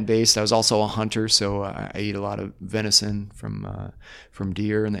went plant-based. I was also a hunter, so I ate a lot of venison from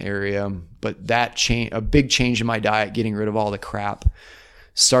deer in the area. But that a big change in my diet, getting rid of all the crap,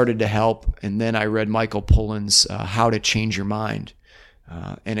 started to help. And then I read Michael Pollan's How to Change Your Mind.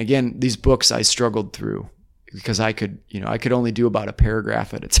 And again, these books I struggled through because I could only do about a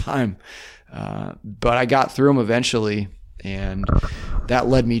paragraph at a time. But I got through them eventually, and that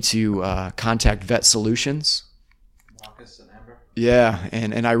led me to contact Vet Solutions. Marcus and Amber. Yeah,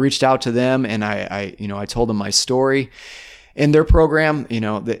 and I reached out to them and I told them my story, in their program,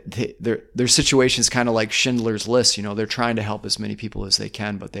 their situation is kind of like Schindler's List. They're trying to help as many people as they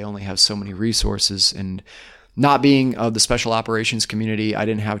can, but they only have so many resources. And not being of the special operations community, I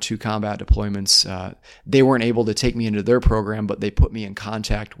didn't have 2 combat deployments. They weren't able to take me into their program, but they put me in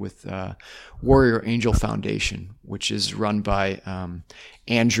contact with Warrior Angel Foundation, which is run by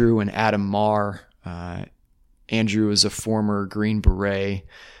Andrew and Adam Marr. Andrew is a former Green Beret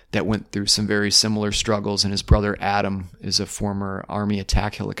that went through some very similar struggles, and his brother Adam is a former Army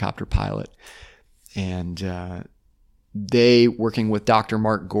attack helicopter pilot. And they, working with Dr.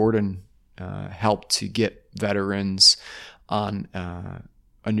 Mark Gordon, helped to get veterans on a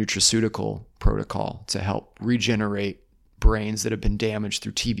nutraceutical protocol to help regenerate brains that have been damaged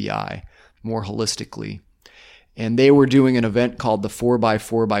through TBI more holistically. And they were doing an event called the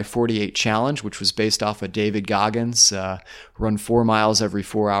 4x4x48 Challenge, which was based off of David Goggins, run 4 miles every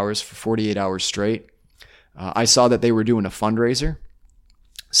 4 hours for 48 hours straight. I saw that they were doing a fundraiser.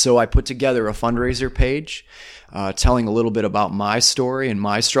 So I put together a fundraiser page telling a little bit about my story and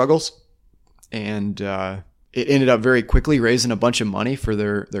my struggles. And it ended up very quickly raising a bunch of money for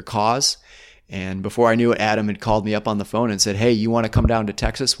their cause. And before I knew it, Adam had called me up on the phone and said, "Hey, you want to come down to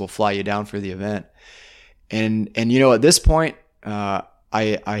Texas? We'll fly you down for the event." And at this point, I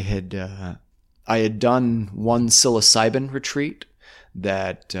had done one psilocybin retreat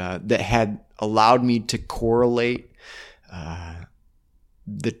that had allowed me to correlate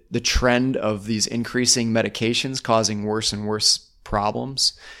the trend of these increasing medications causing worse and worse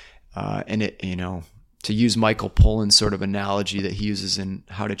problems. And it, to use Michael Pollan's sort of analogy that he uses in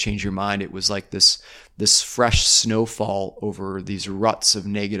How to Change Your Mind, it was like this fresh snowfall over these ruts of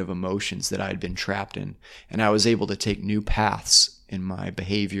negative emotions that I had been trapped in, and I was able to take new paths in my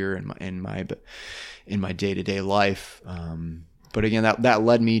behavior and in my day-to-day life. But again, that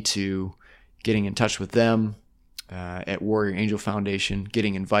led me to getting in touch with them at Warrior Angel Foundation,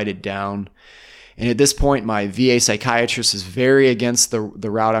 getting invited down. And at this point, my VA psychiatrist is very against the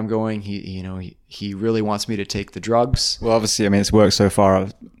route I'm going. He really wants me to take the drugs. Well, obviously, it's worked so far.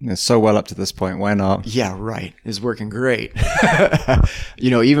 It's so well up to this point. Why not? Yeah, right. It's working great.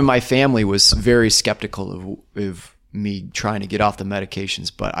 Even my family was very skeptical of me trying to get off the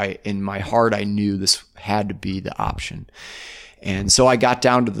medications, but in my heart, I knew this had to be the option. And so I got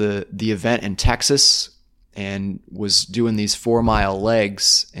down to the event in Texas and was doing these 4-mile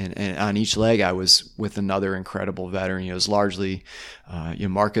legs, and on each leg I was with another incredible veteran. It was largely,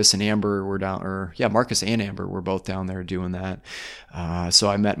 Marcus and Amber were Marcus and Amber were both down there doing that. So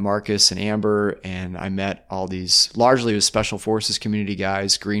I met Marcus and Amber, and I met all these, largely it was Special Forces community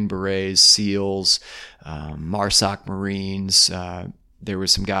guys, Green Berets, SEALs, MARSOC Marines. There were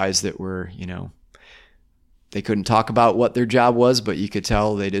some guys that were, they couldn't talk about what their job was, but you could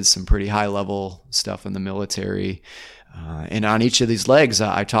tell they did some pretty high level stuff in the military. And on each of these legs,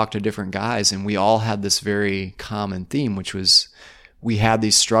 I talked to different guys, and we all had this very common theme, which was we had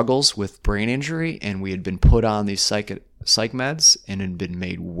these struggles with brain injury, and we had been put on these psych meds and had been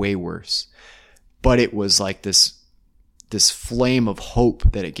made way worse. But it was like this flame of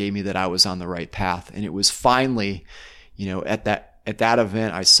hope that it gave me that I was on the right path. And it was finally, at that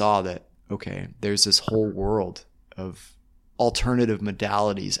event, I saw that, okay, there's this whole world of alternative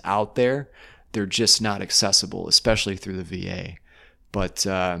modalities out there. They're just not accessible, especially through the VA. But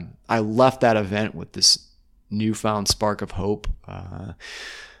I left that event with this newfound spark of hope.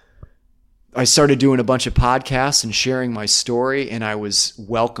 I started doing a bunch of podcasts and sharing my story, and I was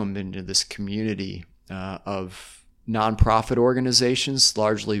welcomed into this community of nonprofit organizations,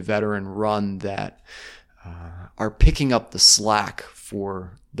 largely veteran-run, that are picking up the slack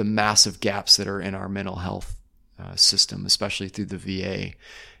for the massive gaps that are in our mental health system, especially through the VA.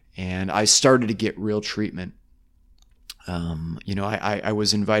 And I started to get real treatment. I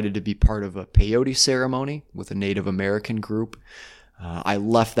was invited to be part of a peyote ceremony with a Native American group. I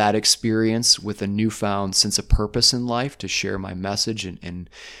left that experience with a newfound sense of purpose in life to share my message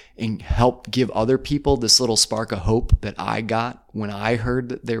and help give other people this little spark of hope that I got when I heard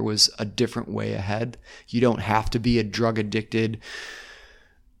that there was a different way ahead. You don't have to be a drug addicted,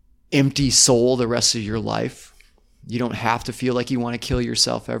 empty soul the rest of your life. You don't have to feel like you want to kill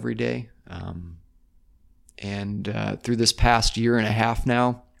yourself every day. Through this past year and a half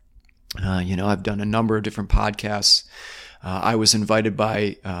now, I've done a number of different podcasts. I was invited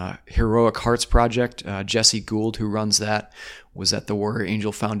by Heroic Hearts Project. Jesse Gould, who runs that, was at the Warrior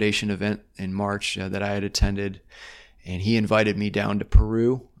Angel Foundation event in March that I had attended. And he invited me down to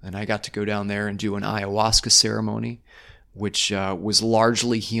Peru, and I got to go down there and do an ayahuasca ceremony, which was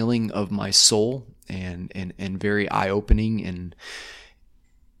largely healing of my soul and very eye-opening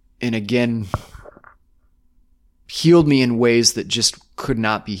and again, healed me in ways that just could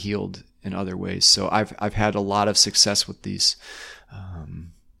not be healed in other ways. So I've had a lot of success with these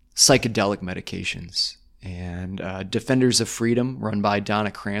psychedelic medications. And Defenders of Freedom, run by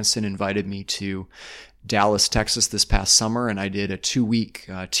Donna Cranston, invited me to Dallas, Texas this past summer, and I did a 2-week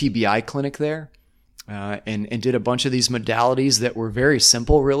TBI clinic there, and did a bunch of these modalities that were very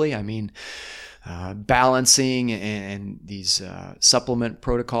simple, really. I mean, balancing and these supplement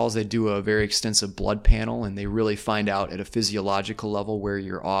protocols. They do a very extensive blood panel, and they really find out at a physiological level where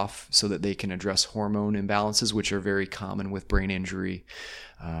you're off so that they can address hormone imbalances, which are very common with brain injury.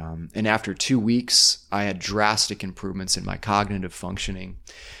 And after 2 weeks, I had drastic improvements in my cognitive functioning,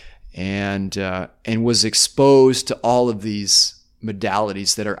 and was exposed to all of these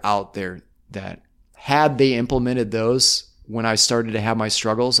modalities that are out there that, had they implemented those when I started to have my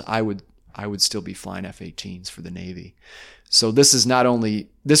struggles, I would still be flying F-18s for the Navy. So this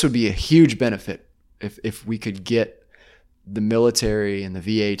would be a huge benefit if we could get the military and the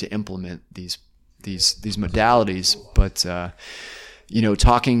VA to implement these modalities. But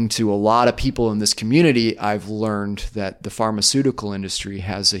talking to a lot of people in this community, I've learned that the pharmaceutical industry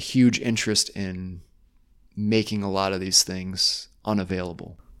has a huge interest in making a lot of these things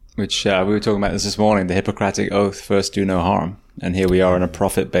unavailable. Which we were talking about this morning, the Hippocratic Oath, first do no harm. And here we are in a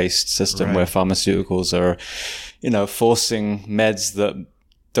profit-based system where pharmaceuticals are, forcing meds that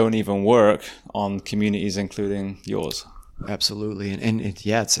don't even work on communities, including yours. Absolutely. And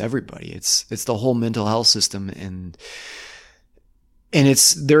it's everybody. It's the whole mental health system. And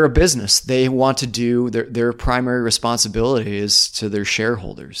they're a business. They want to do their primary responsibility is to their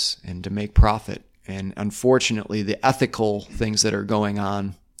shareholders and to make profit. And unfortunately, the ethical things that are going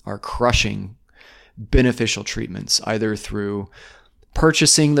on are crushing beneficial treatments, either through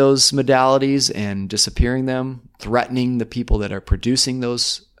purchasing those modalities and disappearing them, threatening the people that are producing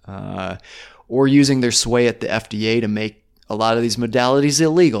those, or using their sway at the FDA to make a lot of these modalities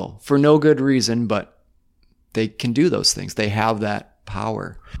illegal for no good reason, but they can do those things. They have that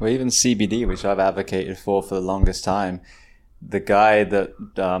power. Well, even CBD, which I've advocated for the longest time, the guy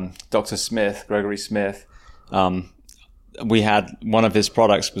that Dr. Smith, Gregory Smith, we had one of his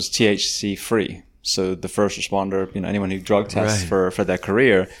products was THC free. So the first responder, anyone who drug tests for their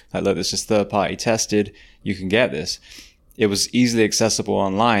career, like, look, this is third party tested. You can get this. It was easily accessible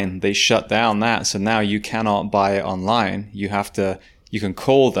online. They shut down that. So now you cannot buy it online. You can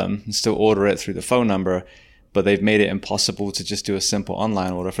call them and still order it through the phone number, but they've made it impossible to just do a simple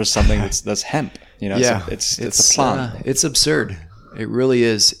online order for something that's hemp. It's a plant. It's absurd. It really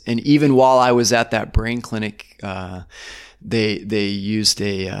is. And even while I was at that brain clinic, they used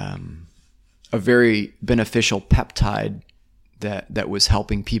a very beneficial peptide that was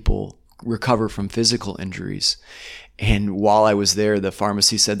helping people recover from physical injuries. And while I was there, the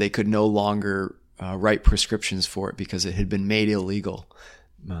pharmacy said they could no longer write prescriptions for it because it had been made illegal.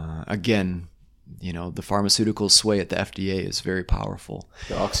 Again, the pharmaceutical sway at the FDA is very powerful.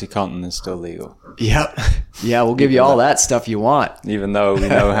 The OxyContin is still legal. Yep. Yeah, we'll give you all that stuff you want. Even though we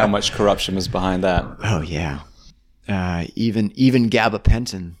know how much corruption was behind that. Oh, yeah. Even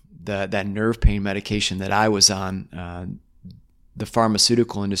gabapentin, that nerve pain medication that I was on, the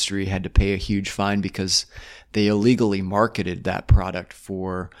pharmaceutical industry had to pay a huge fine because they illegally marketed that product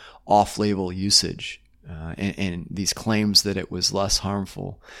for off-label usage, and these claims that it was less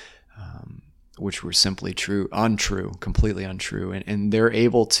harmful, which were simply untrue, completely untrue. And they're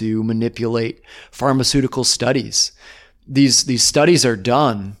able to manipulate pharmaceutical studies. These studies are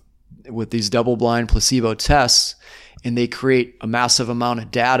done with these double-blind placebo tests, and they create a massive amount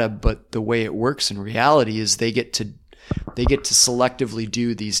of data. But the way it works in reality is they get to selectively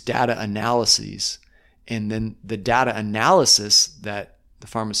do these data analyses, and then the data analysis that the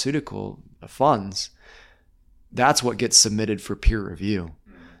pharmaceutical funds, that's what gets submitted for peer review.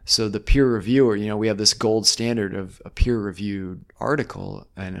 So the peer reviewer, we have this gold standard of a peer-reviewed article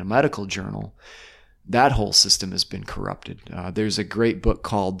in a medical journal. That whole system has been corrupted. There's a great book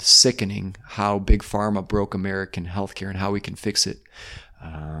called Sickening, How Big Pharma Broke American Healthcare and How We Can Fix It.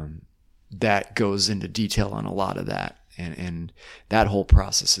 That goes into detail on a lot of that. And that whole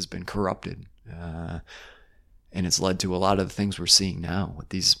process has been corrupted. And it's led to a lot of the things we're seeing now with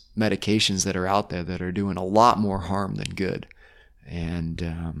these medications that are out there that are doing a lot more harm than good.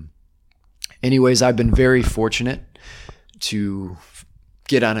 And anyways, I've been very fortunate to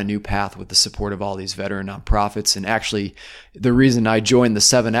get on a new path with the support of all these veteran nonprofits. And actually, the reason I joined the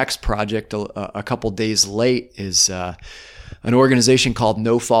 7X Project a couple days late is an organization called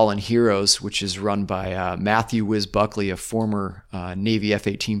No Fallen Heroes, which is run by Matthew Wiz Buckley, a former Navy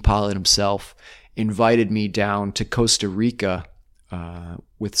F-18 pilot himself, invited me down to Costa Rica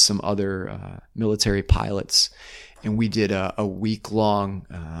with some other military pilots, and we did a week-long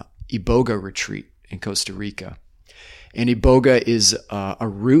iboga retreat in Costa Rica. And iboga is a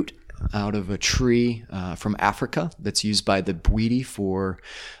root out of a tree from Africa that's used by the Bwiti for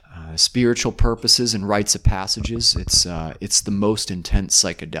spiritual purposes and rites of passages. It's the most intense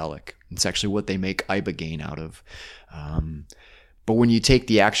psychedelic. It's actually what they make ibogaine out of. But when you take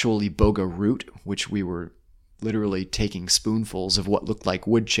the actual iboga root, which we were literally taking spoonfuls of what looked like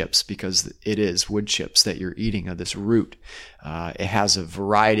wood chips, because it is wood chips that you're eating of this root. It has a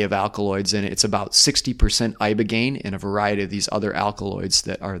variety of alkaloids in it. It's about 60% ibogaine and a variety of these other alkaloids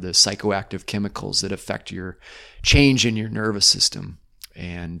that are the psychoactive chemicals that affect your change in your nervous system.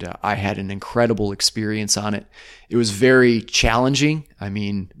 And I had an incredible experience on it. It was very challenging. I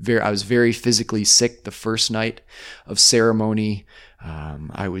was very physically sick the first night of ceremony.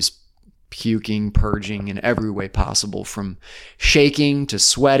 I was puking, purging in every way possible, from shaking to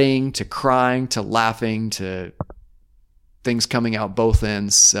sweating to crying to laughing to things coming out both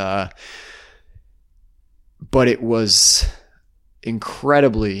ends. But it was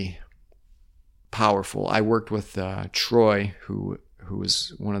incredibly powerful. I worked with Troy, who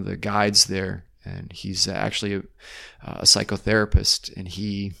was one of the guides there, and he's actually a psychotherapist, and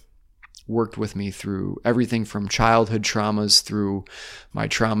he worked with me through everything from childhood traumas through my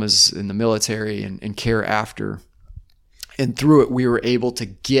traumas in the military and care after. And through it, we were able to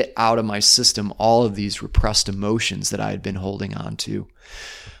get out of my system all of these repressed emotions that I had been holding on to.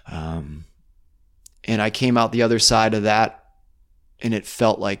 And I came out the other side of that, and it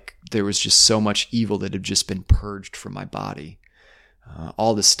felt like there was just so much evil that had just been purged from my body.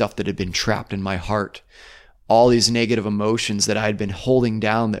 All the stuff that had been trapped in my heart, all these negative emotions that I had been holding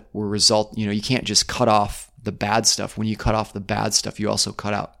down that were you can't just cut off the bad stuff. When you cut off the bad stuff, you also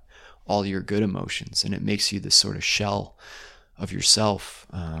cut out all your good emotions, and it makes you this sort of shell of yourself.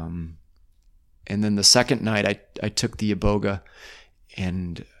 And then the second night I took the iboga,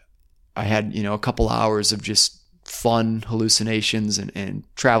 and I had, a couple hours of just fun hallucinations and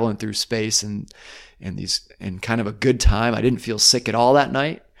traveling through space and kind of a good time. I didn't feel sick at all that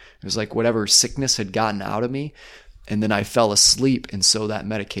night. It was like whatever sickness had gotten out of me. And then I fell asleep. And so that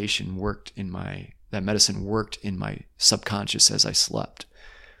medicine worked in my subconscious as I slept.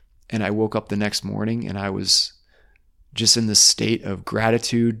 And I woke up the next morning, and I was just in this state of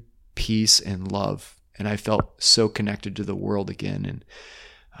gratitude, peace, and love. And I felt so connected to the world again.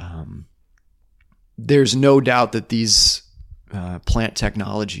 And there's no doubt that these plant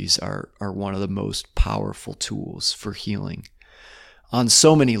technologies are one of the most powerful tools for healing on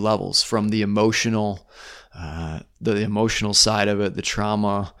so many levels, from the emotional side of it, the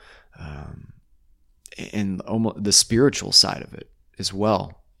trauma, and the spiritual side of it as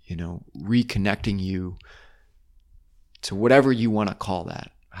well. Reconnecting you to whatever you want to call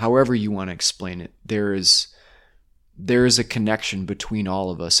that, however you want to explain it. There is a connection between all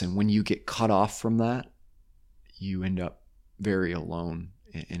of us, and when you get cut off from that, you end up very alone,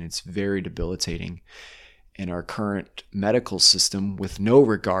 and it's very debilitating. And our current medical system, with no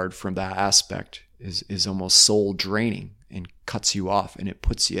regard from that aspect, is almost soul draining and cuts you off, and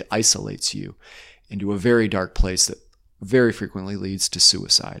it isolates you into a very dark place that very frequently leads to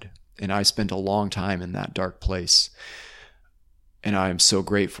suicide. And I spent a long time in that dark place, and I am so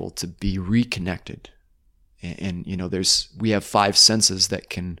grateful to be reconnected. And we have 5 senses that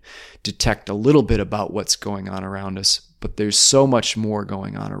can detect a little bit about what's going on around us, but there's so much more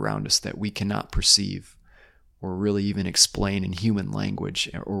going on around us that we cannot perceive or really even explain in human language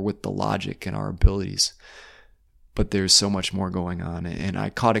or with the logic and our abilities. But there's so much more going on, and I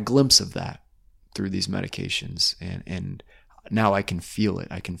caught a glimpse of that through these medications, and now I can feel it.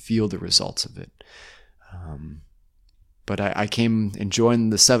 I can feel the results of it. But I came and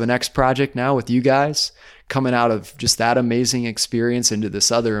joined the 7X project now with you guys, coming out of just that amazing experience into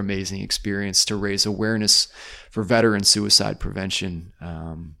this other amazing experience to raise awareness for veteran suicide prevention.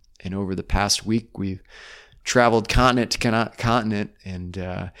 And over the past week, we've traveled continent to continent,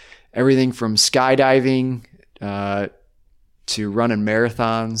 and everything from skydiving to running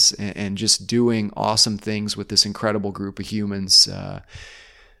marathons and just doing awesome things with this incredible group of humans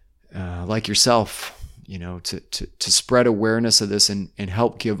like yourself. To spread awareness of this and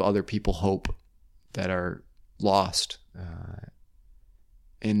help give other people hope that are lost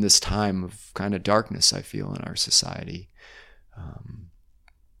in this time of kind of darkness, I feel, in our society.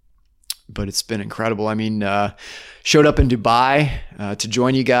 But it's been incredible. Showed up in Dubai to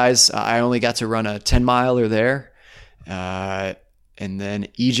join you guys. I only got to run a 10-miler there. And then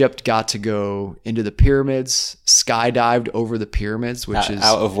Egypt, got to go into the pyramids, skydived over the pyramids, which is...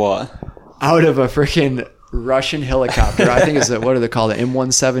 Out of what? Out of a freaking Russian helicopter. I think it's what do they call it?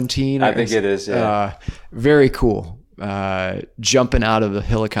 M117? I think it is, yeah. Very cool. Jumping out of the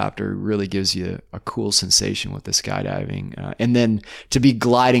helicopter really gives you a cool sensation with the skydiving. And then to be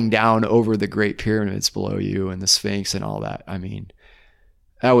gliding down over the Great Pyramids below you and the Sphinx and all that. I mean,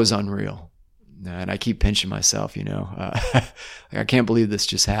 that was unreal. And I keep pinching myself, I can't believe this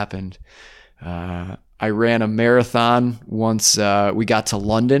just happened. I ran a marathon once we got to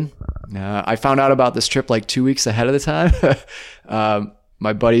London. I found out about this trip like 2 weeks ahead of the time.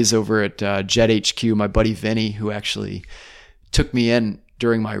 My buddies over at Jet HQ, my buddy Vinny, who actually took me in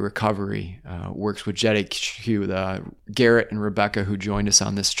during my recovery, works with Jet HQ, Garrett and Rebecca, who joined us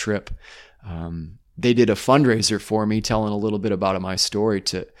on this trip. They did a fundraiser for me, telling a little bit about my story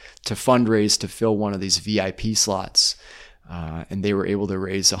to fundraise to fill one of these VIP slots. And they were able to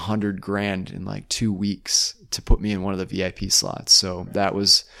raise $100,000 in like 2 weeks to put me in one of the VIP slots. So that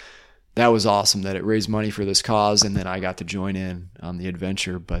was awesome that it raised money for this cause. And then I got to join in on the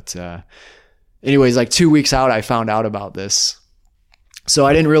adventure. But, anyways, like 2 weeks out, I found out about this. So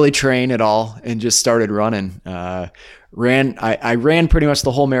I didn't really train at all and just started running. I ran pretty much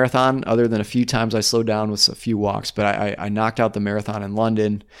the whole marathon, other than a few times I slowed down with a few walks, but I knocked out the marathon in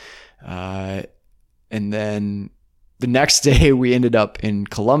London. And then the next day we ended up in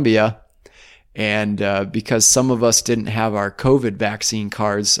Colombia, and because some of us didn't have our COVID vaccine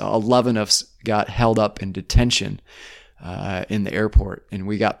cards, 11 of us got held up in detention in the airport, and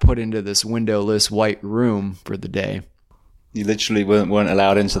we got put into this windowless white room for the day. You literally weren't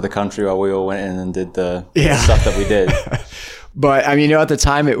allowed into the country while we all went in and did the stuff that we did. But I mean, at the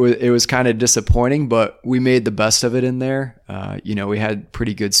time it was kind of disappointing, but we made the best of it in there. We had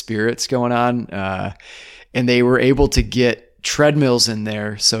pretty good spirits going on, and they were able to get treadmills in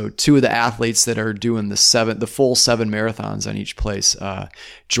there. So two of the athletes that are doing the full 7 marathons on each place,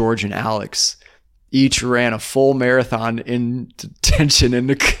 George and Alex, each ran a full marathon in detention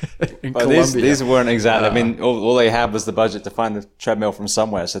in Colombia. These weren't exactly. I mean, all they had was the budget to find the treadmill from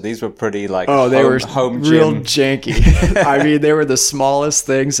somewhere. So these were pretty like they were home real gym. janky. I mean, they were the smallest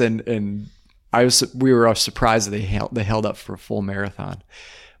things, and we were surprised that they held up for a full marathon.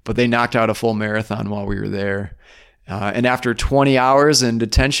 But they knocked out a full marathon while we were there. And after 20 hours in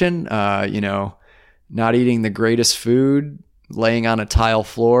detention, not eating the greatest food, laying on a tile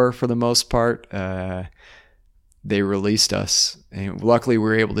floor for the most part, they released us. And luckily we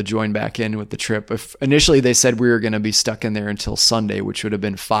were able to join back in with the trip. Initially they said we were going to be stuck in there until Sunday, which would have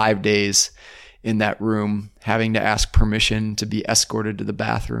been 5 days in that room, having to ask permission to be escorted to the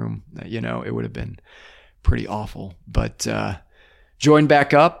bathroom. It would have been pretty awful. But joined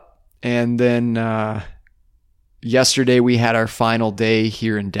back up, and then yesterday we had our final day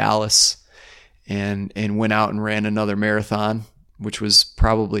here in Dallas, and went out and ran another marathon, which was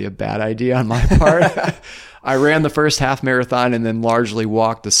probably a bad idea on my part. I ran the first half marathon and then largely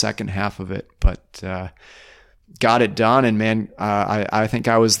walked the second half of it, but got it done. And man, I think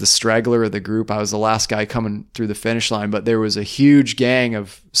I was the straggler of the group. I was the last guy coming through the finish line, but there was a huge gang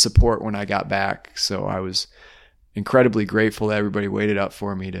of support when I got back. So I was incredibly grateful that everybody waited up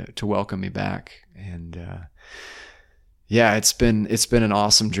for me to welcome me back. And it's been an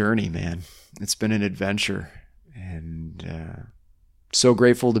awesome journey, man. It's been an adventure, and so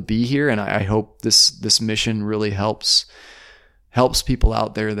grateful to be here. And I hope this mission really helps people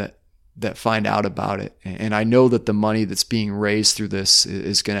out there that find out about it. And I know that the money that's being raised through this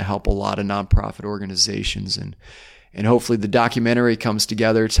is going to help a lot of nonprofit organizations, and hopefully the documentary comes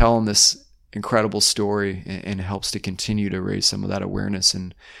together telling this incredible story and helps to continue to raise some of that awareness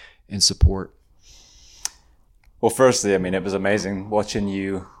and support. Well, firstly, I mean, it was amazing watching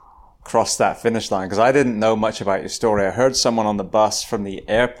you cross that finish line, because I didn't know much about your story. I heard someone on the bus from the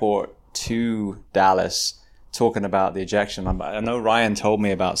airport to Dallas talking about the ejection. I know Ryan told me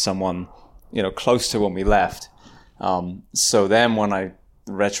about someone, close to when we left. So then when I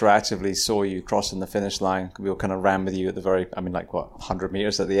retroactively saw you crossing the finish line, we all kind of ran with you at the 100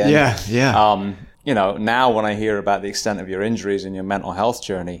 meters at the end. Yeah. Now when I hear about the extent of your injuries and your mental health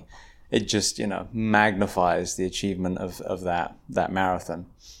journey, it just, magnifies the achievement of that marathon.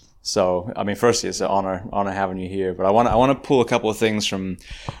 So, I mean, firstly, it's an honor having you here, but I want to pull a couple of things from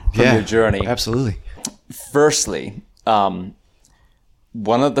your journey. Absolutely. Firstly, one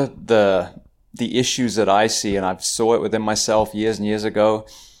of the issues that I see, and I saw it within myself years and years ago,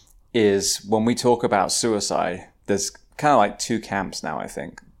 is when we talk about suicide, there's kind of like 2 camps now, I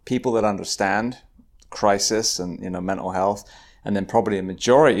think. People that understand crisis and, mental health, and then probably a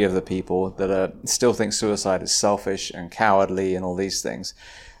majority of the people that still think suicide is selfish and cowardly and all these things.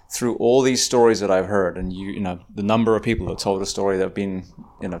 through all these stories that I've heard, and you know, the number of people that told a story that have been,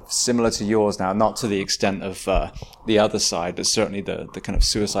 you know, similar to yours now, not to the extent of the other side, but certainly the kind of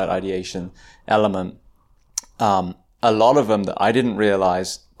suicide ideation element. A lot of them that I didn't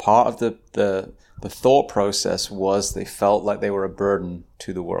realize, part of the thought process was they felt like they were a burden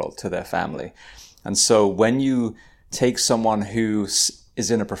to the world, to their family. And so when you take someone who is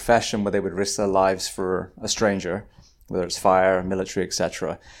in a profession where they would risk their lives for a stranger, whether it's fire, military,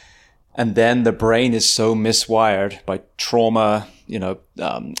 etc., and then the brain is so miswired by trauma, you know,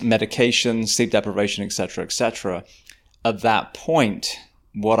 medication, sleep deprivation, etc., at that point,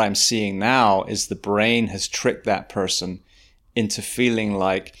 what I'm seeing now is the brain has tricked that person into feeling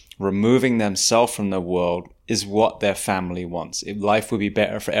like removing themselves from the world is what their family wants. Life would be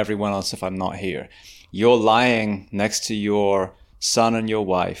better for everyone else if I'm not here. You're lying next to your son and your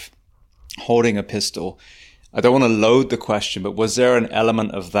wife, holding a pistol. I don't want to load the question, but was there an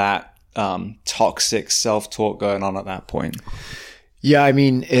element of that toxic self-talk going on at that point? Yeah, I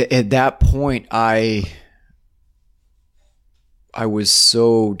mean, at that point, I was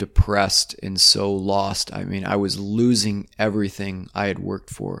so depressed and so lost. I mean, I was losing everything I had worked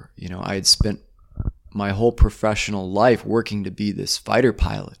for. You know, I had spent my whole professional life working to be this fighter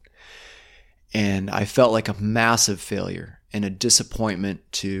pilot. And I felt like a massive failure and a disappointment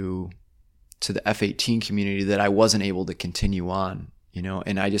to the F-18 community that I wasn't able to continue on, you know,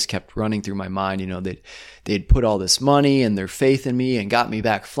 and I just kept running through my mind, you know, that they'd put all this money and their faith in me and got me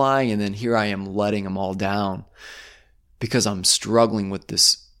back flying. And then here I am letting them all down because I'm struggling with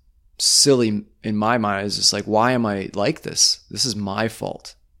this silly, in my mind, it's just like, why am I like this? This is my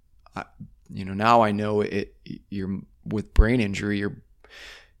fault. You know, now I know you're with brain injury, you're,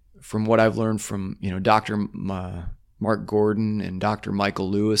 from what I've learned from, you know, Dr. Mark Gordon and Dr. Michael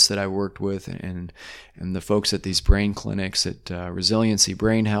Lewis that I worked with, and the folks at these brain clinics at Resiliency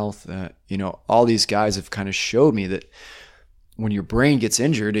Brain Health, you know, all these guys have kind of showed me that when your brain gets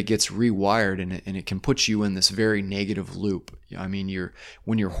injured, it gets rewired, and it can put you in this very negative loop. I mean,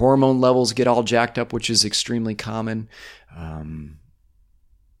 when your hormone levels get all jacked up, which is extremely common,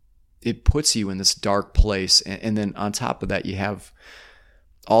 it puts you in this dark place. And then on top of that, you have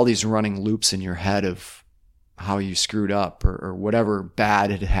all these running loops in your head of how you screwed up or whatever bad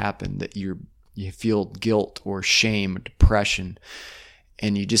had happened, that you feel guilt or shame or depression,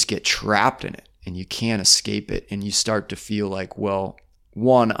 and you just get trapped in it and you can't escape it. And you start to feel like, well,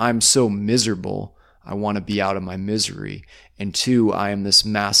 one, I'm so miserable, I want to be out of my misery. And two, I am this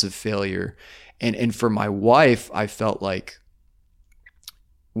massive failure. And for my wife, I felt like,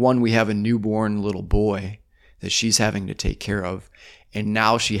 one, we have a newborn little boy that she's having to take care of. And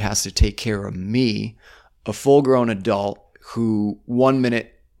now she has to take care of me, a full-grown adult who 1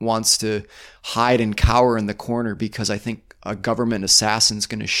 minute wants to hide and cower in the corner because I think a government assassin's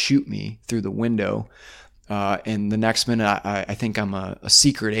going to shoot me through the window. And the next minute, I think I'm a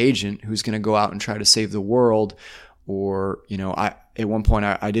secret agent who's going to go out and try to save the world. Or, you know, at one point,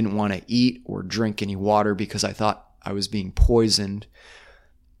 I didn't want to eat or drink any water because I thought I was being poisoned.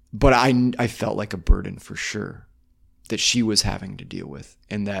 But I felt like a burden for sure, that she was having to deal with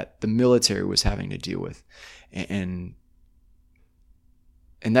and that the military was having to deal with. And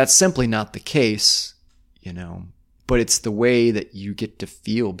that's simply not the case, you know, but it's the way that you get to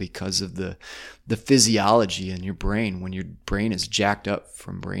feel because of the physiology in your brain when your brain is jacked up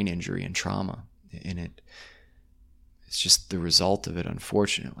from brain injury and trauma. And it's just the result of it,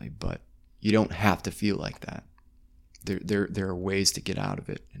 unfortunately, but you don't have to feel like that. There are ways to get out of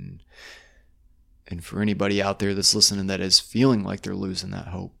it. And for anybody out there that's listening that is feeling like they're losing that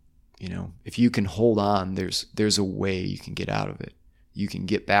hope, you know, if you can hold on, there's a way you can get out of it. You can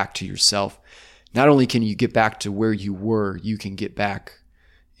get back to yourself. Not only can you get back to where you were, you can get back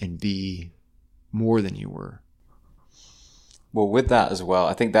and be more than you were. Well, with that as well,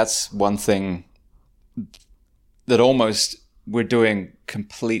 I think that's one thing that almost we're doing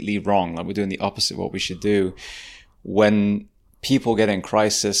completely wrong. Like we're doing the opposite of what we should do. When people get in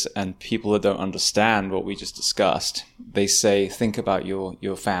crisis and people that don't understand what we just discussed, they say, think about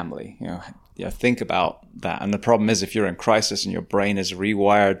your family, you know, yeah, think about that. And the problem is, if you're in crisis and your brain is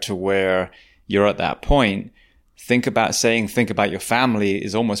rewired to where you're at that point, think about your family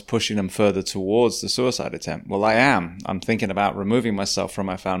is almost pushing them further towards the suicide attempt. Well, I'm thinking about removing myself from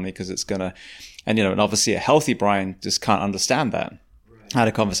my family because it's going to, and, you know, and obviously a healthy brain just can't understand that. Right. I had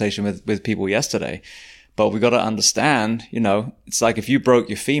a conversation with people yesterday. But we got to understand, you know, it's like if you broke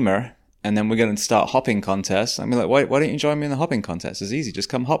your femur and then we're going to start hopping contests. I mean, like, why don't you join me in the hopping contest? It's easy. Just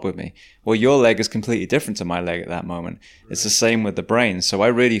come hop with me. Well, your leg is completely different to my leg at that moment. Right. It's the same with the brain. So I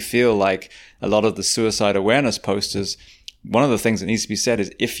really feel like a lot of the suicide awareness posters one of the things that needs to be said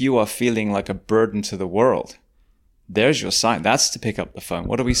is, if you are feeling like a burden to the world, there's your sign. That's to pick up the phone.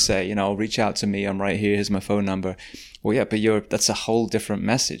 What do we say? Reach out to me. I'm right here. Here's my phone number. Well, yeah, but that's a whole different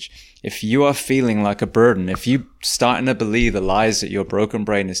message. If you are feeling like a burden, if you're starting to believe the lies that your broken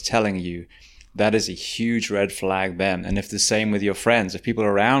brain is telling you, that is a huge red flag then. And if the same with your friends, if people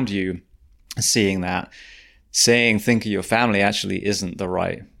around you are seeing that, saying think of your family actually isn't the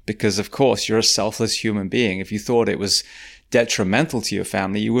right. Because of course you're a selfless human being. If you thought it was detrimental to your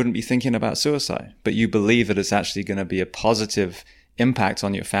family, you wouldn't be thinking about suicide. But you believe that it's actually going to be a positive impact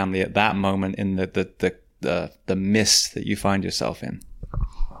on your family at that moment in the mist that you find yourself in.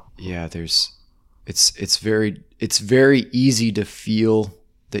 Yeah, it's very easy to feel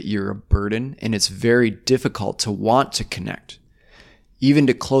that you're a burden, and it's very difficult to want to connect. Even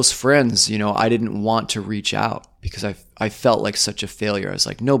to close friends, I didn't want to reach out because I felt like such a failure. I was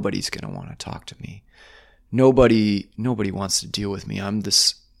like, nobody's going to want to talk to me. Nobody wants to deal with me. I'm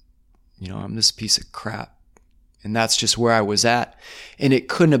this piece of crap. And that's just where I was at. And it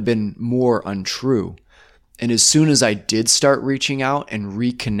couldn't have been more untrue. And as soon as I did start reaching out and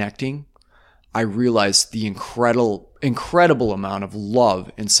reconnecting, I realized the incredible amount of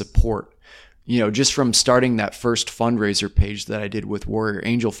love and support, just from starting that first fundraiser page that I did with Warrior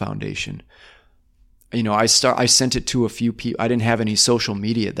Angel Foundation. I sent it to a few people. I didn't have any social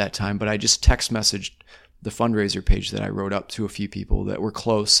media at that time, but I just text messaged the fundraiser page that I wrote up to a few people that were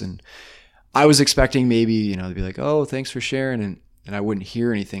close. And I was expecting maybe, to be like, oh, thanks for sharing. And I wouldn't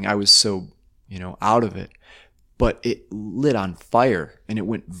hear anything. I was so, out of it. But it lit on fire and it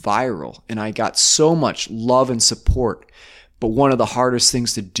went viral. And I got so much love and support. But one of the hardest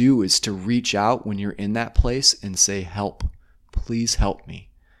things to do is to reach out when you're in that place and say, help, please help me.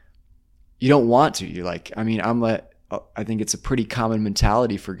 You don't want to. You're like, I think it's a pretty common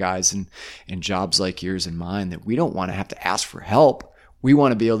mentality for guys in jobs like yours and mine that we don't want to have to ask for help. We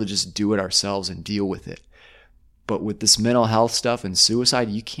want to be able to just do it ourselves and deal with it. But with this mental health stuff and suicide,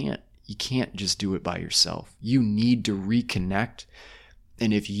 you can't just do it by yourself. You need to reconnect.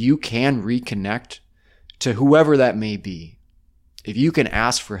 And if you can reconnect to whoever that may be, if you can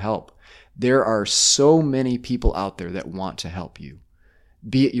ask for help, there are so many people out there that want to help you.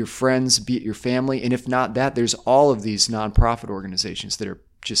 Be it your friends, be it your family. And if not that, there's all of these nonprofit organizations that are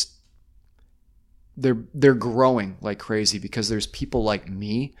just, they're growing like crazy because there's people like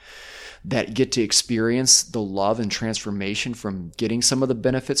me that get to experience the love and transformation from getting some of the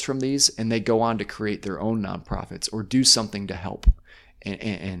benefits from these, and they go on to create their own nonprofits or do something to help.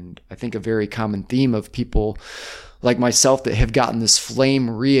 And I think a very common theme of people like myself that have gotten this flame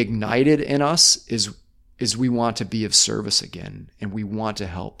reignited in us is we want to be of service again, and we want to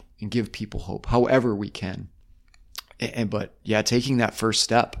help and give people hope however we can. But yeah, taking that first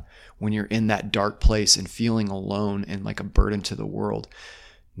step when you're in that dark place and feeling alone and like a burden to the world,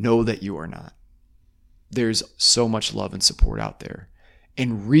 know that you are not. There's so much love and support out there,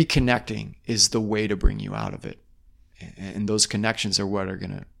 and reconnecting is the way to bring you out of it. And those connections are what are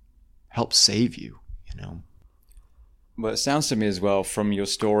going to help save you, Well, it sounds to me as well from your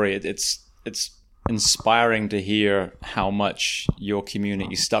story, it's inspiring to hear how much your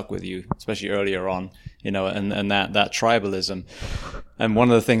community stuck with you, especially earlier on, and that tribalism. And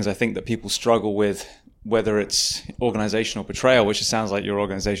one of the things I think that people struggle with, whether it's organizational betrayal, which it sounds like your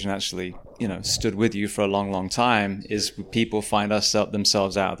organization actually, stood with you for a long, long time, is people find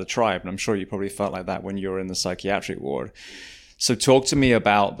themselves out of the tribe. And I'm sure you probably felt like that when you were in the psychiatric ward. So talk to me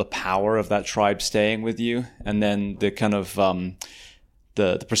about the power of that tribe staying with you, and then the kind of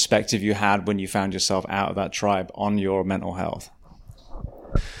the perspective you had when you found yourself out of that tribe on your mental health.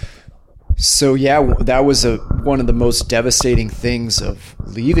 So yeah, that was one of the most devastating things of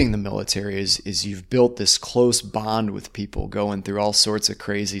leaving the military is you've built this close bond with people going through all sorts of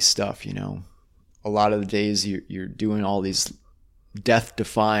crazy stuff, A lot of the days you're doing all these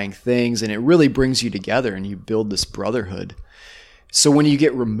death-defying things, and it really brings you together and you build this brotherhood. So when you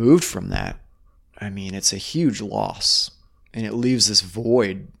get removed from that, it's a huge loss, and it leaves this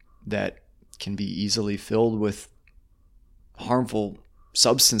void that can be easily filled with harmful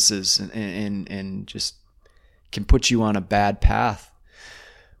substances and just can put you on a bad path.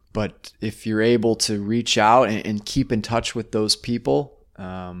 But if you're able to reach out and keep in touch with those people,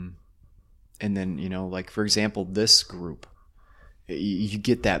 and then, like for example, this group, you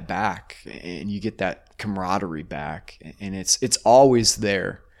get that back, and you get that camaraderie back, and it's always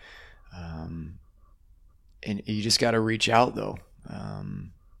there. And you just got to reach out though. I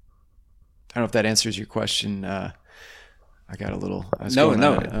don't know if that answers your question. I got a little...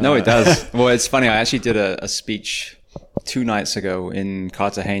 No, it does. Well, it's funny. I actually did a speech 2 nights ago in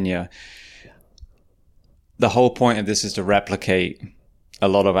Cartagena. the whole point of this is to replicate a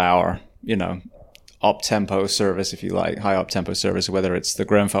lot of our, up-tempo service, if you like, high up-tempo service, whether it's the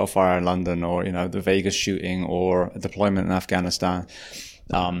Grenfell fire in London or, the Vegas shooting or a deployment in Afghanistan.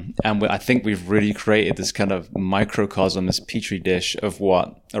 I think we've really created this kind of microcosm, this petri dish of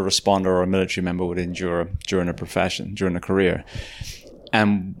what a responder or a military member would endure during a profession, during a career.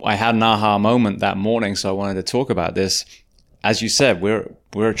 And I had an aha moment that morning, so I wanted to talk about this. As you said,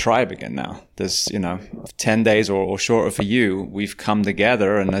 we're a tribe again now. There's, 10 days or shorter for you. We've come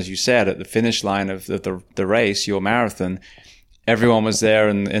together, and as you said, at the finish line of the race, your marathon, everyone was there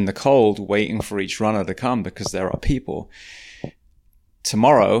in the cold waiting for each runner to come because there are people.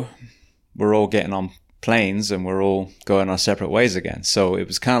 Tomorrow, we're all getting on planes and we're all going our separate ways again. So it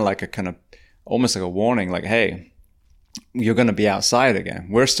was kind of like almost like a warning, like, hey, you're going to be outside again.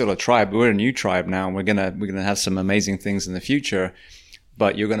 We're still a tribe. We're a new tribe now, and we're going to have some amazing things in the future.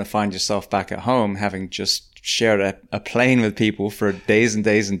 But you're going to find yourself back at home having just shared a plane with people for days and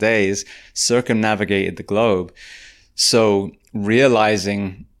days and days, circumnavigated the globe. So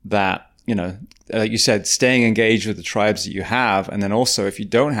realizing that, like you said, staying engaged with the tribes that you have. And then also, if you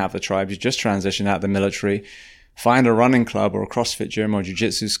don't have the tribes, you just transition out of the military, find a running club or a CrossFit gym or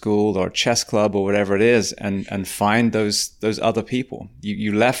jiu-jitsu school or a chess club or whatever it is, and find those other people.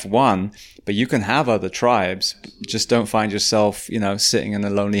 You left one, but you can have other tribes. Just don't find yourself, sitting in a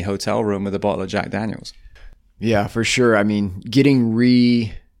lonely hotel room with a bottle of Jack Daniels. Yeah, for sure. I mean, getting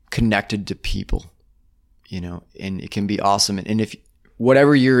reconnected to people, and it can be awesome. And if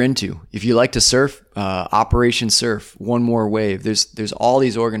whatever you're into, if you like to surf, Operation Surf, One More Wave, there's all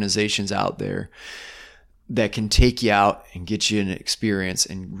these organizations out there that can take you out and get you an experience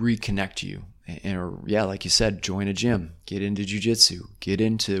and reconnect you. Or like you said, join a gym, get into jiu-jitsu, get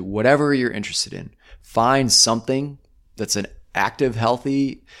into whatever you're interested in. Find something that's an active,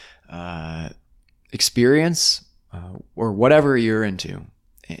 healthy experience or whatever you're into,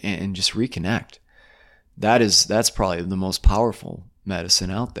 and just reconnect. That's probably the most powerful medicine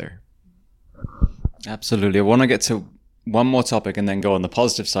out there. Absolutely. I want to get to one more topic and then go on the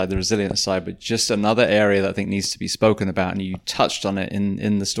positive side, the resilience side, but just another area that I think needs to be spoken about, and you touched on it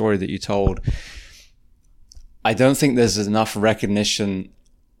in the story that you told. I don't think there's enough recognition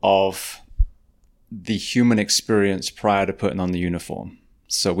of the human experience prior to putting on the uniform.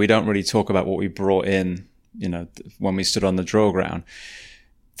 So we don't really talk about what we brought in, when we stood on the drill ground.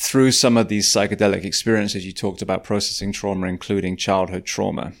 Through some of these psychedelic experiences, you talked about processing trauma, including childhood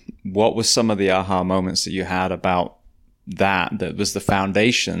trauma. What were some of the aha moments that you had about that was the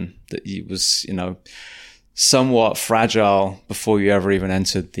foundation that was, somewhat fragile before you ever even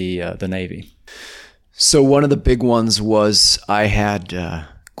entered the Navy? So one of the big ones was I had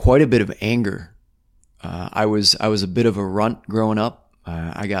quite a bit of anger. I was a bit of a runt growing up.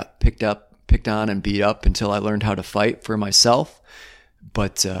 I got picked on and beat up until I learned how to fight for myself.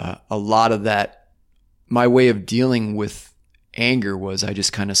 But a lot of that, my way of dealing with anger was I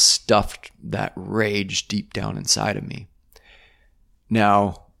just kind of stuffed that rage deep down inside of me.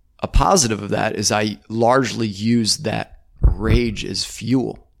 Now, a positive of that is I largely used that rage as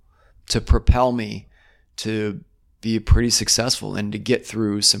fuel to propel me to be pretty successful and to get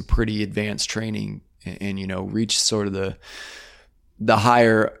through some pretty advanced training and reach sort of the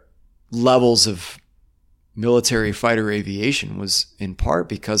higher levels of military fighter aviation was in part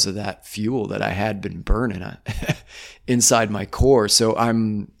because of that fuel that I had been burning inside my core. So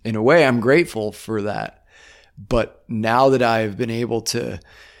in a way, I'm grateful for that. But now that I've been able to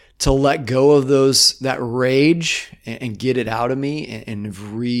let go of that rage and get it out of me and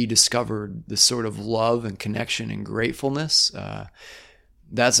have rediscovered the sort of love and connection and gratefulness,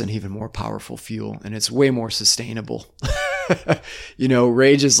 that's an even more powerful fuel, and it's way more sustainable.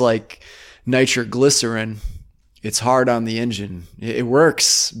 Rage is like nitroglycerin. It's hard on the engine. It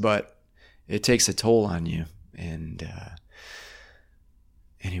works, but it takes a toll on you. And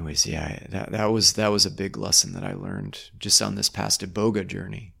anyways, that was a big lesson that I learned just on this past Iboga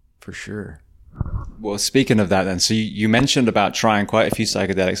journey, for sure. Well, speaking of that then, so you mentioned about trying quite a few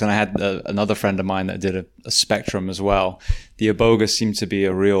psychedelics, and I had another friend of mine that did a spectrum as well. The Iboga seemed to be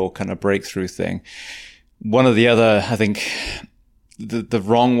a real kind of breakthrough thing. One of the other, I think, the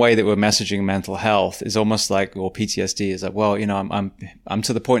wrong way that we're messaging mental health is almost like, or PTSD is like, well, I'm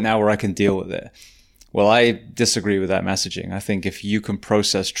to the point now where I can deal with it. Well, I disagree with that messaging. I think if you can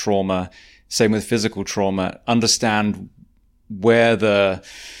process trauma, same with physical trauma, understand where the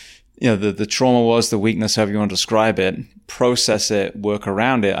trauma was, the weakness, however you want to describe it, process it, work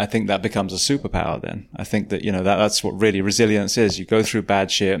around it, I think that becomes a superpower then. I think that, that's what really resilience is. You go through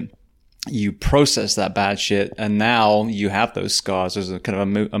bad shit, you process that bad shit, and now you have those scars, those are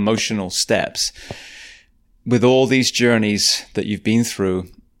kind of emotional steps. with all these journeys that you've been through,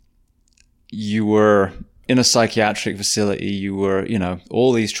 you were in a psychiatric facility, you were,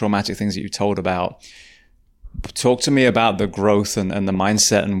 all these traumatic things that you told about. Talk to me about the growth and the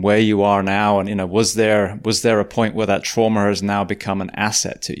mindset and where you are now. And, was there a point where that trauma has now become an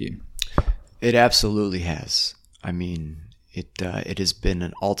asset to you? It absolutely has. I mean, it has been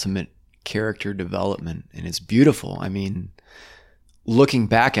an ultimate character development, and it's beautiful. I mean, looking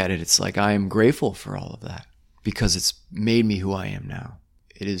back at it, it's like I am grateful for all of that because it's made me who I am now.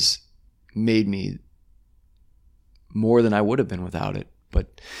 It has made me more than I would have been without it.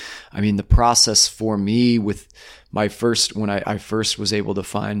 But I mean, the process for me with my first, when I first was able to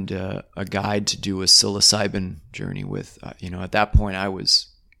find a guide to do a psilocybin journey with, at that point I was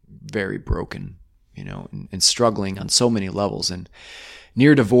very broken, and struggling on so many levels and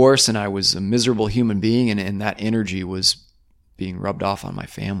near divorce. And I was a miserable human being. And that energy was being rubbed off on my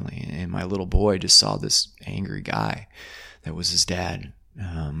family. And my little boy just saw this angry guy that was his dad.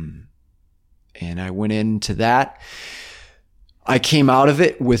 And I went into that. I came out of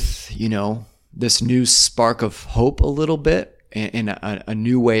it with, this new spark of hope a little bit and a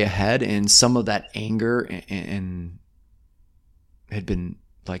new way ahead. And some of that anger and had been,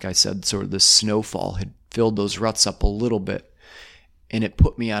 like I said, sort of the snowfall had filled those ruts up a little bit. And it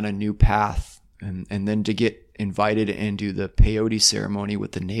put me on a new path. And then to get invited and do the peyote ceremony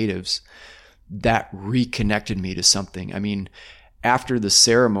with the natives, that reconnected me to something. I mean, after the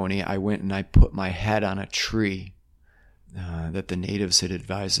ceremony, I went and I put my head on a tree that the natives had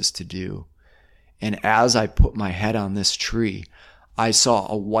advised us to do. And as I put my head on this tree, I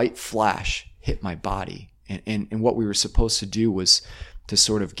saw a white flash hit my body. And what we were supposed to do was to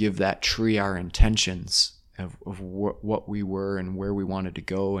sort of give that tree our intentions of what we were and where we wanted to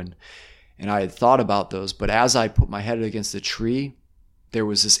go. And I had thought about those, but as I put my head against the tree, there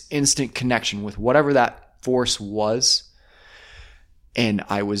was this instant connection with whatever that force was. And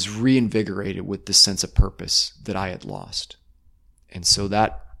I was reinvigorated with this sense of purpose that I had lost. And so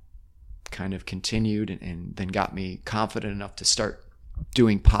that kind of continued and then got me confident enough to start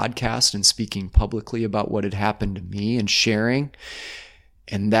doing podcasts and speaking publicly about what had happened to me and sharing.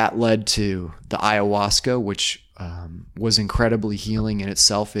 And that led to the ayahuasca, which was incredibly healing in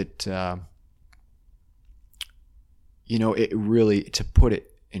itself. It really, to put it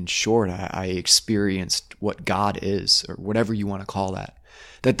in short, I experienced what God is, or whatever you want to call that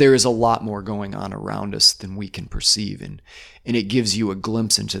there is a lot more going on around us than we can perceive. And it gives you a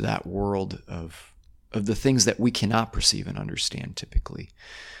glimpse into that world of the things that we cannot perceive and understand typically.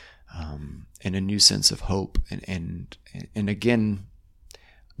 And a new sense of hope. And again,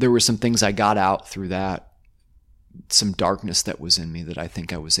 there were some things I got out through that, some darkness that was in me that I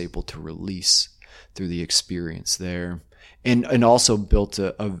think I was able to release through the experience there. And also built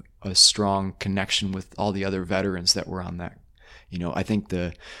a strong connection with all the other veterans that were on that. I think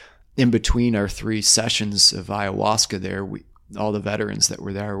in between our 3 sessions of ayahuasca there, all the veterans that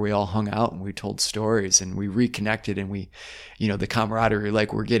were there, we all hung out and we told stories and we reconnected and we, the camaraderie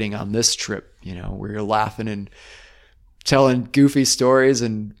like we're getting on this trip, we're laughing and telling goofy stories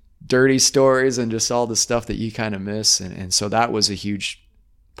and dirty stories and just all the stuff that you kind of miss. And so that was a huge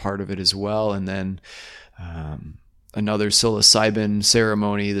part of it as well. And then, another psilocybin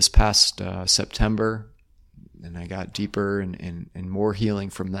ceremony this past September, and I got deeper and more healing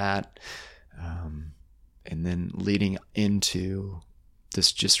from that. And then leading into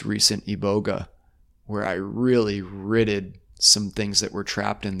this just recent Iboga, where I really ridded some things that were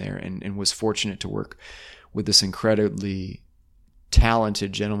trapped in there and was fortunate to work with this incredibly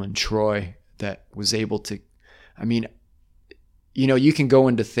talented gentleman, Troy, that was able to, you can go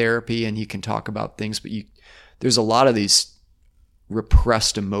into therapy and you can talk about things, but there's a lot of these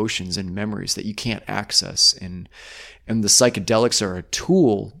repressed emotions and memories that you can't access. And the psychedelics are a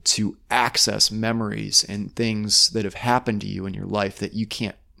tool to access memories and things that have happened to you in your life that you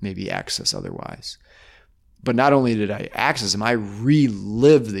can't maybe access otherwise. But not only did I access them, I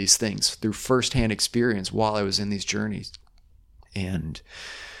relived these things through firsthand experience while I was in these journeys. And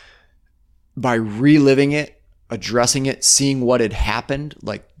by reliving it, addressing it, seeing what had happened,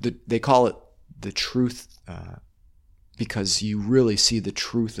 like they call it the truth, because you really see the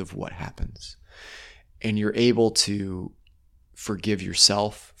truth of what happens. And you're able to forgive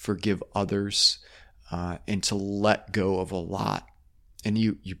yourself, forgive others, and to let go of a lot. And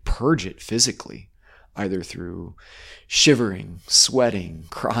you purge it physically, either through shivering, sweating,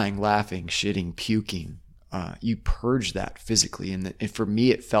 crying, laughing, shitting, puking. You purge that physically. And for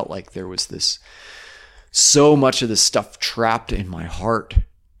me, it felt like there was so much of this stuff trapped in my heart.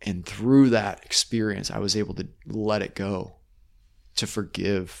 And through that experience, I was able to let it go, to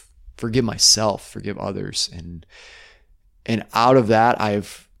forgive forgive myself, forgive others. And out of that,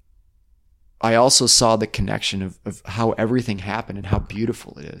 I also saw the connection of how everything happened and how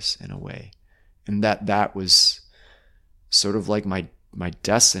beautiful it is in a way. And that was sort of like my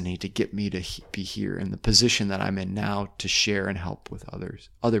destiny to get me to be here in the position that I'm in now, to share and help with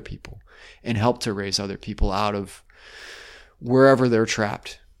other people, and help to raise other people out of wherever they're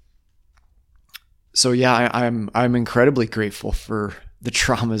trapped. So yeah, I'm incredibly grateful for the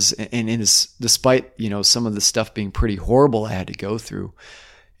traumas, and it is, despite, some of the stuff being pretty horrible I had to go through,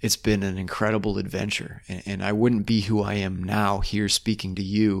 it's been an incredible adventure. And I wouldn't be who I am now here speaking to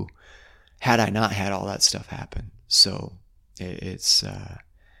you had I not had all that stuff happen. So it's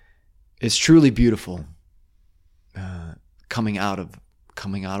truly beautiful coming out of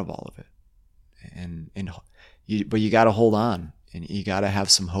all of it. But you got to hold on, and you got to have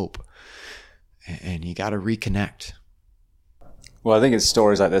some hope, and you got to reconnect. Well, I think it's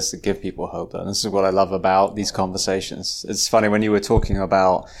stories like this that give people hope. And this is what I love about these conversations. It's funny when you were talking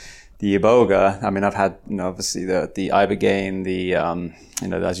about the Iboga. I mean, I've had, obviously the Ibogaine, the,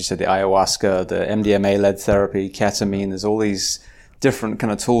 as you said, the ayahuasca, the MDMA-led therapy, ketamine. There's all these different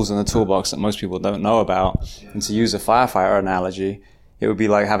kind of tools in the toolbox that most people don't know about. And to use a firefighter analogy, it would be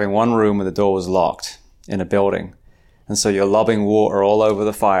like having one room where the door was locked in a building. And so you're lobbing water all over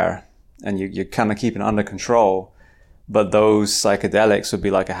the fire, and you're kind of keeping it under control. But those psychedelics would be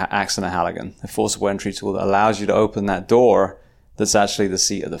like an axe and a Halligan, a forcible entry tool that allows you to open that door that's actually the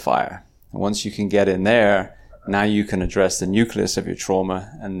seat of the fire. And once you can get in there, now you can address the nucleus of your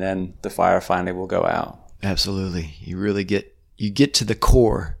trauma, and then the fire finally will go out. Absolutely. You really get to the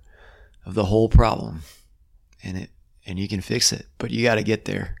core of the whole problem, and you can fix it, but you got to get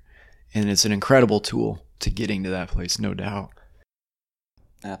there. And it's an incredible tool to getting to that place, no doubt.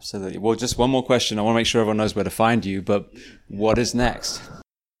 Absolutely. Well, just one more question. I want to make sure everyone knows where to find you, but what is next?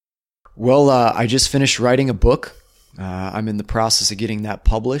 Well, I just finished writing a book. I'm in the process of getting that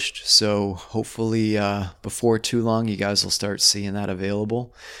published. So hopefully before too long, you guys will start seeing that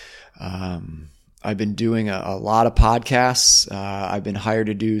available. I've been doing a lot of podcasts. I've been hired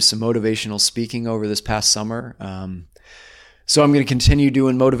to do some motivational speaking over this past summer. So I'm going to continue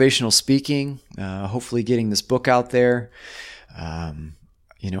doing motivational speaking, hopefully getting this book out there.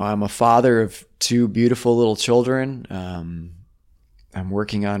 I'm a father of 2 beautiful little children. I'm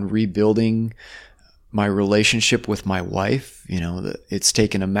working on rebuilding my relationship with my wife. It's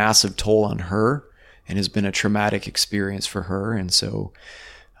taken a massive toll on her and has been a traumatic experience for her. And so,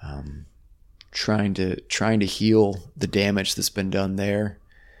 trying to heal the damage that's been done there,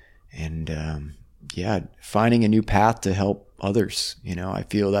 and, finding a new path to help others. I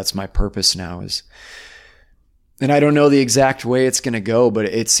feel that's my purpose now and I don't know the exact way it's going to go, but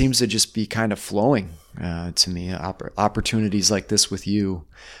it seems to just be kind of flowing to me. Opportunities like this with you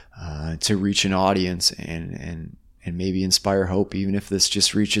to reach an audience and maybe inspire hope, even if this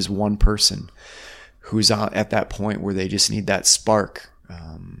just reaches one person who's at that point where they just need that spark.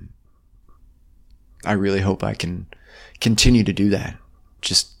 I really hope I can continue to do that.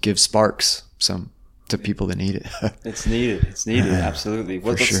 Just give sparks to people that need it. It's needed. Absolutely.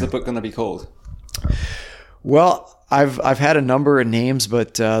 What's the book going to be called? Well, I've had a number of names,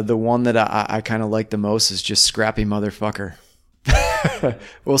 but the one that I kind of like the most is just Scrappy Motherfucker.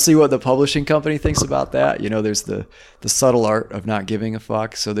 We'll see what the publishing company thinks about that. There's the subtle art of not giving a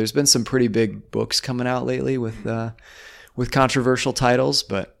fuck. So there's been some pretty big books coming out lately with controversial titles,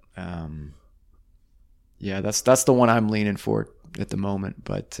 but that's the one I'm leaning for at the moment.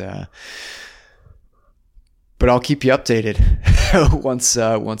 But I'll keep you updated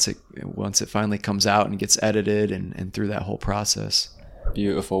once it finally comes out and gets edited and through that whole process.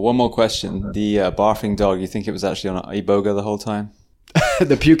 Beautiful. One more question. The barfing dog, you think it was actually on Iboga the whole time?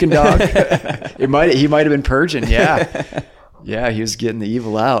 The puking dog? He might have been purging, yeah. Yeah, he was getting the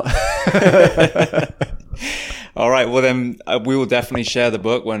evil out. All right. Well, then we will definitely share the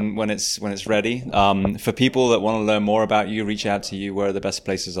book when it's ready. For people that want to learn more about you, reach out to you. Where are the best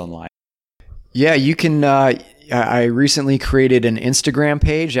places online? Yeah, you can. I recently created an Instagram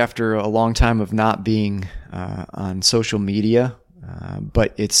page after a long time of not being on social media,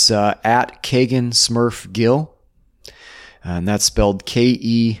 but it's at Kegan Smurf Gill, and that's spelled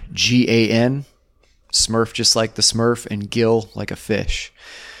Kegan, Smurf just like the Smurf, and Gill like a fish.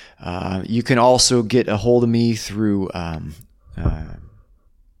 You can also get a hold of me through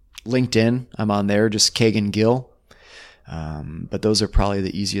LinkedIn. I'm on there, just Kegan Gill. But those are probably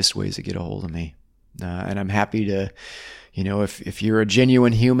the easiest ways to get a hold of me. And I'm happy to, if you're a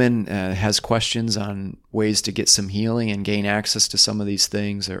genuine human, has questions on ways to get some healing and gain access to some of these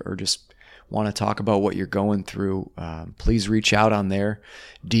things, or just want to talk about what you're going through, please reach out on there,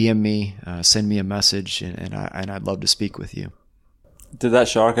 DM me, send me a message, and I'd love to speak with you. Did that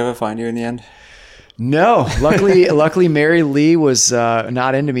shark ever find you in the end? No, luckily Mary Lee was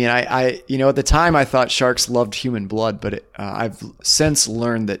not into me, and I at the time I thought sharks loved human blood, but I've since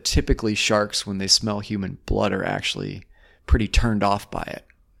learned that typically sharks, when they smell human blood, are actually pretty turned off by it.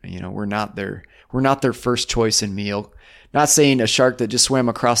 We're not their first choice in meal. Not saying a shark that just swam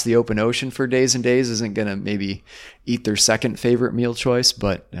across the open ocean for days and days isn't gonna maybe eat their second favorite meal choice,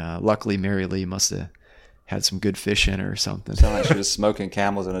 but luckily Mary Lee must have had some good fish in her or something. Sounds like she was smoking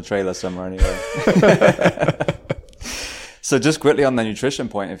camels in a trailer somewhere anyway. So just quickly on the nutrition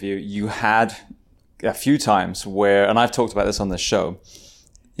point of view, you had a few times where, and I've talked about this on the show,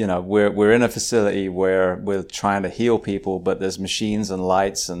 we're in a facility where we're trying to heal people, but there's machines and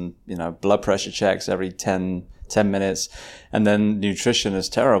lights and, blood pressure checks every 10 minutes, and then nutrition is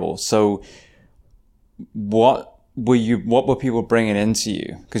terrible. So what were people bringing into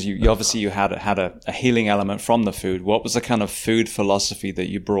you? Because you obviously you had a healing element from the food. What was the kind of food philosophy that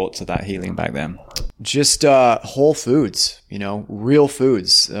you brought to that healing back then? Just whole foods, real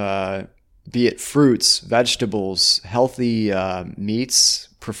foods, be it fruits, vegetables, healthy meats,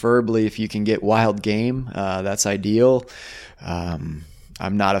 preferably if you can get wild game, that's ideal.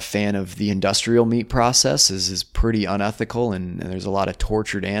 I'm not a fan of the industrial meat process. This is pretty unethical, and there's a lot of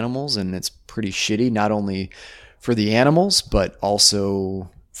tortured animals, and it's pretty shitty, not only for the animals, but also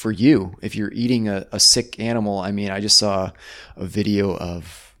for you. If you're eating a sick animal, I just saw a video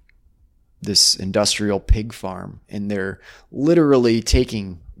of this industrial pig farm, and they're literally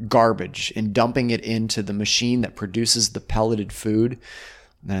taking garbage and dumping it into the machine that produces the pelleted food.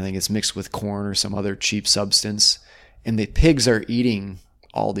 And I think it's mixed with corn or some other cheap substance. And the pigs are eating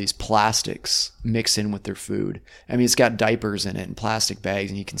all these plastics mixed in with their food. It's got diapers in it and plastic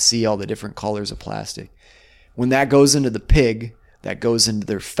bags, and you can see all the different colors of plastic. When that goes into the pig, that goes into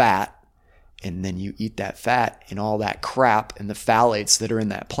their fat, and then you eat that fat, and all that crap and the phthalates that are in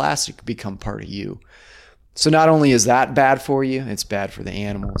that plastic become part of you. So not only is that bad for you, it's bad for the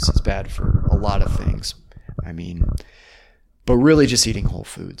animals, it's bad for a lot of things. But really just eating whole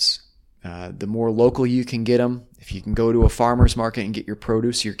foods. The more local you can get them, if you can go to a farmer's market and get your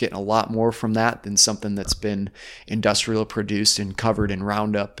produce, you're getting a lot more from that than something that's been industrial produced and covered in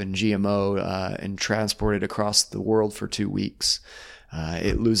Roundup and GMO and transported across the world for 2 weeks.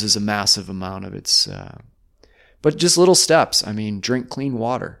 It loses a massive amount of its... but just little steps. Drink clean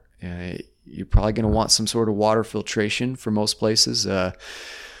water. You're probably going to want some sort of water filtration for most places.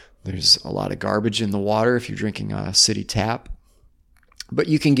 There's a lot of garbage in the water if you're drinking a city tap. But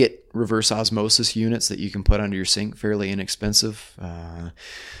you can get reverse osmosis units that you can put under your sink, fairly inexpensive.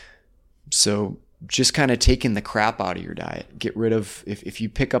 So just kind of taking the crap out of your diet. Get rid of, if you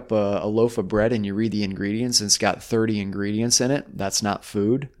pick up a loaf of bread and you read the ingredients and it's got 30 ingredients in it, that's not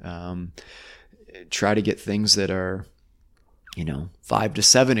food. Try to get things that are, 5 to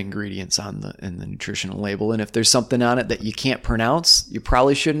 7 ingredients in the nutritional label. And if there's something on it that you can't pronounce, you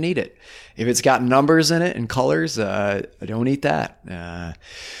probably shouldn't eat it. If it's got numbers in it and colors, don't eat that.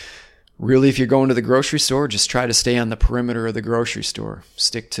 Really, if you're going to the grocery store, just try to stay on the perimeter of the grocery store.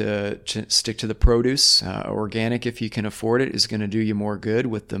 Stick to the produce. Organic, if you can afford it, is going to do you more good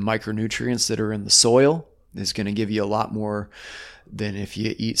with the micronutrients that are in the soil. Is going to give you a lot more than if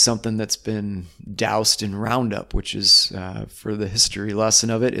you eat something that's been doused in Roundup, which is, for the history lesson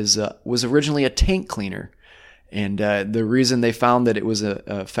of it, was originally a tank cleaner. And the reason they found that it was an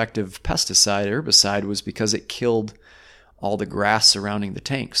effective herbicide, was because it killed all the grass surrounding the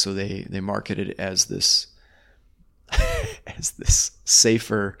tank. So they marketed it as this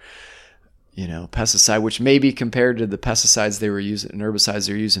safer, pesticide, which maybe compared to the pesticides they were using and herbicides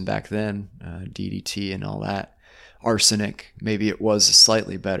they were using back then, DDT and all that, arsenic, maybe it was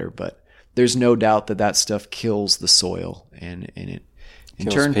slightly better, but there's no doubt that stuff kills the soil and it in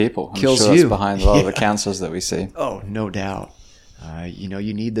turn people. Kills sure you. That's behind a lot of the cancers that we see. Oh, no doubt.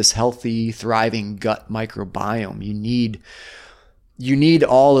 You need this healthy, thriving gut microbiome. You need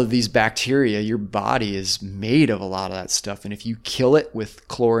all of these bacteria. Your body is made of a lot of that stuff. And if you kill it with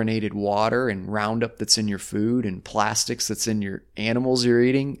chlorinated water and Roundup that's in your food and plastics that's in your animals you're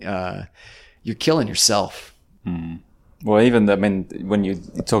eating, you're killing yourself. Well, even when you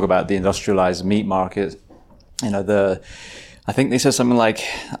talk about the industrialized meat market, I think they said something like,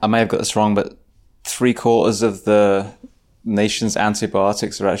 I may have got this wrong, but 3/4 of the nation's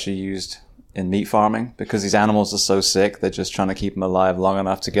antibiotics are actually used in meat farming because these animals are so sick. They're just trying to keep them alive long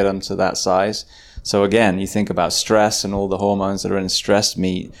enough to get them to that size. So again, you think about stress and all the hormones that are in stressed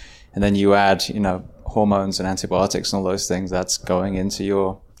meat, and then you add, hormones and antibiotics and all those things that's going into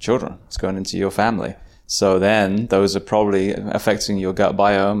your children. It's going into your family. So then those are probably affecting your gut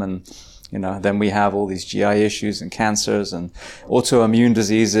biome, and then we have all these GI issues and cancers and autoimmune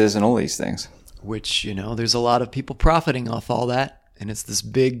diseases and all these things. Which, there's a lot of people profiting off all that. And it's this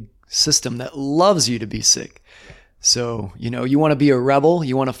big system that loves you to be sick. So, you want to be a rebel,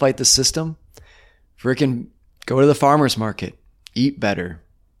 you want to fight the system, frickin' go to the farmer's market, eat better,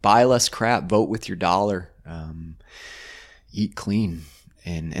 buy less crap, vote with your dollar, eat clean.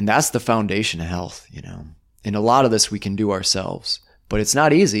 And that's the foundation of health, And a lot of this we can do ourselves, but it's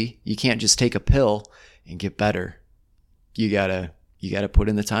not easy. You can't just take a pill and get better. You gotta put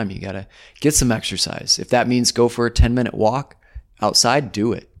in the time. You gotta get some exercise. If that means go for a 10-minute walk outside,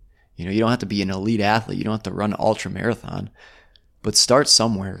 do it. You don't have to be an elite athlete. You don't have to run an ultra marathon, but start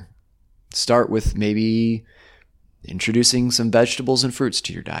somewhere. Start with maybe introducing some vegetables and fruits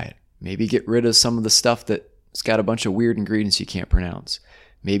to your diet. Maybe get rid of some of the stuff that's got a bunch of weird ingredients you can't pronounce.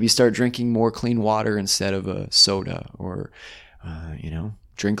 Maybe start drinking more clean water instead of a soda, or,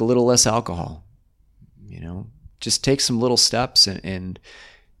 drink a little less alcohol. Just take some little steps, and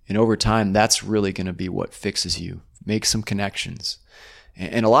over time, that's really going to be what fixes you. Make some connections.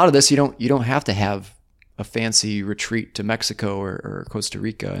 And a lot of this, you don't have to have a fancy retreat to Mexico or Costa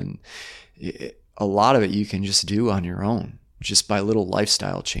Rica. And a lot of it you can just do on your own, just by little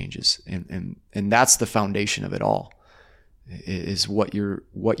lifestyle changes. And that's the foundation of it all, is what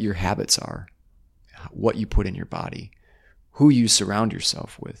your habits are, what you put in your body, who you surround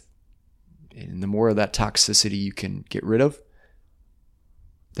yourself with. And the more of that toxicity you can get rid of,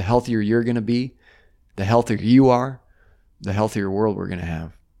 the healthier you're going to be, the healthier you are, the healthier world we're going to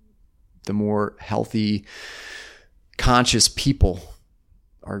have. The more healthy, conscious people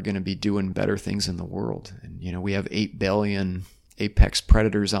are going to be doing better things in the world. And, we have 8 billion apex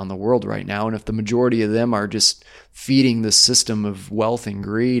predators on the world right now. And if the majority of them are just feeding the system of wealth and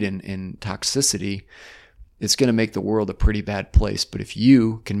greed and toxicity, it's going to make the world a pretty bad place. But if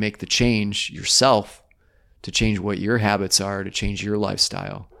you can make the change yourself to change what your habits are, to change your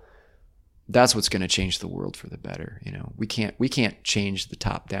lifestyle, that's what's going to change the world for the better. We can't change the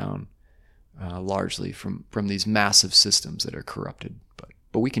top down largely from these massive systems that are corrupted,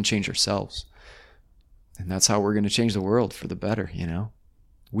 but we can change ourselves. And that's how we're going to change the world for the better.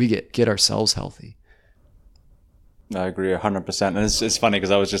 We get ourselves healthy. I agree 100%. And it's funny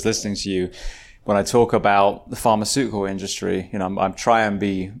because I was just listening to you. When I talk about the pharmaceutical industry, I'm trying to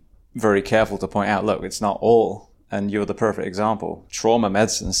be very careful to point out, look, it's not all, and you're the perfect example. Trauma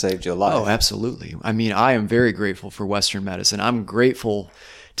medicine saved your life. Oh, absolutely. I mean, I am very grateful for Western medicine. I'm grateful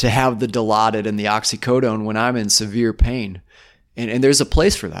to have the Dilaudid and the oxycodone when I'm in severe pain. And there's a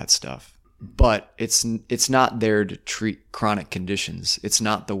place for that stuff, but it's not there to treat chronic conditions. It's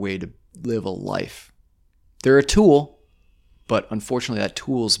not the way to live a life. They're a tool, but unfortunately that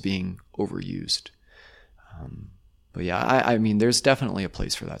tool is being overused. But yeah, I mean, there's definitely a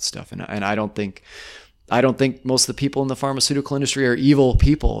place for that stuff. And I don't think most of the people in the pharmaceutical industry are evil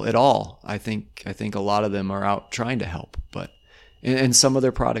people at all. I think a lot of them are out trying to help, and some of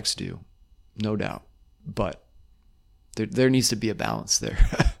their products do, no doubt. But there needs to be a balance there,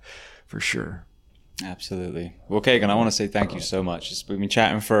 for sure. Absolutely. Well, Kegan, I want to say thank you so much. We've been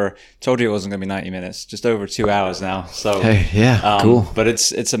chatting told you it wasn't going to be 90 minutes, just over 2 hours now. So, hey, yeah, cool. But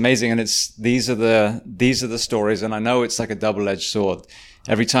it's amazing. And these are the stories. And I know it's like a double-edged sword.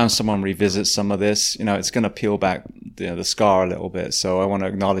 Every time someone revisits some of this, it's going to peel back the scar a little bit. So I want to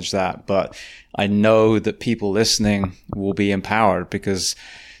acknowledge that. But I know that people listening will be empowered, because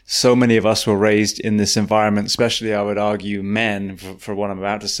so many of us were raised in this environment, especially, I would argue, men, for what I'm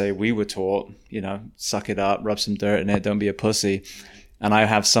about to say. We were taught, suck it up, rub some dirt in it, don't be a pussy. And I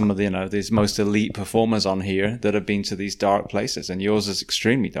have some of these most elite performers on here that have been to these dark places, and yours is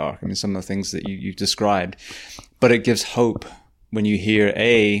extremely dark. I mean, some of the things that you've described, but it gives hope when you hear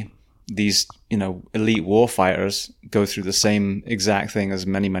these, elite war fighters go through the same exact thing as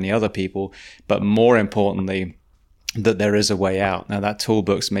many, many other people, but more importantly, that there is a way out. Now, that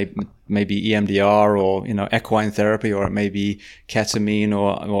toolbox may be EMDR or, equine therapy, or it may be ketamine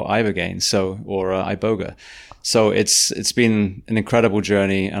or ibogaine, or iboga. So it's been an incredible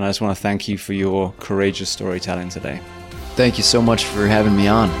journey, and I just want to thank you for your courageous storytelling today. Thank you so much for having me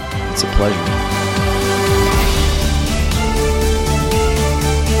on. It's a pleasure.